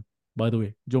lot more, bye the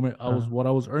वे, जो मैं आई वाज हाँ। व्हाट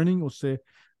आई वाज अर्निंग उससे,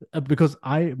 बिकॉज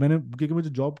मैंने, क्योंकि मुझे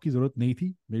जॉब की जरूरत नहीं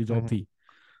थी, मेरी जॉब हम्म। थी।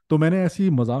 तो मैंने ऐसी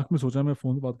मजाक में सोचा, मैं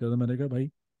फोन पे बात कर रहा था, मैंने कहा भाई,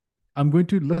 I am going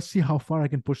to let's see how far I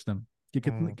can push them, कि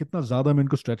कितना हम्म। कितना ज्यादा मैं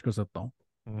इनको स्ट्रेच कर सकता हूँ।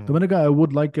 तो हम्म। मैंने कहा I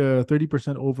would like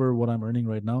 30% over what I am earning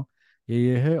right now,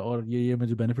 ये है, और ये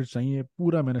मुझे बेनिफिट्स चाहिए,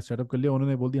 पूरा मैंने सेटअप कर लिया।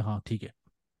 उन्होंने बोल दिया हाँ ठीक है।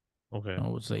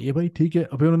 ओके। सही है भाई, ठीक है।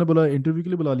 फिर उन्होंने बोला इंटरव्यू के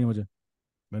लिए बुला लिया मुझे।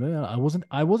 मैंने,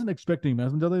 आई वाजंट एक्सपेक्टिंग, मैं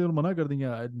समझा था ये लोग मना कर देंगे,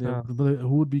 हाँ who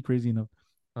would be crazy enough.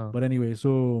 हाँ। बट एनीवे,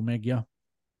 सो मैं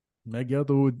गया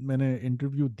तो मैंने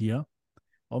इंटरव्यू दिया,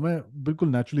 और मैं बिल्कुल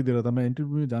नेचुरली दे रहा था। मैं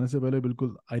इंटरव्यू में जाने से पहले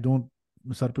बिल्कुल आई डोंट,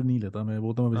 सर पर नहीं लेता, मैं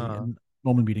बोलता हूँ हाँ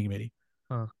नॉर्मल मीटिंग है मेरी।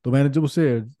 हाँ। तो मैंने जब उससे,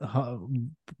 हाँ,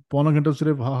 पौना घंटा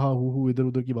सिर्फ हाँ हाँ हु इधर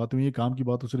उधर की बातें हुई है, काम की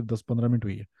बात तो सिर्फ 10-15 मिनट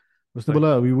हुई है। उसने सही।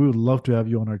 बोला we would love to have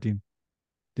you on our team.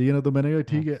 ठीक है ना, तो मैंने कहा हम्म।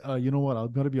 ठीक है, you know what, I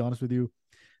am gonna be honest with you,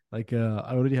 like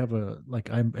I already have a, like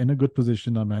I'm in a good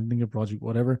position, I'm handling a project,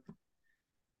 whatever.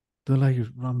 They're like,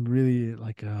 I'm really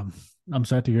like, I'm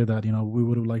sad to hear that, we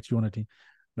would have liked you on our team.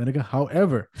 मैंने कहा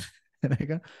however, मैंने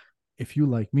कहा if you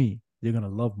like me, you're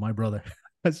gonna love my brother.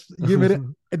 ये मेरे,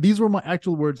 these were my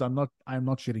actual words, I'm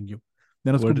not shitting you.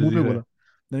 मैंने उसको What did मुंह he पे say? बोला,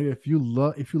 मैंने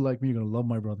कहा if you like me, you're gonna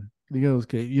love my brother. ठीक है,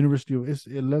 उसके यूनिवर्सिटी ऑफ इस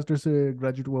लेस्टर से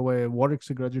ग्रेजुएट हुआ हुआ है, वॉरिक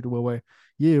से ग्रेजुएट हुआ हुआ है,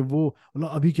 ये वो,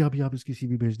 बोला अभी क्या, अभी आप इसकी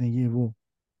सीवी भेज दें, ये वो।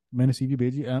 मैंने सीवी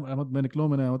भेजी, अहमद, मैं निकला हूं,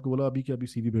 मैंने अहमद को बोला अभी क्या, अभी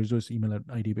सीवी भेज दो इस ईमेल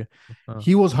आईडी पे। हाँ।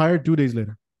 He was hired 2 days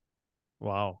later.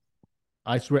 Wow.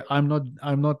 I swear, I'm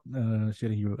not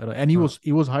shitting you. And he हाँ। was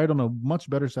he was hired on a much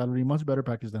better salary, much better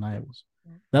package than I was.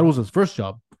 That was his first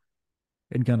job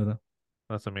in Canada.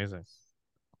 That's amazing.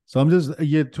 So I'm just,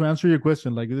 yeah, to answer your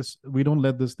question, like this, we don't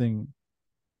let this thing.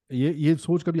 ये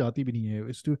सोच कभी आती भी नहीं है.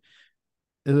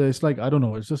 It's like I don't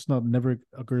know. It's just not never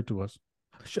occurred to us.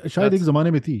 शायद एक That's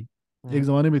जमाने में थी, एक mm,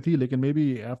 जमाने में थी, लेकिन maybe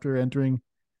after entering,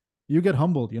 you get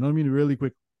humbled. You know what I mean? Really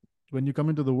quick. When you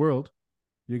come into the world,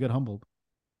 you get humbled.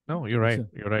 no, you're That's right.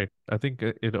 it. You're right. I think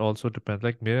it also depends.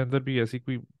 Like मेरे अंदर भी ऐसी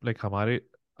कोई like हमारे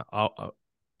आ, आ,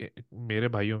 मेरे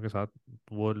भाइयों के साथ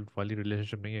वो वाली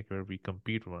रिलेशनशिप नहीं है कि we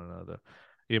compete with one another.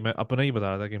 ये मैं अपना ही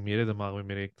बता रहा था कि मेरे दिमाग में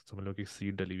मेरे एक समझ लो कि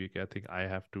सीड डली हुई है कि I think I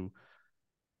have to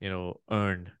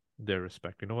earn their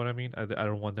respect. You know what I mean? I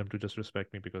don't want them to just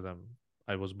respect me because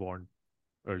I was born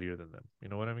earlier than them.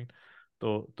 You know what I mean?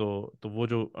 तो वो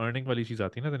जो earning वाली चीज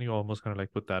आती है ना, then you almost kind of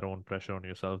like put that own pressure on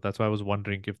yourself. That's why I was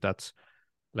wondering if that's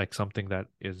like something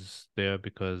that is there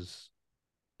because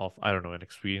of I don't know an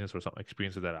experience or some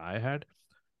experiences that I had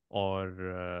or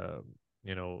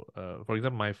for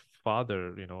example my father,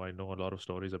 I know a lot of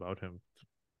stories about him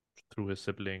through his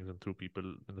siblings and through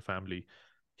people in the family.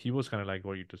 He was kind of like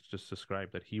what you just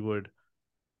described, that he would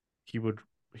he would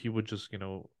just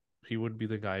he would be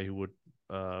the guy who would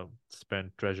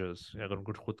spend treasures. अगर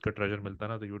उनको खुद का treasure मिलता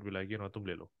ना, तो he would be like, तुम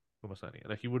ले लो, कोई मसला नहीं है.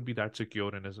 Like he would be that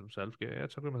secure in himself कि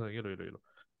अच्छा कोई मसला नहीं, ये लो.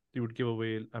 He would give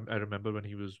away. I remember when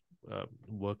he was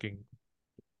working,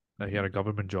 he had a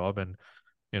government job, and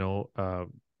you know,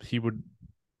 he would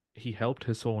he helped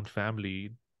his own family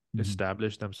Mm-hmm.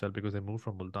 establish themselves because they moved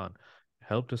from Multan.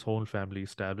 Helped his whole family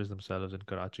establish themselves in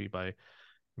Karachi by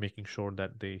making sure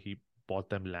that he bought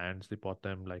them lands, they bought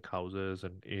them like houses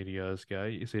and areas. क्या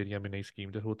है, इस area में नई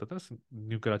scheme जैसे होता था,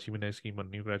 new Karachi में नई स्कीम, और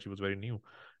new Karachi was very new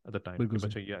at the time कि बिल्कुल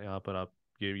सही. बच्चा यहाँ पर आप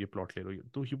ये प्लॉट ले लो.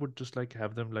 तो he would just like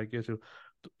have them like ऐसे.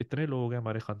 तो इतने लोग हैं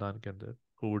हमारे खानदान के अंदर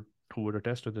who would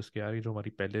attest to this कि यार ये जो हमारी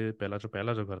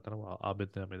पहला जो घर था ना, वो आबिद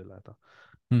ने हमें दिलाया था.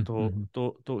 Mm-hmm.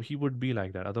 तो he would be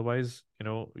like that. Otherwise,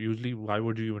 usually why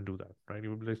would you even do that, right?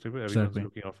 You would be like, everyone's Exactly.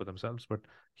 looking out for themselves, but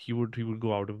he would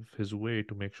go out of his way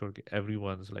to make sure that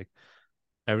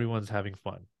everyone's having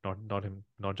fun,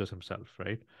 not just himself,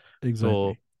 right? तो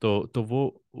Exactly. तो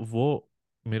वो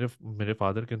मेरे मेरे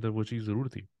father के अंदर वो चीज़ ज़रूर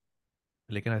थी,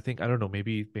 लेकिन I think, I don't no, may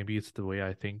be it's the way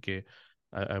I think के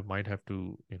I might have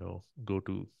to go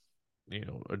to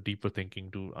a deeper thinking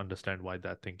to understand why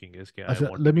that thinking is. I अच्छा,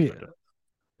 want to be better.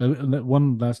 one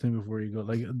last thing before you go.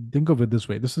 Like, think of it this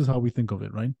way. This is how we think of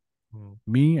it, right? Hmm.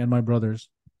 Me and my brothers,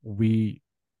 we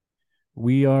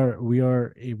we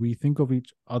think of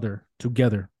each other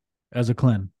together as a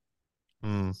clan.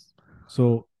 Hmm. So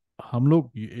हम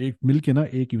लोग एक मिल के ना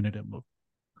एक unit है हम लोग.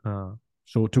 हाँ.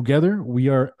 So together we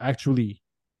are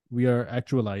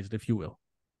actualized, if you will.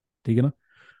 ठीक है ना?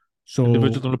 So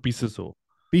इंडिविजुअल तुम लोग पीसेस हो.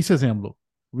 pieces हैं हम लोग.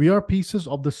 We are pieces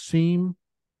of the same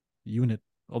unit,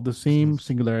 of the Hmm. same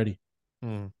singularity.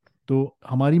 Hmm. तो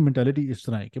हमारी mentality इस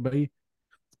तरह है कि भाई,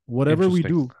 whatever we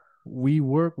Interesting. do, we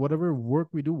work, whatever work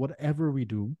we do, whatever we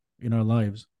do in our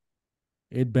lives,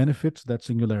 it benefits that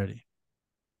singularity.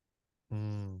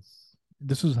 Hmm.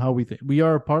 This is how we think. We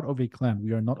are a part of a clan.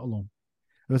 We are not alone.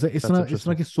 वैसे That's इस तरह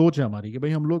interesting. की सोच है हमारी कि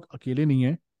भाई हम लोग अकेले नहीं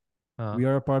हैं. हाँ. We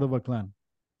are a part of a clan.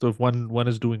 So if one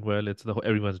is doing well, it's the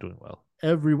everyone's doing well.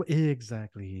 Every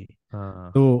exactly.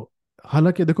 हाँ. तो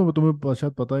हालांकि देखो, तुम्हें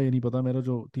शायद पता है या नहीं पता, मेरा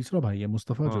जो तीसरा भाई है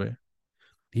मुस्तफ़ा जो हाँ. है,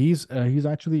 he's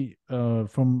actually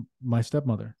from my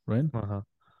stepmother, right? हाँ. हाँ.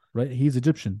 Right? He's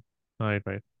Egyptian, Right.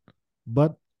 Right.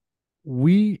 but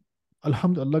we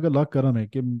अल्हम्दुलिल्लाह का लाख करम है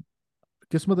कि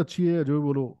किस्मत अच्छी है जो भी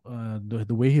बोलो.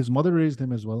 The way his mother raised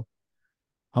him as well.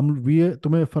 हम we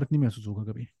तुम्हें फर्क नहीं महसूस होगा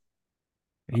कभी.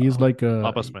 He is हाँ, like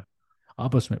आपस में.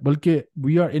 आपस में, बल्कि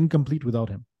we are incomplete without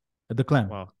him, the clan.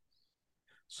 वाह.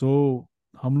 So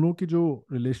हम लोग की जो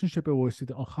रिलेशनशिप है वो इसी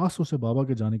तरह, और खास तौर से बाबा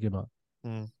के जाने के बाद,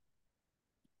 Hmm.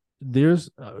 there's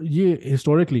ये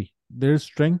historically there's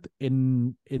strength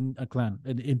in a clan,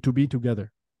 in to be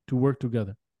together, to work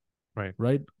together, Right.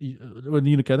 right? When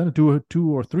you कहते हैं ना,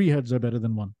 two or three heads are better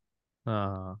than one.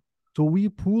 हाँ. So we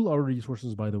pool our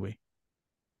resources, by the way.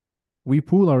 We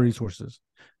pool our resources.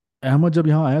 Ahmad जब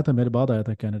यहाँ आया था, मेरे बाद आया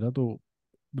था कनाडा, तो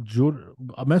जो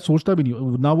अब मैं सोचता भी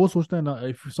नहीं, ना वो सोचता है ना,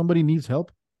 if somebody needs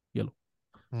help, ये लो.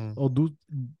 Hmm. और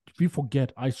we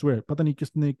forget, I swear, पता नहीं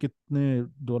किसने कितने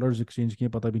डॉलर्स एक्सचेंज किए,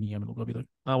 पता भी नहीं है हम लोग अभी तक.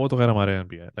 हाँ, वो तो खैर हमारे यहाँ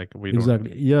भी है, like एग्जैक्टली. we don't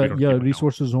या keep account.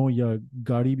 रिसोर्सेज हो या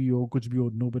गाड़ी भी हो, कुछ भी हो,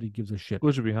 nobody gives a shit.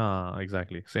 कुछ भी, हाँ,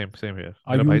 exactly same same here.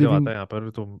 Are मेरा you भाई जब आता living? है यहाँ पर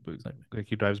तो Exactly.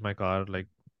 He drives my car, like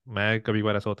मैं कभी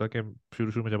बार ऐसा होता है कि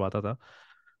शुरू शुरू में जब आता था,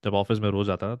 जब ऑफिस में रोज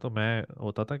आता था, तो मैं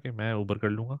होता था कि मैं उबर कर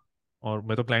लूंगा, और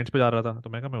मैं तो क्लाइंट्स पे जा रहा था, तो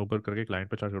मैं कहा मैं उबर करके क्लाइंट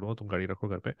पे चार्ज करूंगा, तुम गाड़ी रखो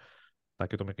घर पे,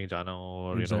 ताकि तुम्हें कहीं जाना हो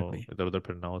और Exactly. इधर उधर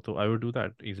फिरना हो, तो I would do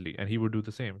that easily and he would do the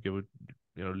same, कि would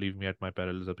leave me at my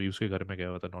perils. अभी उसके घर में गया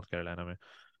हुआ था नॉर्थ कैरोलिना में,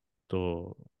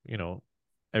 तो you know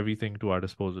everything to our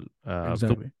disposal.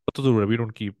 Exactly. तो जरूर है, we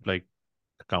don't keep like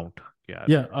account यार.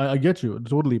 Yeah, I get you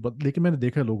totally. But लेकिन मैंने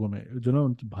देखा है लोगों में जो ना,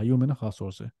 उनकी भाइयों में ना, खास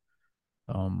तौर से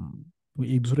वो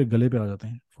एक दूसरे के गले पे आ जाते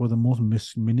हैं for the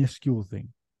most minuscule thing.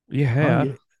 ये है हाँ, यार.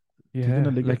 ये ये ठीक है है, ना,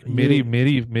 लेकिन लाइक ये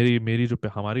मेरी जो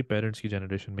हमारी पेरेंट्स की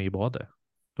जनरेशन में ये बहुत है,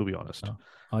 टू बी ऑनेस्ट. हाँ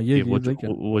हाँ, कि ये सही कह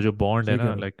रहे वो जो बॉन्ड हो, है सही कह ना,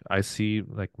 रहे हो. Like I C,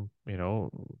 like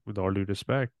with all due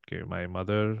respect, कि my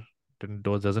mother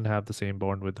doesn't have the same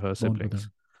bond with her Bond with siblings.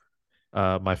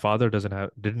 them, My father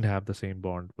didn't have the same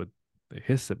bond with his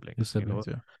his siblings, siblings,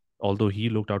 yeah. although he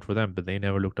looked out for them, but they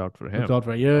never looked out for Looked him. out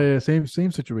right. Yeah, yeah,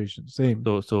 same situation, same.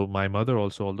 So my mother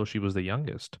also, although she was the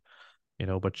youngest,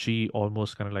 but she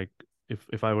almost kind of like,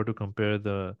 if I were to compare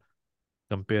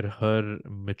her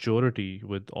maturity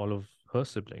with all of her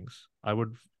siblings, I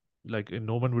would, like,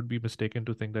 no one would be mistaken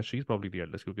to think that she's probably the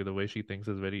eldest, because the way she thinks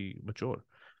is very mature.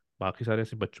 बाकी सारे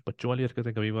ऐसे बच्चों वाली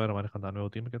हरकतें कभी बार हमारे खानदान में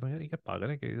होती है, मैं कहता हूँ यार ये क्या पागल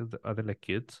है, कि अदर लाइक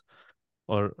किड्स.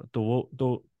 और तो वो तो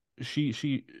she she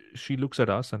she looks at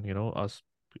us, and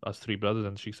us three brothers,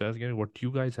 and she says, what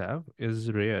you guys have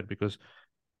is rare, because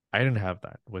I didn't have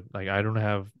that. With, like, I don't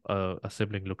have a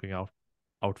sibling looking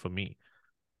out for me.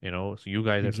 So you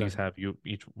guys at least Exactly. have you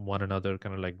each one another,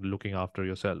 kind of like looking after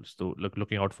yourselves, तो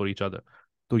looking out for each other.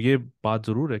 तो ये बात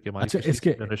जरूर है कि हमारी अच्छा, पिछली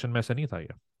इसके जनरेशन में ऐसा नहीं था ये.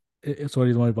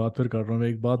 सॉरी, तुम्हारी बात फिर कर रहा हूँ मैं.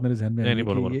 एक बात मेरे जहन में नहीं आई नहीं, है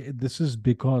कि बोलो बोलो. ये दिस इज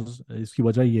बिकॉज, इसकी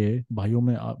वजह ये है भाइयों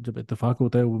में आप जब इत्तेफाक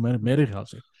होता है, वो मेरे ख्याल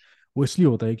से वो इसलिए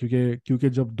होता है क्योंकि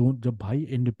जब भाई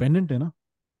इंडिपेंडेंट है ना,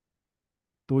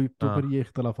 तो फिर हाँ. ये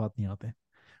इख्तलाफात नहीं आते.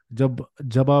 जब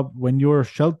जब आप when you're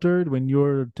sheltered, when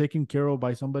you're taken care of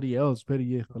by somebody else, फिर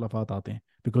ये इख्तलाफात आते हैं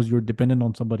because you're dependent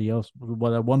on somebody else,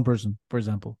 one person, for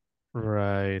example.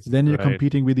 Right Then you're right.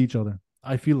 competing with each other.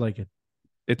 I feel like it.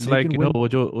 It's like लेकिन when वो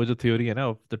जो theory है ना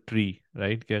of the tree,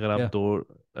 right, कि अगर आप yeah,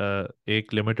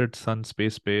 एक limited सन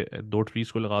space पे दो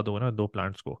ट्रीज को लगा दो ना, दो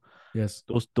प्लांट्स को, yes,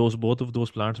 those both of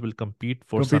those plants will compete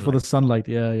for compete for the sunlight. sunlight.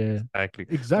 Yeah, yeah, yeah. Exactly.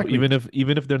 So Exactly,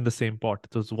 even if they're in the same pot,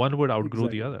 so one would outgrow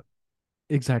the exactly, other.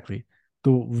 exactly.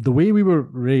 So the way we were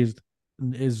raised,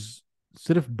 is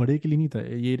सिर्फ बड़े के लिए नहीं था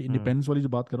ये, हम्म। Independence वाली जो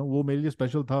बात कर रहा हूँ वो मेरे लिए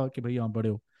स्पेशल था कि भाई आप बड़े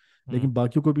हो। हम्म। लेकिन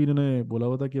बाकियों को भी इन्होंने बोला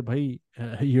हुआ था कि भाई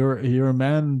you're a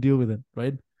man, deal with it,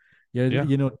 right? या या।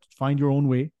 you know, find your own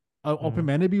way। और फिर हम्म।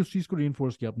 मैंने भी उस चीज़ को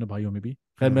रीइंफोर्स किया अपने भाइयों में भी।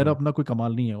 खैर मेरा हम्म। अपना कोई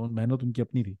कमाल नहीं है, मेहनत उनकी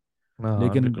अपनी थी। हाँ हाँ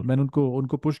लेकिन बिल्कुल। मैंने उनको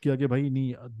उनको पुश किया कि भाई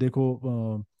नहीं देखो,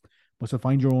 मुझसे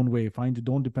find your own way, find,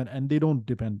 don't depend, and they don't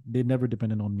depend, they never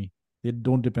dependent on me, they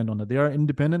don't depend on that, they are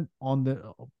independent on the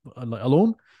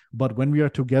alone, but when we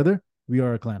are together we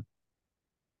are a clan,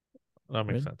 That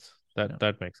makes right? sense. That Yeah,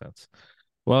 that makes sense.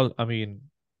 Well, I mean,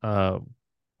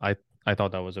 I I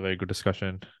thought that was a very good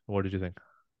discussion. What did you think?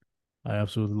 I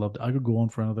absolutely loved it. I could go on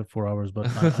for another 4 hours, but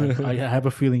I have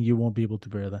a feeling you won't be able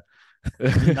to bear that.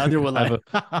 Neither will I have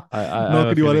I. a I have a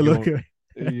नौकरी वाले feeling you लोग won't. हैं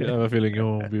Yeah, I have a feeling you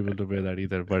won't be able to bear that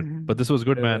either. But this was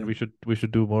good, man. भाई. We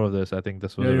should do more of this. I think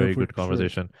this was Yeah, a yeah, very for good sure,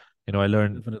 conversation. I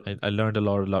learned definitely. I learned a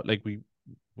lot. Like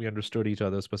we understood each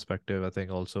other's perspective, I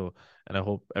think also, and I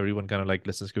hope everyone kind of like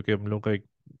listens. Because हम लोग का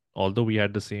although we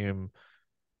had the same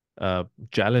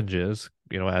challenges,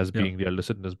 as Yeah, being the elder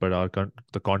citizens, but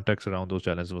the context around those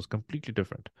challenges was completely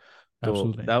different. So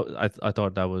absolutely. I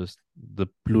thought that was the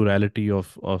plurality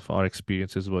of our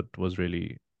experiences. What was really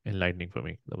enlightening for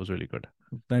me. That was really good.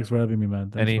 Thanks for having me, man.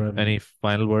 Thanks for Any having me. any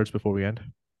final words before we end?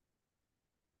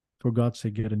 For God's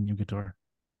sake, get a new guitar.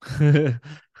 That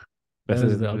वैसे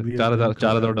is the मुझे ugliest चार drum हजार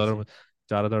चार cut हजार I've ever dollar seen. में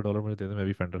 4,000 dollar मुझे दे दे, मैं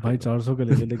भी फेंडर भाई खरीद लूंगा। 400 का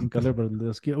ले ले, लेकिन कलर बदल दे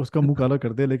उसकी, उसका मुंह काला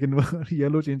कर दे, लेकिन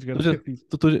येलो चेंज कर तुझे दे प्लीज।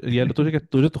 तो तुझे ये तुझे क्या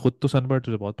तुझे तो खुद तो सनबर्ड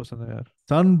तुझे बहुत पसंद है यार।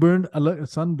 सनबर्न अलग,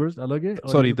 सनबर्स्ट अलग है, और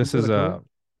ये सॉरी जो दिस तुमने इज रखा हुआ है,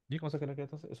 ये कौन सा कलर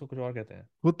कहते हैं इसको कुछ और कहते हैं।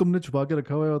 खुद तुमने छुपा के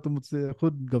रखा हुआ है और तुम मुझसे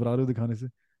खुद घबरा रहे हो दिखाने से।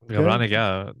 खैर, घबराने क्या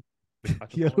दिखा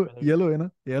चुका हूँ मैं येलो पहले भी। येलो है ना,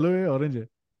 येलो है, ऑरेंज है।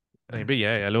 नहीं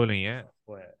भैया येलो नहीं है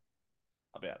वो है।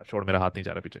 अब यार छोड़ मेरा हाथ नहीं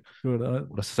जा रहा पीछे। Good, पूरा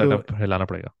तो सेटअप हिलाना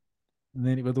पड़ेगा।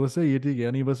 नहीं नहीं, बस वैसे ये ठीक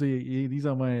है नहीं, बस ये these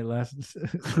are my last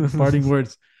parting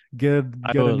words. Get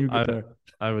I get a will new I guitar.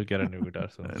 I will get a new guitar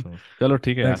soon. चलो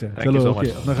ठीक है थैंक्स यार यार, थैंक यू चलो सो ओके,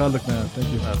 मच। अपना ख्याल रखना यार,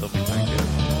 थैंक यू। तो थैंक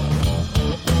यू।